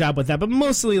did a good job with that, but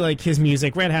mostly like his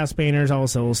music, Red House Painters, all the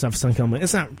solo stuff, Sun Kill Moon.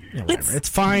 It's not, whatever. It's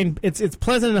fine. It's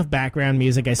pleasant enough background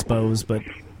music, I suppose, but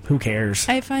who cares?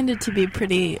 I find it to be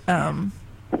pretty,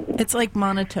 it's like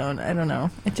monotone. I don't know.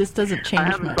 It just doesn't change I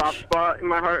have much. a soft spot in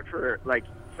my heart for like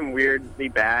some weirdly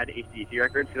bad AC/DC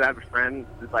records because I have a friend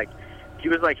who's like, he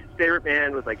was like, his favorite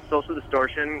band was like Social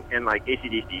Distortion and like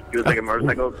AC/DC. He was like a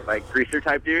motorcycle like greaser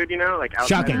type dude, you know, like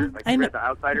outsider. Shocking. Like I he know- read The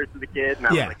Outsiders as a kid, and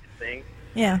that Yeah. was like his thing.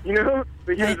 Yeah. You know,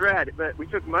 but he was I- rad. But we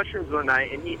took mushrooms one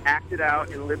night, and he acted out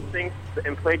and lip synced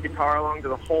and played guitar along to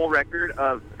the whole record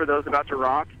of "For Those About to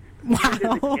Rock." He did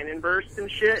the Wow. cannon burst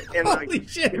and shit, and Holy like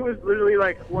shit. it was literally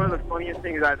like one of the funniest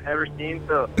things I've ever seen.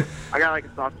 So I got like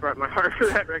a soft spot in my heart for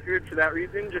that record for that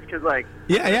reason, just because like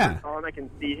Yeah. all and I can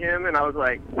see him, and I was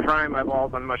like trying my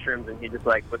balls on mushrooms, and he just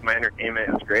like was my entertainment.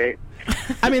 It was great.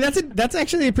 I mean, that's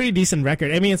actually a pretty decent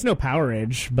record. I mean, it's no Power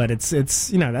Age, but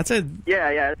it's you know, that's a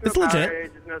Yeah, It's no legit. Power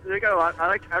Age, they got a lot.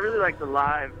 I really like the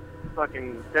live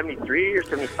fucking 73 or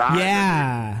 75.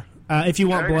 yeah. If you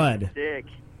want That record's blood, Sick.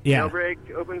 Yeah. Jailbreak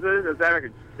opens it. That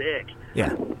record's sick.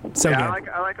 yeah, so yeah, good.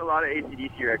 I like a lot of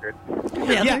AC/DC records. Yeah,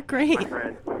 Yeah. they're great. My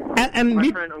friend, And my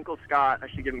me, friend Uncle Scott. I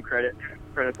should give him credit.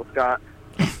 Friend Uncle Scott.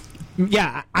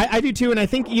 yeah, I do too. And I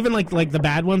think even like the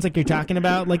bad ones, like you're talking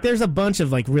about, like there's a bunch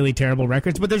of like really terrible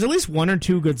records, but there's at least one or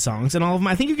two good songs in all of them.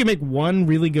 I think you can make one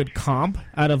really good comp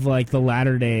out of like the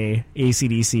latter day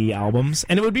AC/DC albums,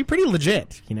 and it would be pretty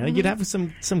legit. You know, you'd have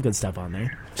some good stuff on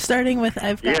there. Starting with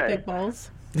I've Got Yeah. Big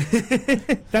Balls.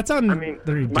 That's on. I mean,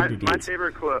 the my DVDs.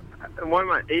 favorite quote. One of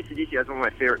my AC/DC has one of my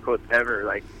favorite quotes ever.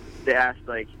 Like they asked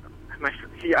like.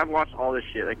 See, I've watched all this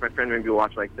shit. Like, my friend made me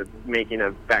watch, like, the making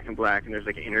of Back in Black, and there's,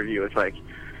 like, an interview. It's like,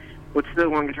 what's the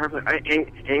one guitar player?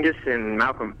 Angus and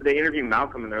Malcolm. They interview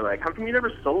Malcolm, and they're like, how come you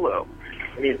never solo?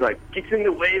 And he's like, gets in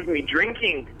the way of me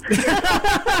drinking.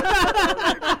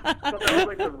 That was,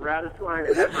 like, the raddest line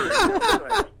ever.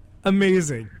 Like,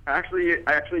 Amazing. I actually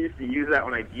used to use that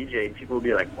when I DJ'd. People would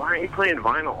be like, why aren't you playing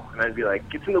vinyl? And I'd be like,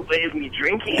 gets in the way of me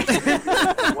drinking.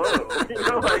 Whoa. You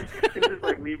know, like, you just,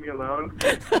 like, leave me alone.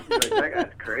 He's like, that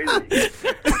guy's crazy.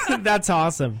 That's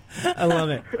awesome. I love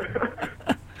it.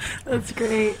 That's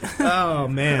great. Oh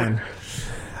man.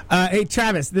 Hey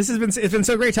Travis, it's been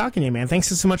so great talking to you, man. Thanks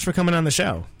so much for coming on the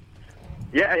show.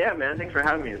 Yeah, man. Thanks for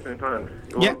having me. It's been fun.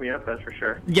 You woke me up, that's for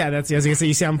sure. Yeah, I was gonna say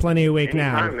you sound plenty awake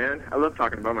Anytime, now. man. I love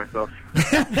talking about myself.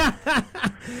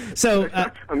 So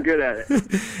I'm good at it.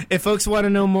 if folks want to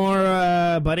know more,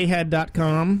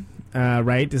 buddyhead.com,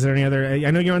 right? Is there any other?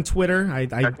 I know you're on Twitter.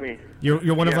 That's me.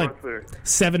 You're one of Yeah, like on Twitter.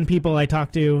 7 people I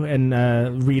talk to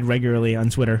and read regularly on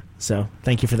Twitter. So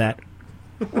thank you for that.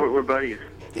 We're buddies.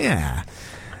 Yeah.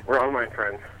 We're all my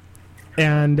friends.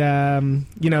 And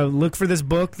look for this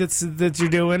book that you're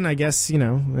doing. I guess in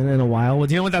a while. Well,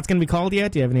 do you know what that's going to be called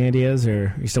yet? Do you have any ideas,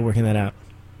 or are you still working that out?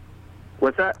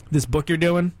 What's that? This book you're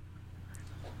doing.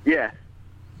 Yeah.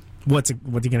 What are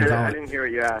you going to call I it? didn't hear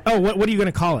what you asked. Oh, what are you going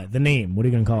to call it? The name. What are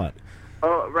you going to call it?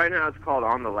 Oh, right now it's called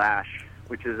On the Lash,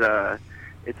 which is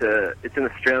it's an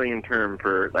Australian term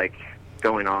for like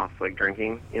going off, like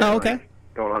drinking. Oh, okay. Like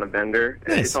going on a bender.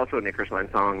 Nice. It's also a Nick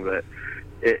Line song, but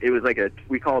it was like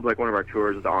we called like one of our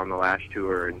tours the On the Lash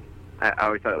tour, and I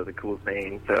always thought it was a cool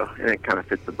saying, so, and it kind of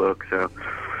fits the book, so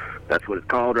that's what it's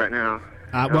called right now.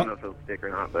 I don't know if it'll stick or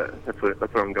not, but that's where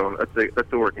I'm going. That's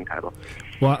the working title.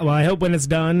 Well, I hope when it's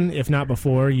done, if not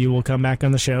before, you will come back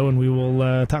on the show and we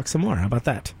will talk some more. How about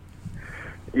that?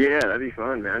 Yeah, that'd be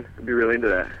fun, man. I'd be really into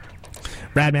that.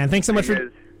 Brad, man, thanks so much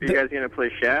Are you guys gonna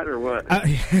play Shat or what?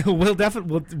 We'll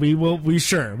definitely. We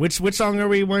sure. Which song are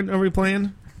we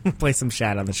playing? Play some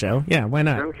Shat on the show. Yeah, why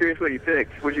not? I'm curious what you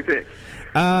picked. What'd you pick?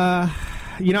 I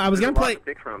was gonna play.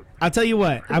 I'll tell you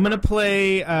what. I'm gonna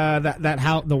play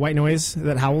the White Noise,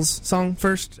 that Howls song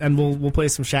first, and we'll play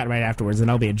some Shat right afterwards, and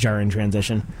that'll be a jarring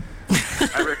transition.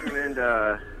 I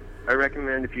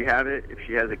recommend if you have it, if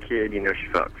she has a kid, she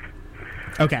fucks.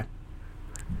 Okay.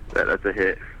 That's a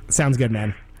hit. Sounds good,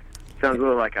 man. Sounds a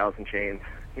little like Alice in Chains,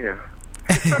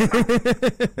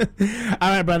 All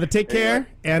right, brother. Take care,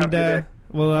 and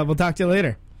we'll talk to you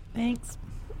later. Thanks.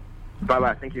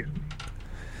 Bye. Thank you.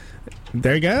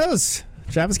 There he goes,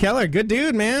 Travis Keller. Good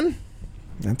dude, man.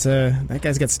 That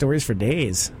guy's got stories for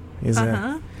days. He's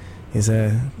a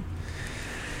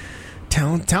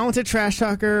talented trash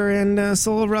talker and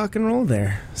soul of rock and roll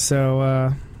there.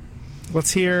 So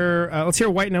let's hear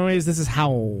White Noise. This is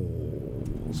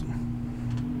Howls.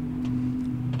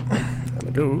 And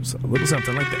it goes a little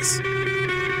something like this.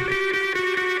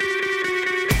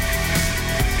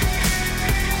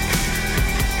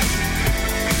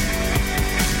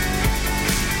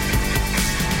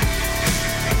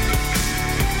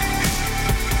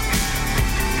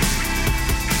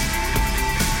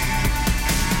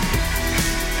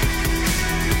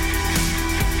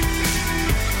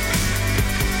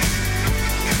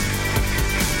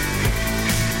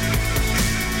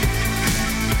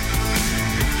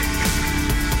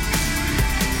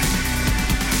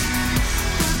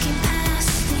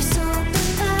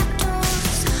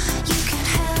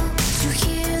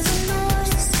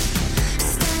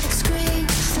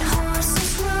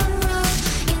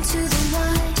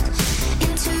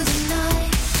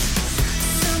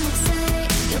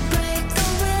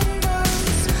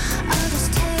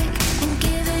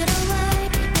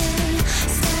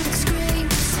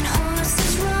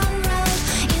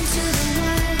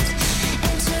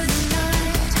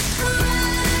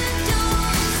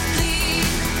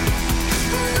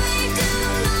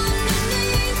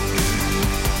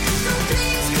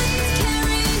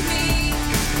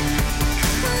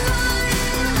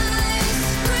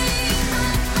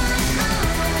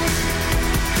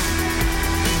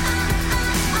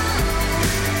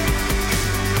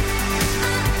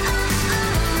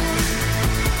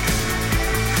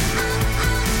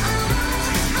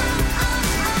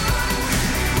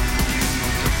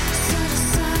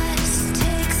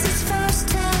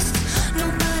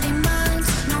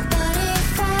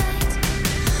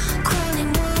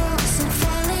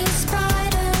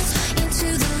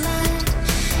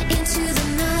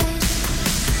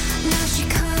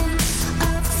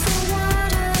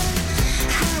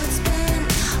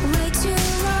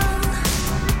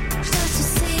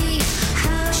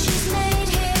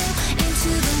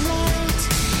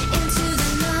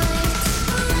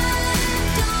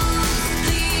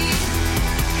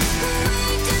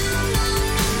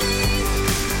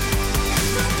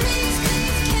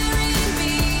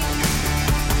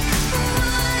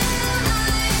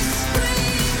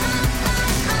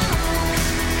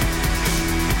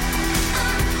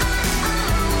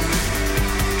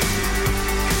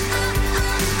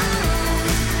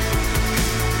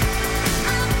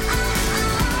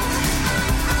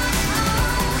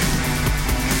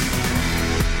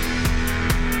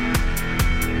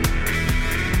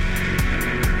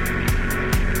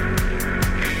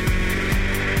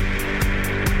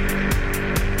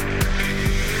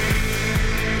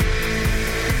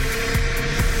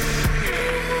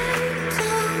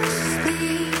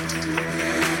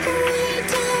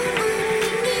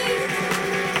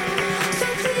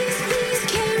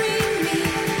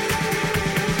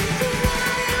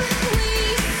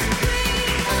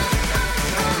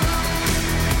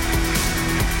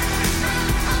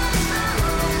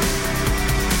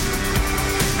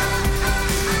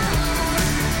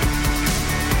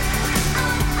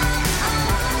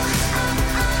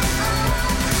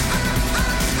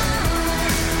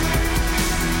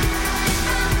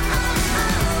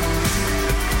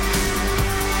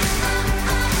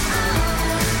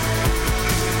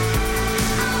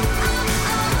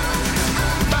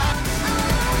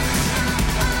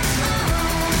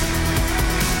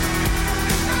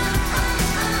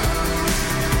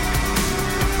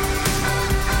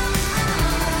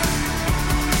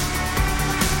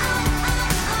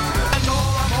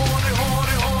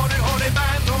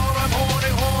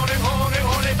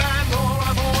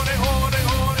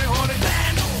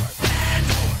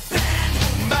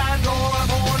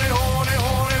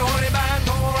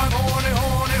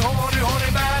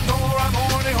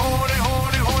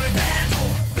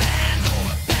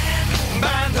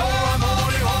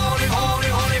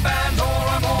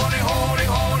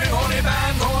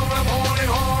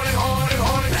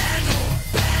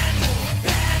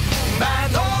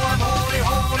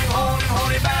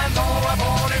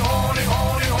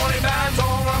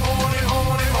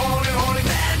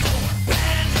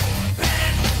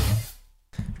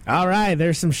 All right,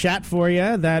 there's some chat for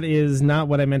you. That is not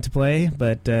what I meant to play,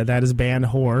 but that is band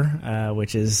whore,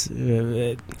 which is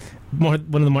one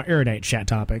of the more erudite chat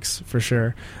topics for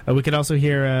sure. We could also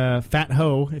hear Fat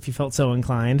Ho if you felt so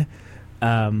inclined.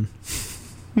 Do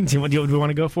we want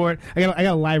to go for it? I got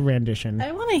a live rendition.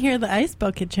 I want to hear the ice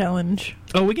bucket challenge.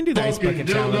 Oh, we can do the ice bucket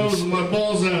challenge. Dildos and my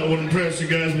balls out wouldn't impress you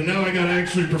guys, but now I gotta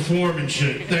actually perform and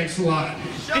shit. Thanks a lot.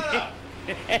 Shut up!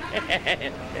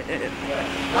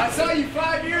 I saw you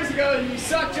 5 years ago and you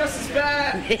suck just as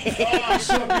bad. Oh, I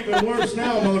suck even worse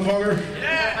now, motherfucker.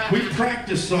 Yeah. We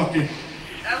practice sucking.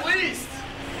 At least.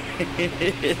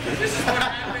 This is what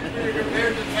happens when you're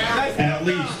compared to town. At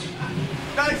least.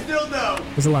 Nice dildo.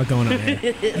 There's a lot going on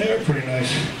here. They're pretty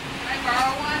nice. Can I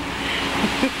borrow one?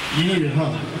 You need it,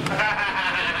 huh?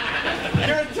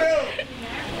 You're two.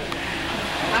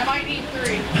 I might need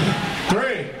 3.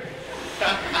 3.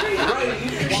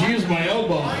 She used my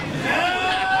elbow.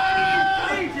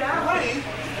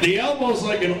 The elbow's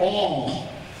like an awl.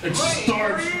 It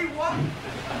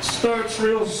starts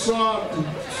real soft, and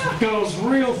goes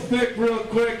real thick real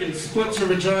quick, and splits her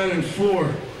vagina in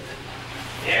 4.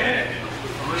 Yeah.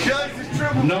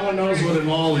 No one knows what an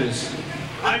awl is.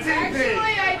 Actually, I do.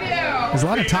 There's a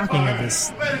lot of talking at this.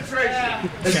 Penetration.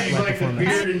 This is like the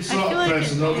beard and soft like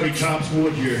fest, and nobody chops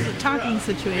wood here. It's a talking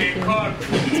situation.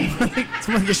 It's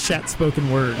like a chat spoken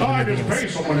word. Oh, I just pay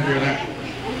someone to do that.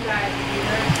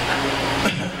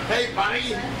 Hey,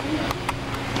 buddy.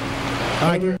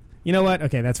 You know what?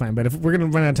 Okay, that's fine. But if we're gonna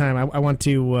run out of time, I want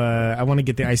to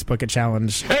get the ice bucket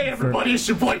challenge. Hey, everybody! It's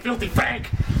your boy, Filthy Frank.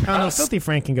 Oh no, Filthy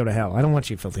Frank can go to hell. I don't want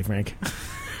you, Filthy Frank.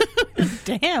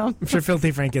 Damn. I'm sure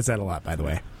Filthy Frank gets that a lot, by the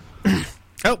way.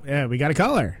 Oh, yeah, we got a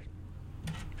caller.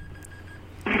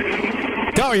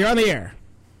 Caller, you're on the air.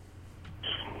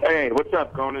 Hey, what's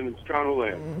up, Conan? It's John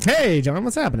O'Leary. Hey, John,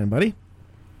 what's happening, buddy?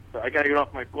 I gotta get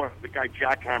off my floor. The guy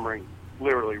jackhammering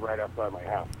literally right outside my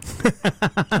house.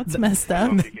 That's messed I up.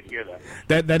 don't know if you can hear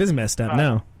that. That is messed up.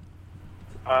 No.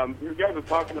 You guys were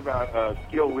talking about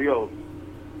Steel Wheels,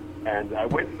 and I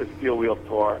went to the Steel Wheels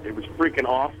tour. It was freaking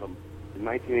awesome in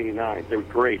 1989. They were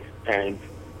great. And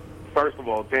first of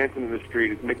all, Dancing in the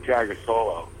Street is Mick Jagger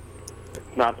solo.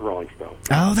 It's not the Rolling Stones.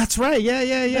 Oh, that's right.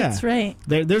 Yeah. That's right.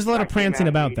 There's a lot of prancing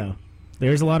about, though.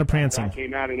 There's a lot of prancing. That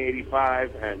came out in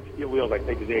 85, and Steel Wheels, I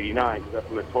think, is 89, because that's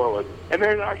when the tour was. And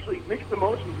then actually, Mixed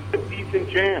Emotions is a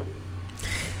decent jam.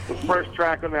 The first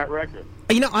track on that record.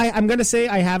 You know, I'm going to say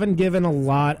I haven't given a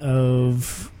lot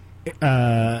of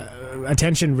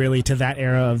attention, really, to that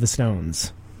era of the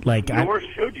Stones. Nor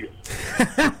should you.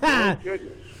 Nor should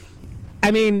you.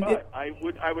 I mean... But I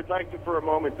would like to, for a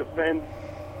moment, defend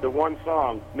the one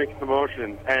song, Mixed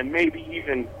Emotions, and maybe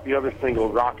even the other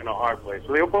single, Rockin' a Hard Place.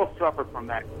 So they both suffer from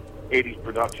that 80s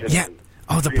production. Yeah.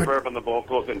 Oh, the reverb on the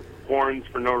vocals and horns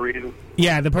for no reason.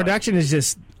 Yeah, the production is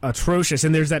just atrocious,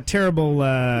 and there's that terrible,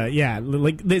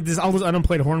 there's all those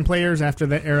unemployed horn players after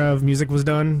that era of music was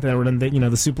done that were in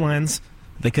the soup lines.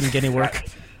 They couldn't get any work.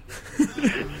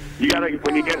 You gotta,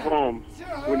 when you get home,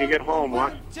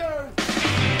 watch.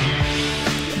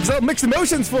 So, Mixed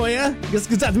Emotions for you.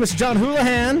 Good out to Mr. John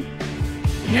Houlihan.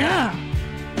 Yeah.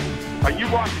 Are you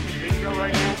watching the video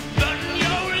right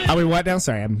now? Are we what now?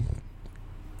 Sorry, I'm...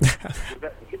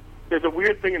 There's a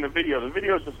weird thing in the video. The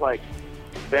video is just like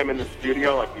them in the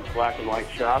studio, like these black and white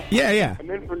shots. Yeah. And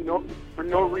then for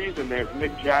no reason, there's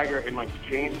Mick Jagger in like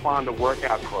James Fonda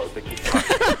workout clothes. That keep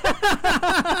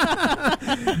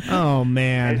Oh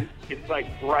man! And it's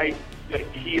like bright,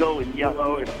 like teal and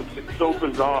yellow. It's so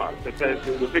bizarre.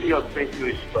 The video is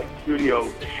basically just like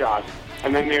studio shots.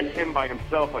 And then there's him by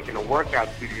himself, like in a workout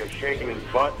studio, shaking his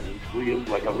butt and bleeding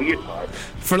like a leotard.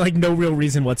 For like no real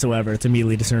reason whatsoever. It's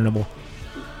immediately discernible.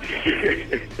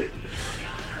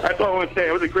 That's all I want to say.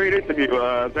 It was a great interview.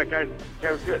 That guy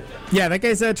was good. Yeah, that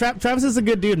guy's Travis is a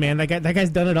good dude, man. That guy's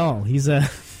done it all. He's a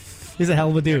hell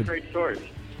of a dude. Great stories.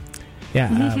 Yeah,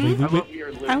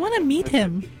 I want to meet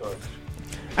him.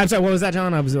 I'm sorry. What was that,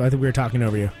 John? I think we were talking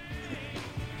over you.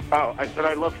 Oh, I said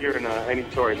I love hearing any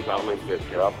stories about Limp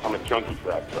Bizkit. I'm a junkie for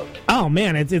that stuff. Oh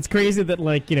man, it's crazy that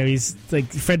he's like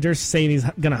Fred Durst saying he's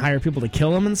gonna hire people to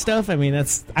kill him and stuff. I mean, I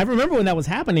remember when that was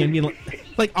happening, and being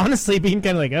like honestly being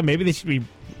kind of like, oh, maybe they should be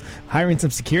hiring some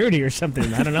security or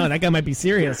something. I don't know. That guy might be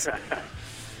serious.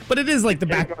 But it is like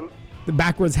the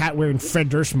backwards hat wearing Fred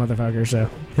Durst motherfucker. So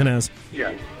who knows?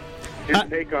 Yeah, his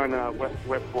take on West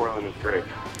Portland is great.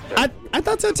 I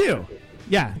thought so too.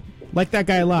 Yeah, like that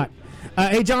guy a lot.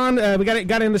 Hey, John, we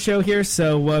got in the show here,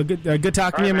 so good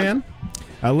talking to you, man.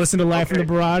 Listen to Live from the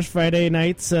Barrage Friday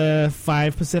nights,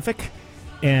 5 Pacific,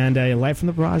 and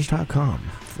livefromthebarrage.com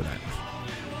for that.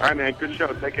 All right, man. Good show.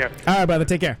 Take care. All right, brother.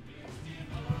 Take care.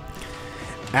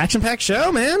 Action-packed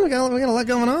show, man. We got a lot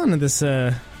going on in this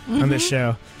on this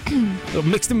show. Little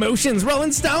mixed emotions,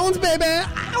 Rolling Stones, baby.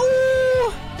 Ow!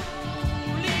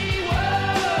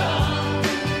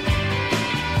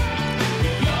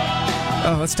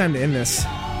 Oh, it's time to end this.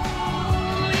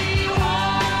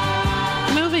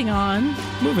 Moving on.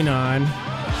 Moving on.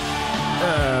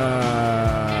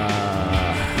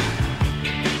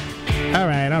 All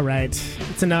right.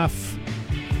 It's enough.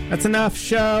 That's enough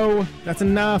show. That's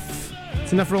enough.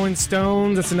 It's enough Rolling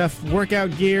Stones. That's enough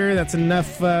workout gear. That's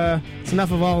enough. It's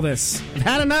enough of all this. I've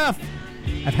had enough.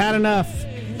 I've had enough.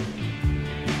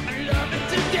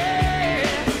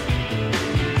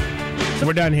 So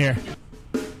we're done here.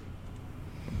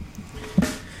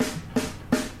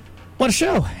 What a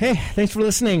show! Hey, thanks for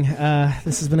listening.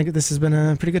 This has been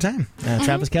a pretty good time.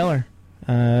 Travis Keller,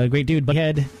 great dude.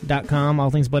 Buddyhead.com, all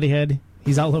things Buddyhead.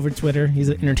 He's all over Twitter. He's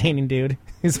an entertaining dude.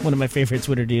 He's one of my favorite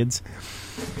Twitter dudes.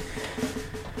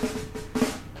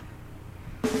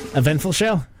 Eventful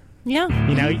show. Yeah.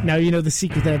 Now you know the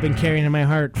secret that I've been carrying in my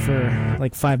heart for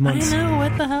like 5 months. I know,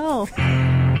 what the hell?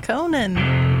 Conan.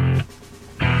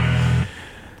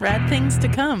 Rad things to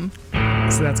come.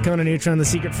 So that's Conan Neutron, The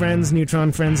Secret Friends,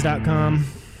 neutronfriends.com.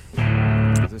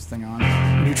 Is this thing on?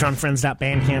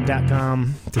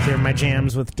 neutronfriends.bandcamp.com to hear my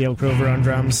jams with Dale Crover on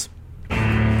drums.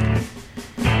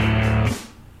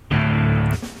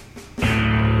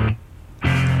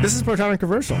 This is Protonic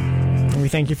Reversal, and we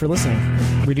thank you for listening.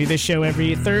 We do this show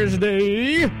every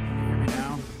Thursday, 8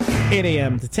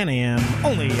 a.m. to 10 a.m.,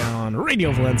 only on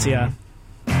Radio Valencia.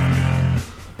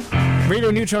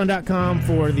 RadioNeutron.com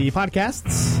for the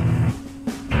podcasts,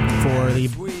 for the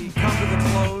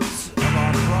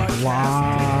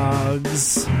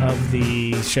vlogs of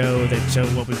the show that show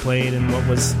what we played and what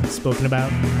was spoken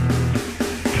about.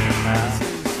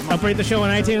 Help rate the show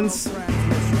on iTunes.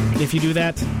 If you do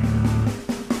that,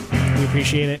 we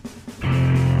appreciate it.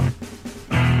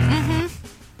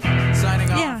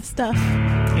 Signing off. Yeah, stuff.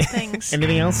 Things.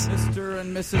 Anything else? Mr.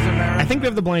 and Mrs. America. I think we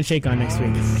have the blind shake on next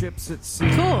week. Ships at sea.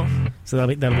 Cool. So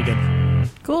that'll be good.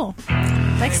 Cool.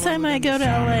 Next time I go to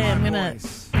LA, I'm gonna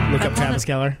look up Travis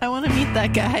Keller. I want to meet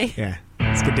that guy. Yeah,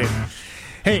 it's a good dude.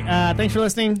 Hey, thanks for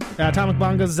listening. Atomic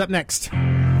Bongos is up next.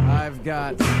 I've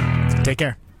got Take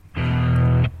care.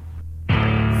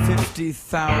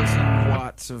 50,000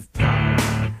 watts of power.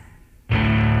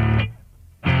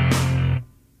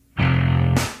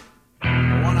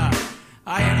 I wanna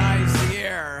ionize the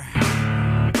air.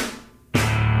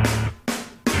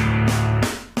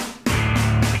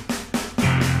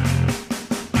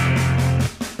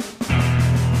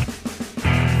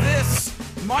 This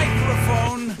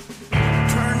microphone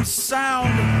turns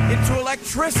sound into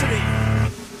electricity.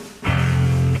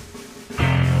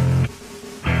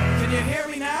 Can you hear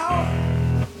me now?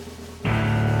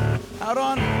 Out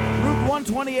on Route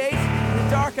 128, in the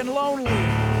dark and lonely.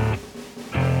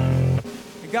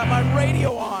 I got my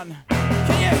radio on.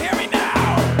 Can you hear me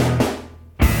now?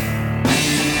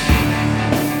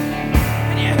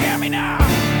 Can you hear me now?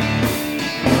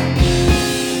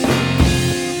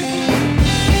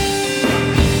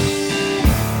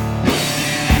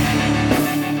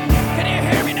 Can you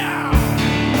hear me now? Can you hear me now?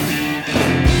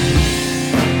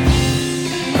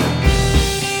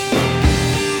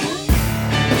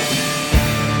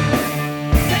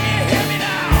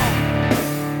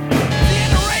 See you on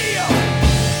the radio.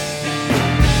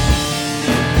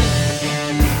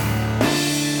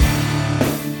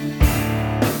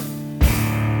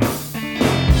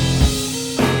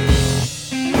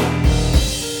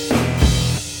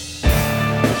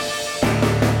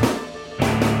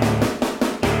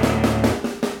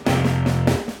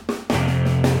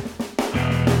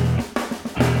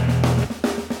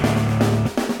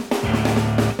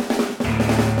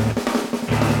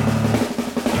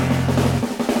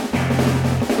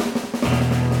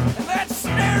 And that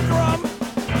snare drum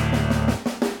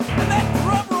and that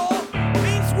drum roll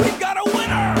means we've got a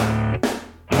winner.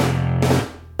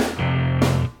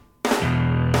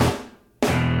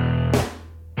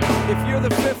 If you're the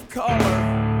fifth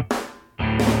caller,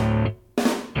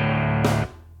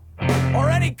 or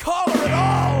any caller at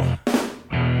all,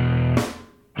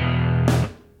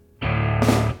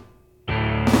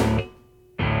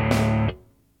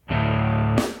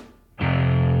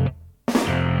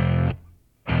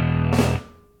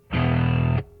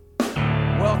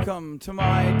 welcome to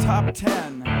my top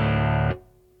 10.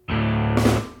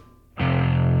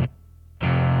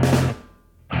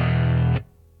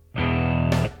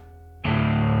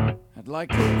 I'd like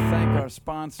to thank our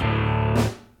sponsor.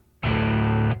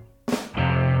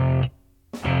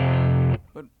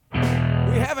 But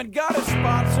we haven't got a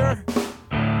sponsor.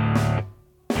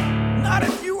 Not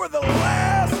if you were the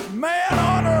last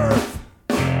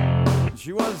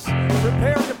She was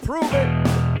prepared to prove it.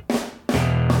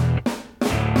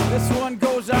 This one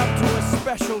goes out to a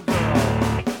special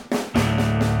girl.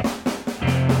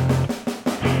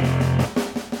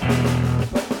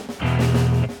 But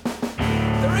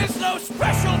there is no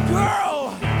special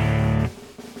girl.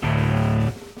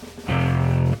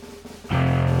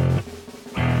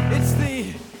 It's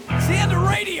the end of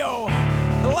radio.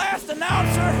 The last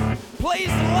announcer plays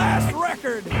the last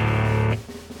record.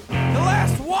 The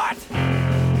last what?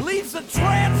 Leaves the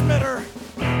transmitter.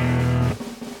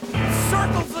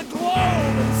 Circles the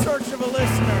globe in search of a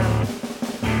listener.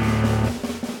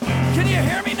 Can you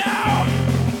hear me now?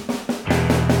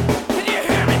 Can you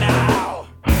hear me now?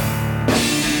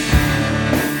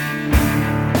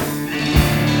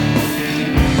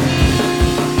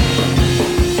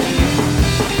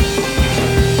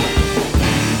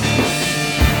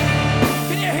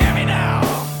 Can you hear me now?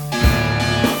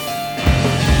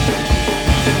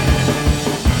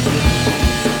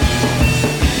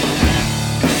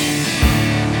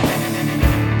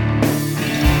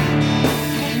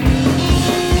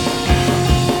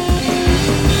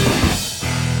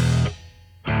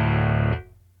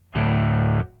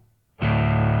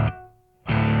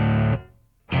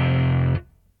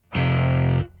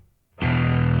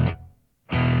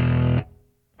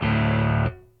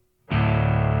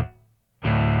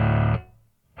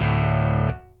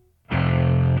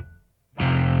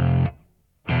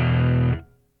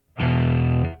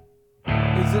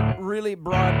 Is it really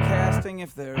broadcasting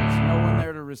if there's no one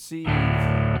there to receive?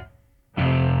 It's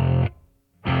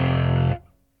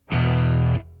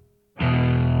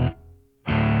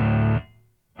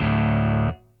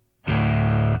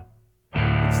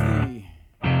the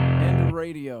end of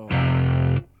radio.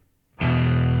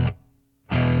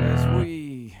 As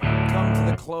we come to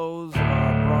the close of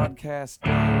our broadcast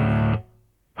day,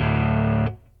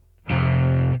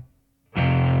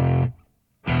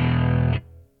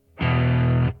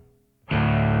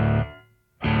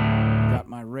 got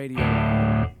my radio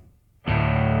on.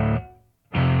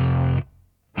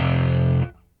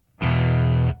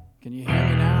 Can you hear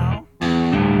me now? Can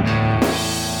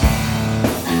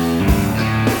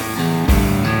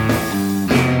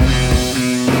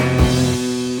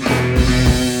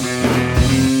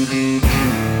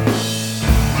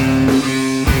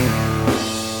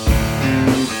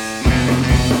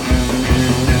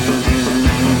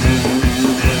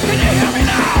you hear me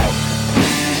now?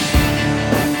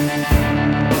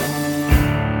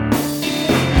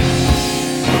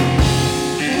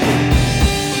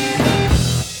 Can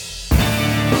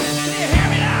you hear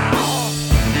me now?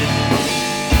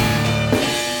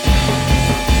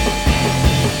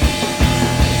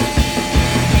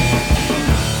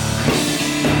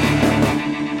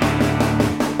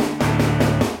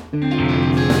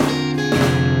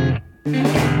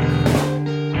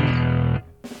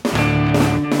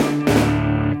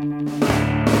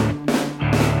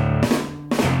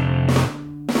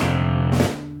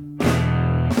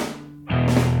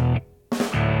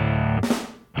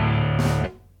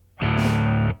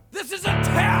 This is a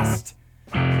test!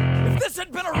 If this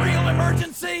had been a real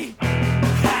emergency,